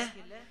وجه الله،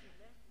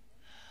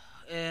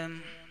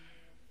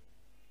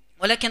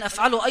 ولكن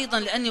أفعله أيضا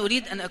لأني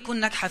أريد أن أكون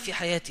ناجحة في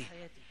حياتي،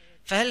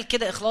 فهل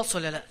كده إخلاص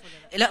ولا لا؟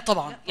 لا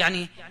طبعا.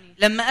 يعني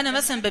لما أنا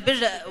مثلا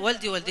ببر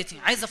والدي ووالدتي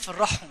عايز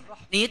أفرحهم،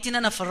 نيتي أن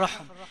أنا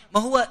أفرحهم،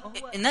 ما هو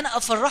أن أنا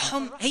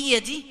أفرحهم هي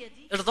دي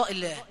إرضاء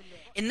الله.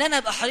 ان انا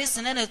ابقى حريص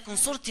ان انا تكون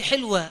صورتي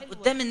حلوه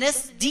قدام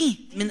الناس، دي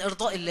من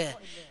ارضاء الله.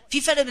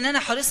 في فرق بين ان انا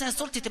حريص ان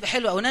صورتي تبقى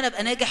حلوه او ان انا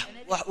ابقى ناجح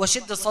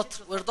واشد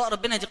سطر وارضاء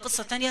ربنا، دي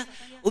قصه تانية،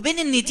 وبين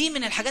ان دي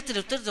من الحاجات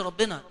اللي بترضي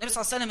ربنا. النبي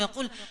صلى الله عليه وسلم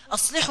يقول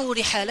اصلحوا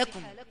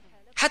رحالكم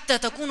حتى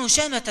تكونوا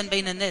شامه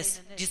بين الناس،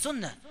 دي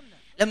سنه.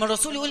 لما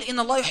الرسول يقول إن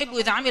الله يحب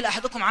إذا عمل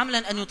أحدكم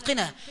عملا أن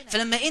يتقنه،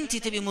 فلما أنت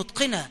تبقي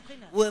متقنة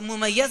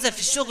ومميزة في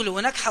الشغل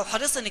وناجحة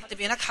وحريصة أنك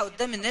تبقي ناجحة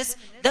قدام الناس،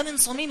 ده من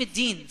صميم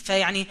الدين.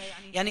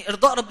 فيعني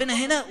إرضاء ربنا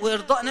هنا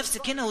وإرضاء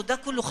نفسك هنا، وده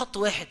كله خط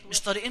واحد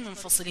مش طريقين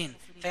منفصلين،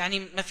 فيعني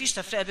ما فيش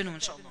تفرقة بينهم إن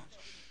شاء الله.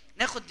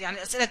 ناخد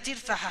يعني أسئلة كتير،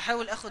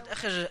 فهحاول أخد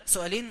آخر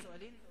سؤالين.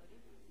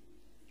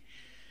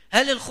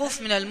 هل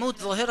الخوف من الموت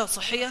ظاهرة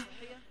صحية؟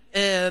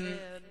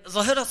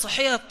 ظاهرة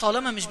صحية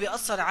طالما مش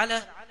بيأثر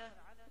على،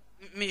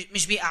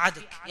 مش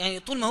بيقعدك، يعني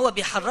طول ما هو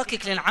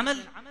بيحركك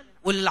للعمل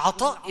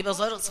وللعطاء يبقى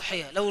ظاهرة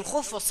صحية. لو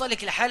الخوف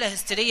وصلك لحالة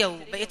هستيرية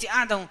وبقيتي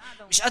قاعدة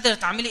ومش قادرة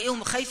تعملي ايه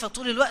ومخايفة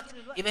طول الوقت،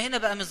 يبقى هنا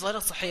بقى مش ظاهرة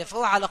صحية،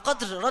 فهو على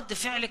قدر رد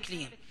فعلك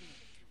ليه.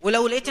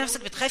 ولو لقيتي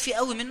نفسك بتخافي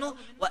قوي منه،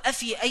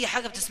 وقفي اي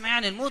حاجة بتسمعي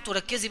عن الموت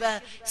وركزي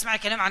بقى، اسمعي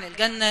كلام عن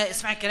الجنة،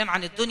 اسمعي كلام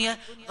عن الدنيا،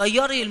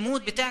 غيري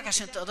المود بتاعك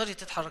عشان تقدري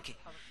تتحركي.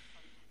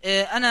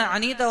 انا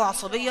عنيدة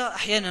وعصبية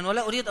احيانا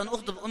ولا اريد ان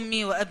اغضب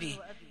امي وابي،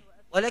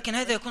 ولكن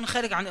هذا يكون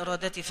خارج عن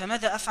إرادتي،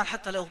 فماذا أفعل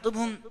حتى لا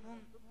أغضبهم؟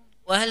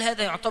 وهل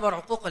هذا يعتبر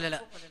عقوق ولا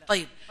لا؟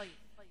 طيب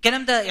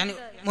الكلام ده يعني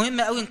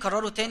مهم قوي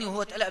نكرره تاني،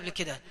 وهو اتقال قبل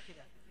كده.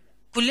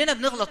 كلنا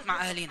بنغلط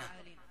مع أهالينا،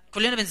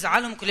 كلنا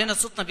بنزعلهم، كلنا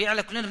صوتنا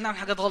بيعلى، كلنا بنعمل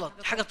حاجات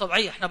غلط، حاجة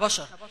طبيعية، احنا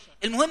بشر.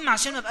 المهم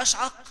عشان ما بقاش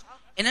عق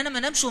ان انا ما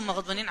نمشي وهم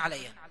غضبانين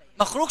عليا،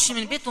 ما اخرجش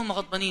من بيت وهم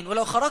غضبانين،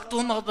 ولو خرجت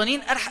وهم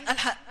غضبانين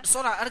الحق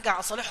بسرعة ارجع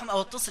اصالحهم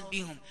او اتصل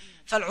بيهم.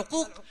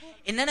 فالعقوق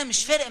ان انا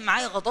مش فارق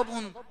معايا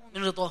غضبهم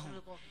من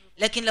رضاهم،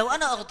 لكن لو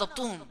انا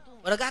اغضبتهم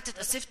ورجعت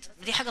اتأسفت،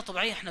 دي حاجة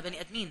طبيعية، احنا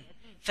بني ادمين.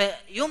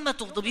 فيوم ما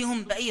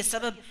تغضبيهم باي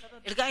سبب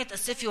ارجعي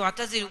اتأسفي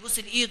واعتذري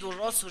وبوسي الايد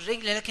والراس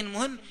والرجل، لكن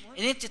المهم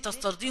ان انت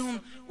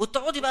تسترضيهم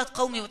وتقعدي بقى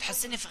تقومي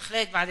وتحسني في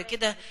اخلاقك. بعد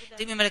كده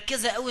تبقي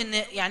مركزه قوي ان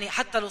يعني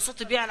حتى لو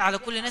صوتي بيعلى على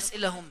كل الناس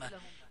الا هم،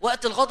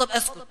 وقت الغضب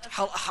اسكت،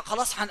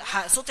 خلاص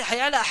صوتي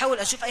هيعلى، احاول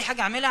اشوف اي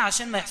حاجه اعملها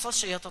عشان ما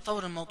يحصلش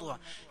يتطور الموضوع.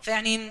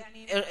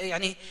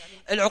 يعني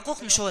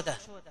العقوق مش هو ده،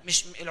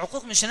 مش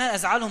العقوق مش ان انا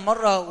ازعلهم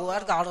مره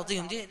وارجع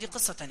اراضيهم، دي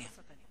قصه تانية.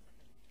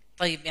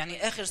 طيب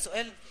يعني اخر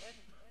سؤال.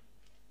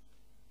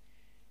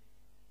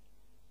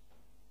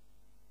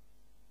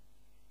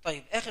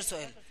 طيب آخر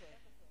سؤال.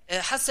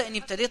 حاسة اني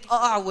ابتديت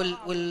اقع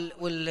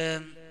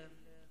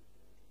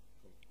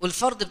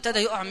والفرض ابتدى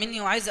يقع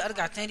مني وعايزة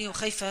ارجع تاني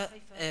وخايفة،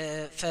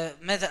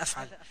 فماذا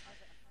افعل؟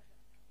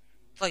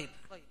 طيب،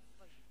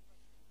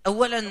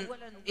 أولا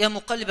يا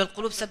مقلب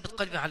القلوب ثبت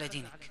قلبي على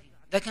دينك.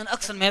 ده كان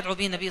أكثر ما يدعو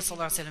به النبي صلى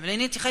الله عليه وسلم،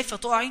 لأن أنت خايفة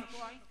تقعي،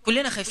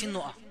 كلنا خايفين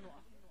نقع.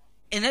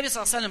 النبي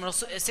صلى الله عليه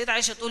وسلم السيدة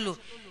عائشة تقول له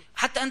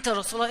حتى أنت يا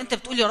رسول الله أنت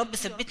بتقول يا رب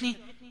ثبتني؟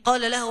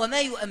 قال لها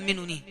وما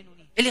يؤمنني،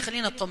 اللي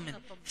يخلينا اطمن.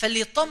 فاللي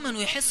يطمن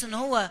ويحس ان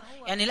هو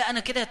يعني لا انا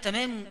كده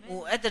تمام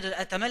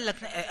وقادر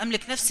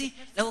املك نفسي،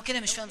 لا هو كده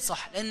مش فاهم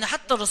صح، لان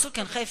حتى الرسول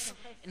كان خايف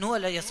ان هو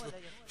لا يثبت.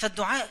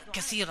 فالدعاء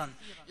كثيرا،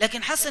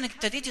 لكن حاسه انك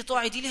ابتديتي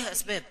تقعي دي لها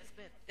اسباب،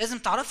 لازم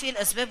تعرفي ايه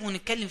الاسباب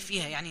ونتكلم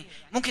فيها. يعني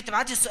ممكن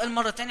تبعتي السؤال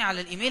مره تانية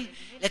على الايميل،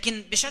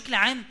 لكن بشكل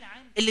عام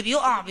اللي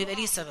بيقع بيبقى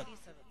ليه سبب.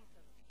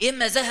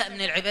 اما زهق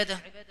من العباده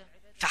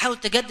فحاول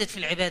تجدد في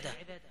العباده.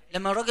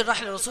 لما الراجل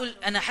راح للرسول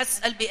انا حاسس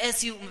قلبي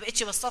قاسي وما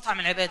بقتش بستطعم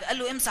العباده، قال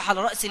له امسح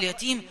على راس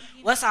اليتيم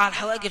واسعى على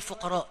حوائج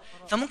الفقراء.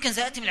 فممكن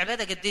زهقتي من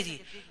العباده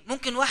جددي.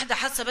 ممكن واحده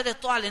حاسه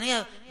بدات تقع لان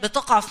هي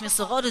بتقع في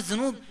صغار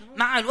الذنوب،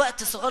 مع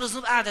الوقت صغار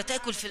الذنوب قاعده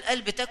تاكل في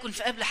القلب تاكل في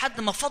القلب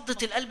لحد ما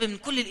فضت القلب من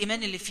كل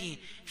الايمان اللي فيه.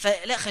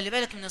 فلا خلي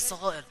بالك من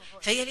الصغائر،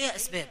 فهي ليها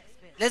اسباب،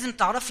 لازم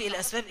تعرفي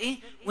الاسباب ايه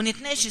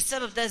ونتناقش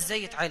السبب ده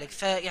ازاي يتعالج.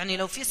 فيعني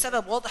لو في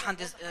سبب واضح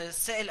عند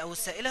السائل او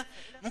السائله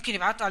ممكن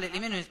يبعتوا على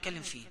الايميل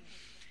ونتكلم فيه.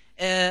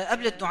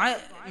 قبل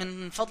الدعاء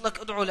من فضلك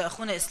ادعو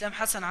لاخونا اسلام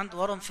حسن عنده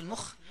ورم في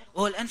المخ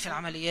وهو الان في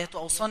العمليات،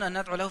 واوصانا ان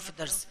ندعو له في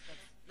الدرس.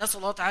 نسال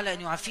الله تعالى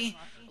ان يعافيه.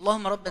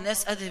 اللهم رب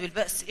الناس اذهب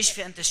البأس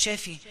اشفي انت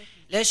الشافي،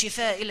 لا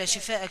شفاء الا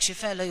شفاءك،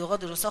 شفاء لا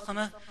يغادر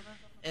سقما.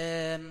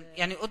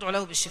 يعني ادعو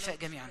له بالشفاء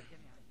جميعا.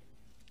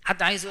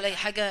 حد عايز يقول اي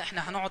حاجه؟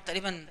 احنا هنقعد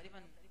تقريبا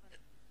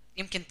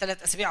يمكن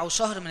 3 أسابيع او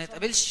شهر ما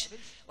نتقابلش،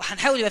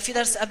 وهنحاول يبقى في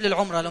درس قبل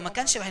العمره، لو ما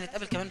كانش يبقى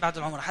هنتقابل كمان بعد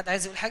العمره. حد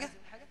عايز يقول حاجه؟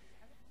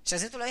 مش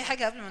عايزين تقولوا اي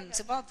حاجه قبل ما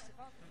نسيب بعض؟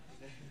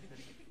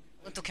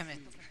 وانتوا كمان.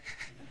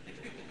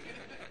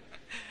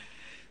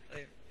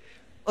 طيب.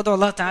 ادعوا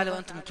الله تعالى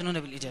وانتم موقنون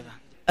بالاجابه.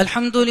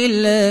 الحمد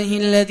لله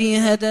الذي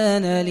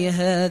هدانا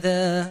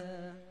لهذا،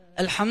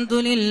 الحمد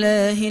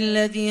لله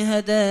الذي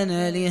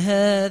هدانا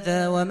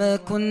لهذا، وما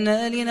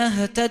كنا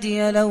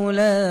لنهتدي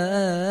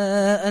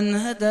لولا ان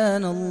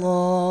هدانا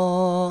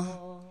الله.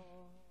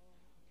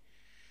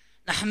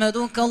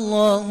 نحمدك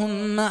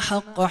اللهم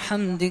حق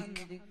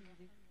حمدك،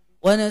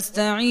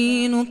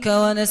 ونستعينك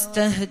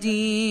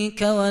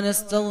ونستهديك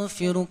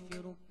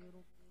ونستغفرك،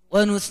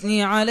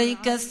 ونثني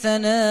عليك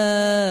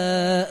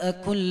الثناء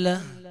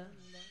كله.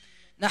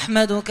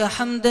 نحمدك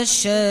حمد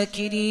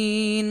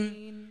الشاكرين،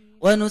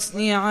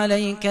 ونثني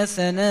عليك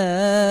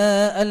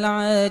ثناء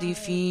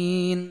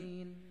العارفين.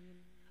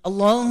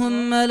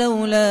 اللهم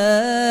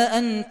لولا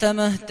أنت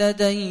ما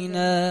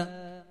اهتدينا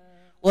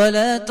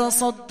ولا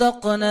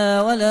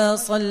تصدقنا ولا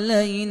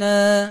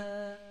صلينا.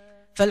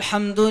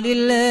 فالحمد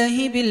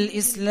لله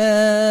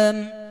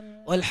بالإسلام،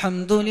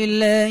 والحمد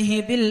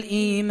لله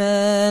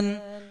بالإيمان،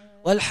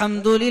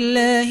 والحمد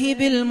لله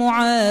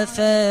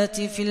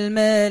بالمعافاة في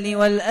المال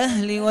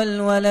والأهل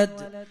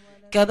والولد.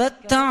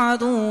 كبت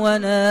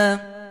عدونا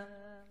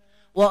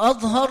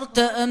وأظهرت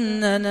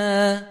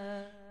أمننا،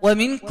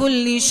 ومن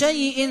كل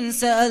شيء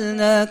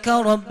سألناك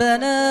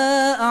ربنا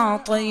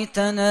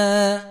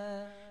أعطيتنا.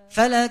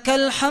 فلك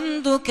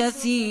الحمد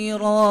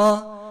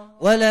كثيرا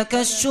ولك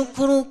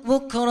الشكر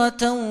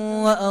بكرة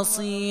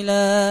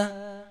وأصيلا.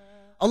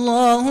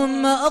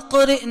 اللهم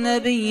أقرئ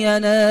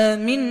نبينا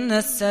منا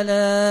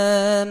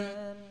السلام،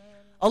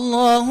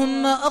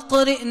 اللهم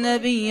أقرئ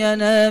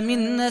نبينا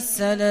منا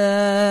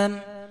السلام.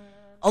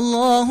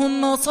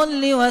 اللهم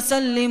صل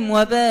وسلم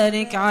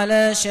وبارك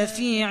على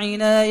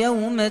شفيعنا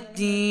يوم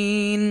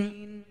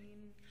الدين.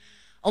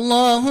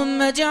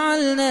 اللهم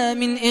اجعلنا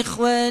من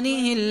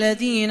إخوانه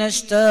الذين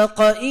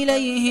اشتاق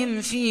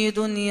إليهم في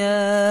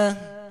دنياه،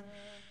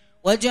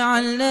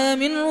 واجعلنا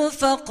من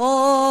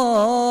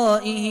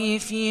رفقائه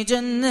في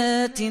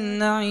جنات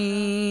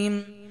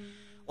النعيم،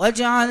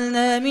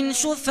 واجعلنا من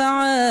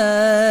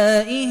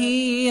شفعائه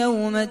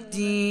يوم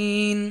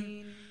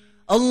الدين.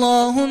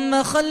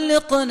 اللهم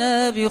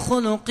خلقنا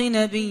بخلق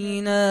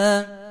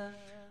نبينا،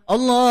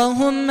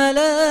 اللهم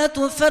لا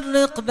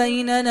تفرق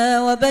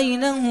بيننا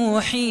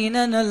وبينه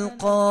حين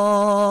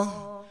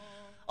نلقاه.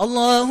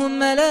 اللهم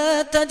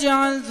لا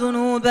تجعل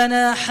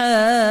ذنوبنا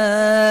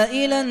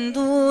حائلا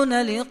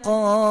دون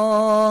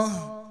لقاه.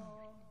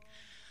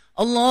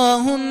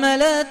 اللهم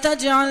لا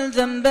تجعل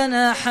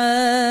ذنبنا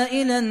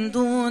حائلا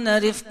دون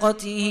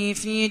رفقته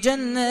في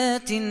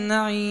جنات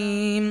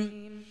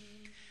النعيم.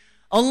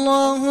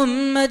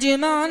 اللهم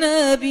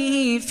اجمعنا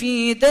به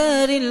في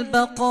دار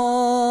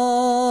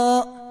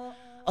البقاء،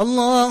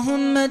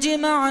 اللهم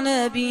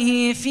اجمعنا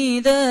به في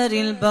دار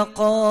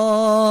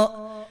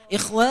البقاء،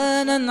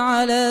 إخوانا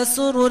على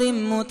سرر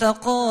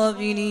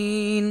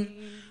متقابلين،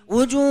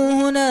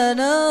 وجوهنا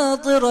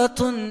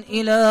ناظرة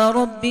إلى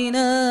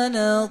ربنا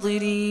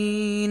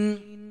ناظرين.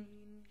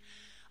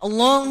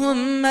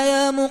 اللهم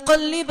يا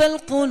مقلب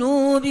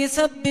القلوب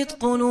ثبت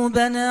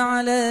قلوبنا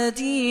على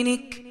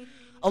دينك.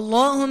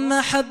 اللهم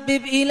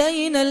حبب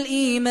إلينا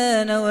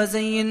الإيمان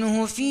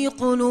وزينه في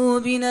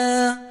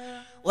قلوبنا،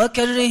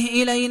 وكره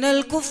إلينا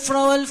الكفر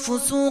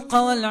والفسوق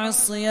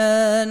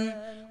والعصيان،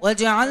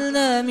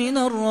 واجعلنا من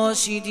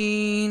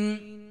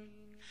الراشدين.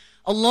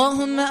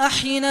 اللهم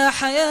أحينا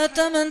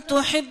حياة من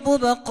تحب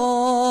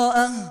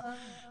بقاءه،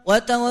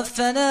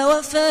 وتوفنا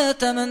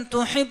وفاة من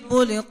تحب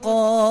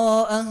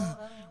لقاءه،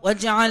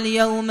 واجعل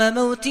يوم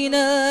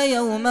موتنا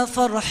يوم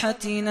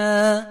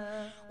فرحتنا،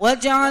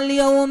 واجعل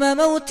يوم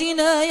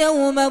موتنا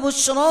يوم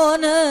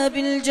بشرانا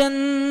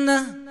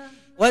بالجنة،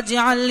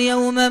 واجعل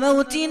يوم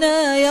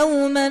موتنا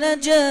يوم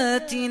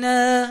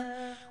نجاتنا،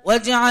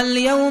 واجعل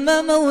يوم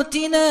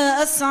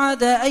موتنا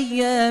أسعد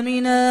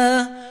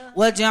أيامنا،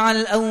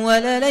 واجعل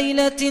أول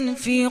ليلة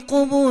في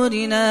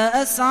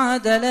قبورنا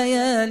أسعد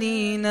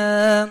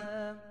ليالينا.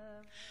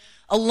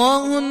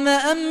 اللهم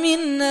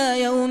أمنا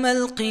يوم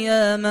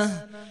القيامة،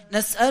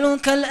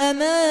 نسألك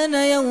الأمان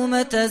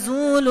يوم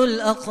تزول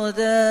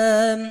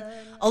الأقدام.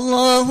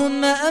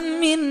 اللهم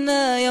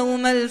أمنا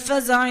يوم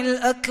الفزع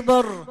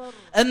الأكبر،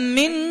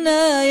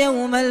 أمنا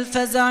يوم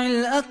الفزع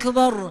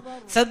الأكبر،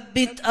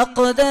 ثبت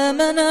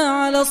أقدامنا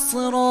على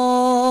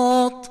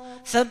الصراط،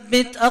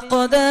 ثبت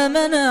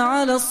أقدامنا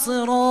على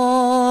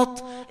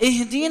الصراط،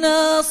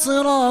 اهدنا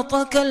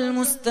صراطك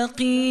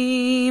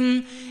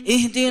المستقيم،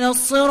 اهدنا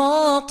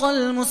الصراط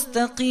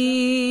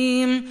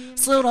المستقيم،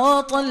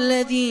 صراط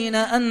الذين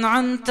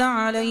أنعمت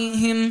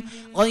عليهم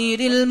غير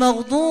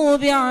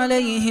المغضوب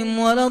عليهم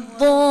ولا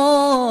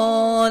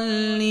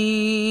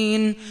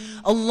الضالين.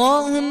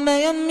 اللهم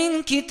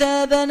يمن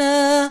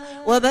كتابنا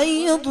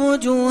وبيض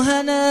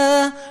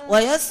وجوهنا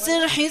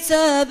ويسر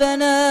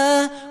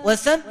حسابنا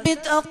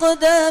وثبت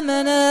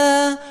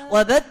أقدامنا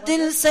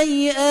وبدل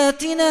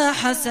سيئاتنا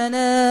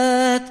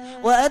حسنات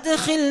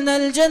وأدخلنا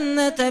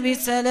الجنة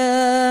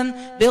بسلام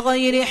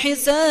بغير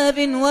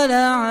حساب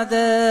ولا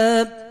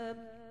عذاب،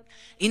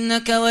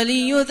 إنك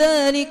ولي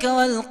ذلك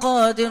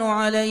والقادر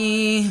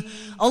عليه.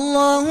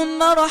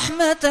 اللهم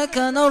رحمتك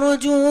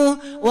نرجو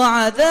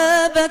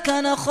وعذابك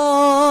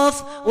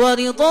نخاف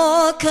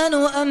ورضاك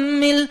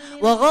نؤمل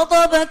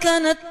وغضبك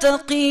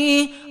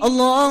نتقي.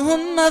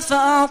 اللهم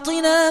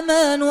فأعطنا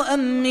ما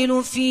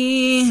نؤمل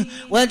فيه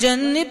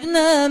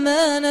وجنبنا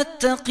ما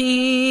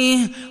نتقيه،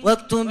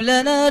 واكتب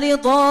لنا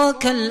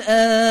رضاك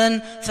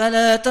الآن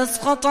فلا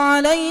تسخط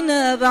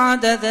علينا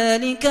بعد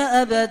ذلك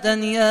أبدا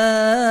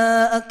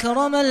يا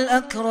أكرم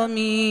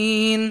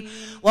الأكرمين.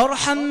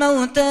 وارحم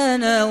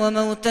موتانا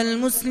وموتى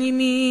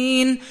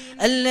المسلمين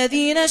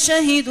الذين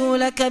شهدوا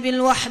لك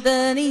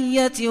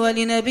بالوحدانية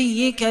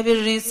ولنبيك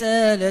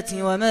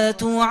بالرسالة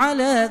وماتوا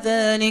على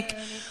ذلك.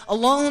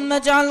 اللهم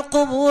اجعل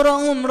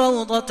قبورهم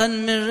روضة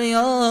من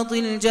رياض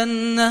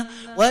الجنة،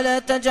 ولا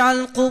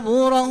تجعل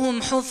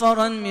قبورهم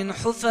حفرا من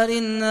حفر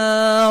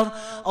النار.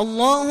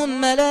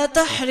 اللهم لا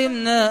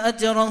تحرمنا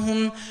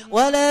أجرهم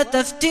ولا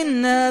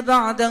تفتنا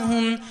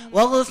بعدهم،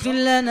 واغفر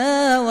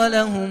لنا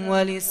ولهم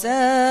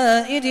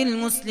ولسائر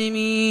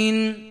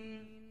المسلمين.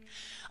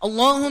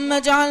 اللهم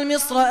اجعل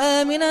مصر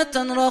آمنة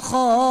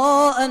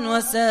رخاء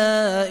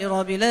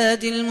وسائر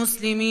بلاد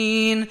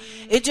المسلمين،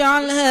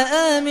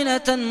 اجعلها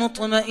آمنة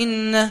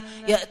مطمئنة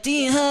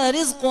يأتيها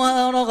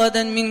رزقها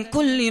رغدا من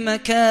كل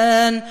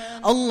مكان.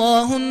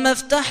 اللهم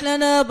افتح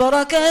لنا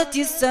بركات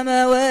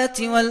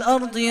السماوات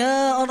والأرض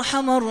يا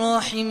أرحم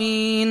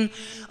الراحمين.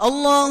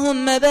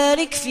 اللهم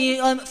بارك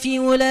في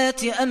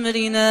ولاة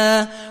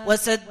أمرنا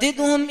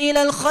وسددهم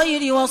إلى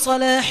الخير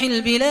وصلاح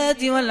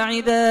البلاد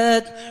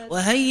والعباد،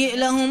 وهيئ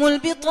لهم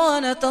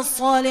البطانة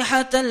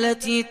الصالحة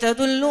التي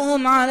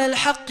تدلهم على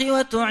الحق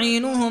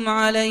وتعينهم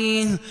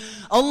عليه.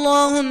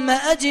 اللهم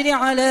أجر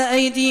على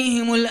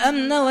أيديهم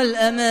الأمن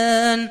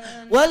والأمان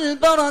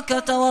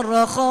والبركة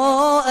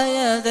والرخاء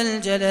يا ذا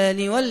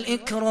الجلال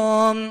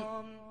والإكرام.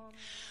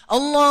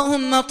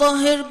 اللهم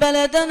طهر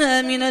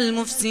بلدنا من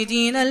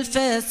المفسدين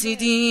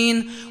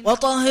الفاسدين،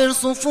 وطهر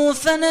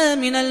صفوفنا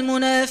من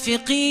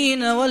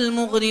المنافقين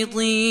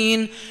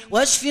والمغرضين،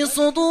 واشف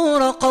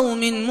صدور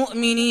قوم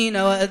مؤمنين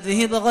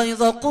وأذهب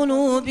غيظ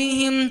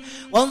قلوبهم،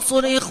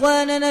 وانصر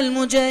إخواننا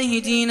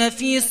المجاهدين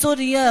في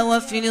سوريا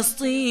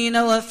وفلسطين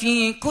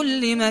وفي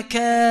كل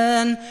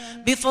مكان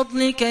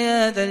بفضلك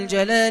يا ذا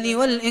الجلال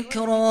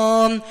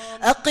والإكرام.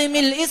 أقم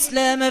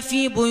الإسلام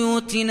في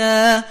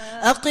بيوتنا،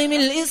 أقم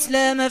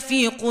الإسلام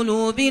في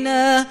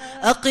قلوبنا،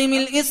 أقم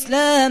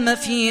الإسلام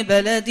في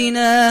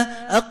بلدنا،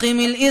 أقم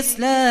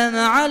الإسلام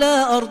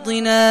على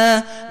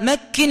أرضنا.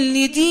 مكن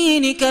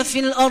لدينك في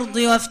الأرض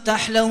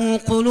وافتح له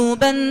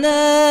قلوب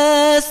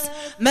الناس،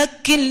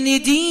 مكن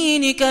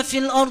لدينك في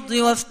الأرض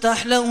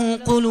وافتح له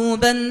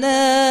قلوب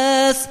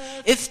الناس.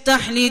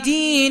 افتح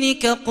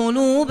لدينك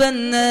قلوب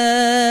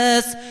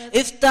الناس،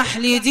 افتح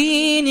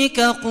لدينك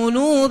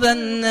قلوب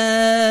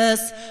الناس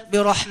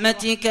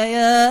برحمتك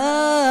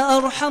يا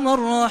أرحم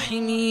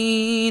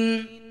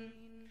الراحمين.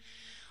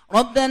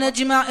 ربنا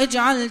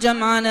اجعل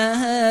جمعنا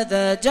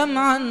هذا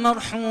جمعا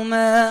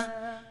مرحوما،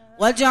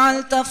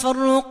 واجعل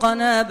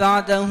تفرقنا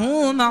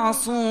بعده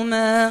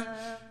معصوما،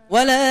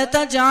 ولا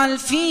تجعل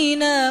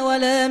فينا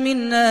ولا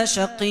منا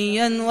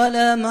شقيا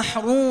ولا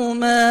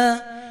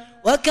محروما.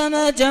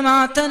 وكما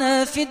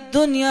جمعتنا في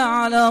الدنيا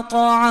على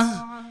طاعة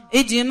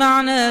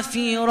اجمعنا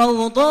في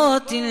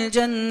روضات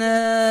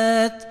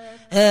الجنات.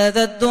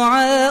 هذا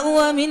الدعاء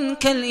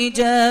ومنك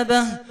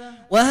الإجابة،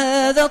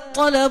 وهذا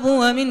الطلب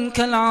ومنك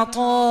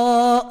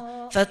العطاء،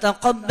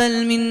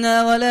 فتقبل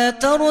منا ولا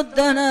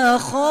تردنا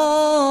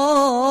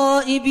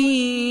خائبين.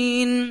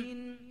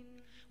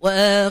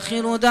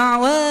 وآخر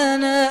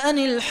دعوانا أن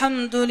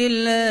الحمد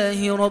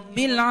لله رب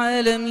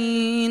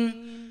العالمين.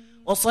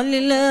 وصل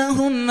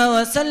اللهم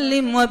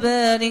وسلم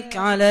وبارك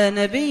على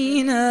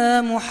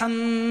نبينا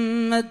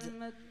محمد.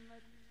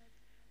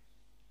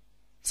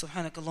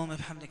 سبحانك اللهم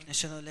وبحمدك،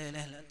 نشهد أن لا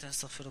إله إلا أنت،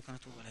 نستغفرك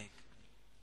ونتوب إليك.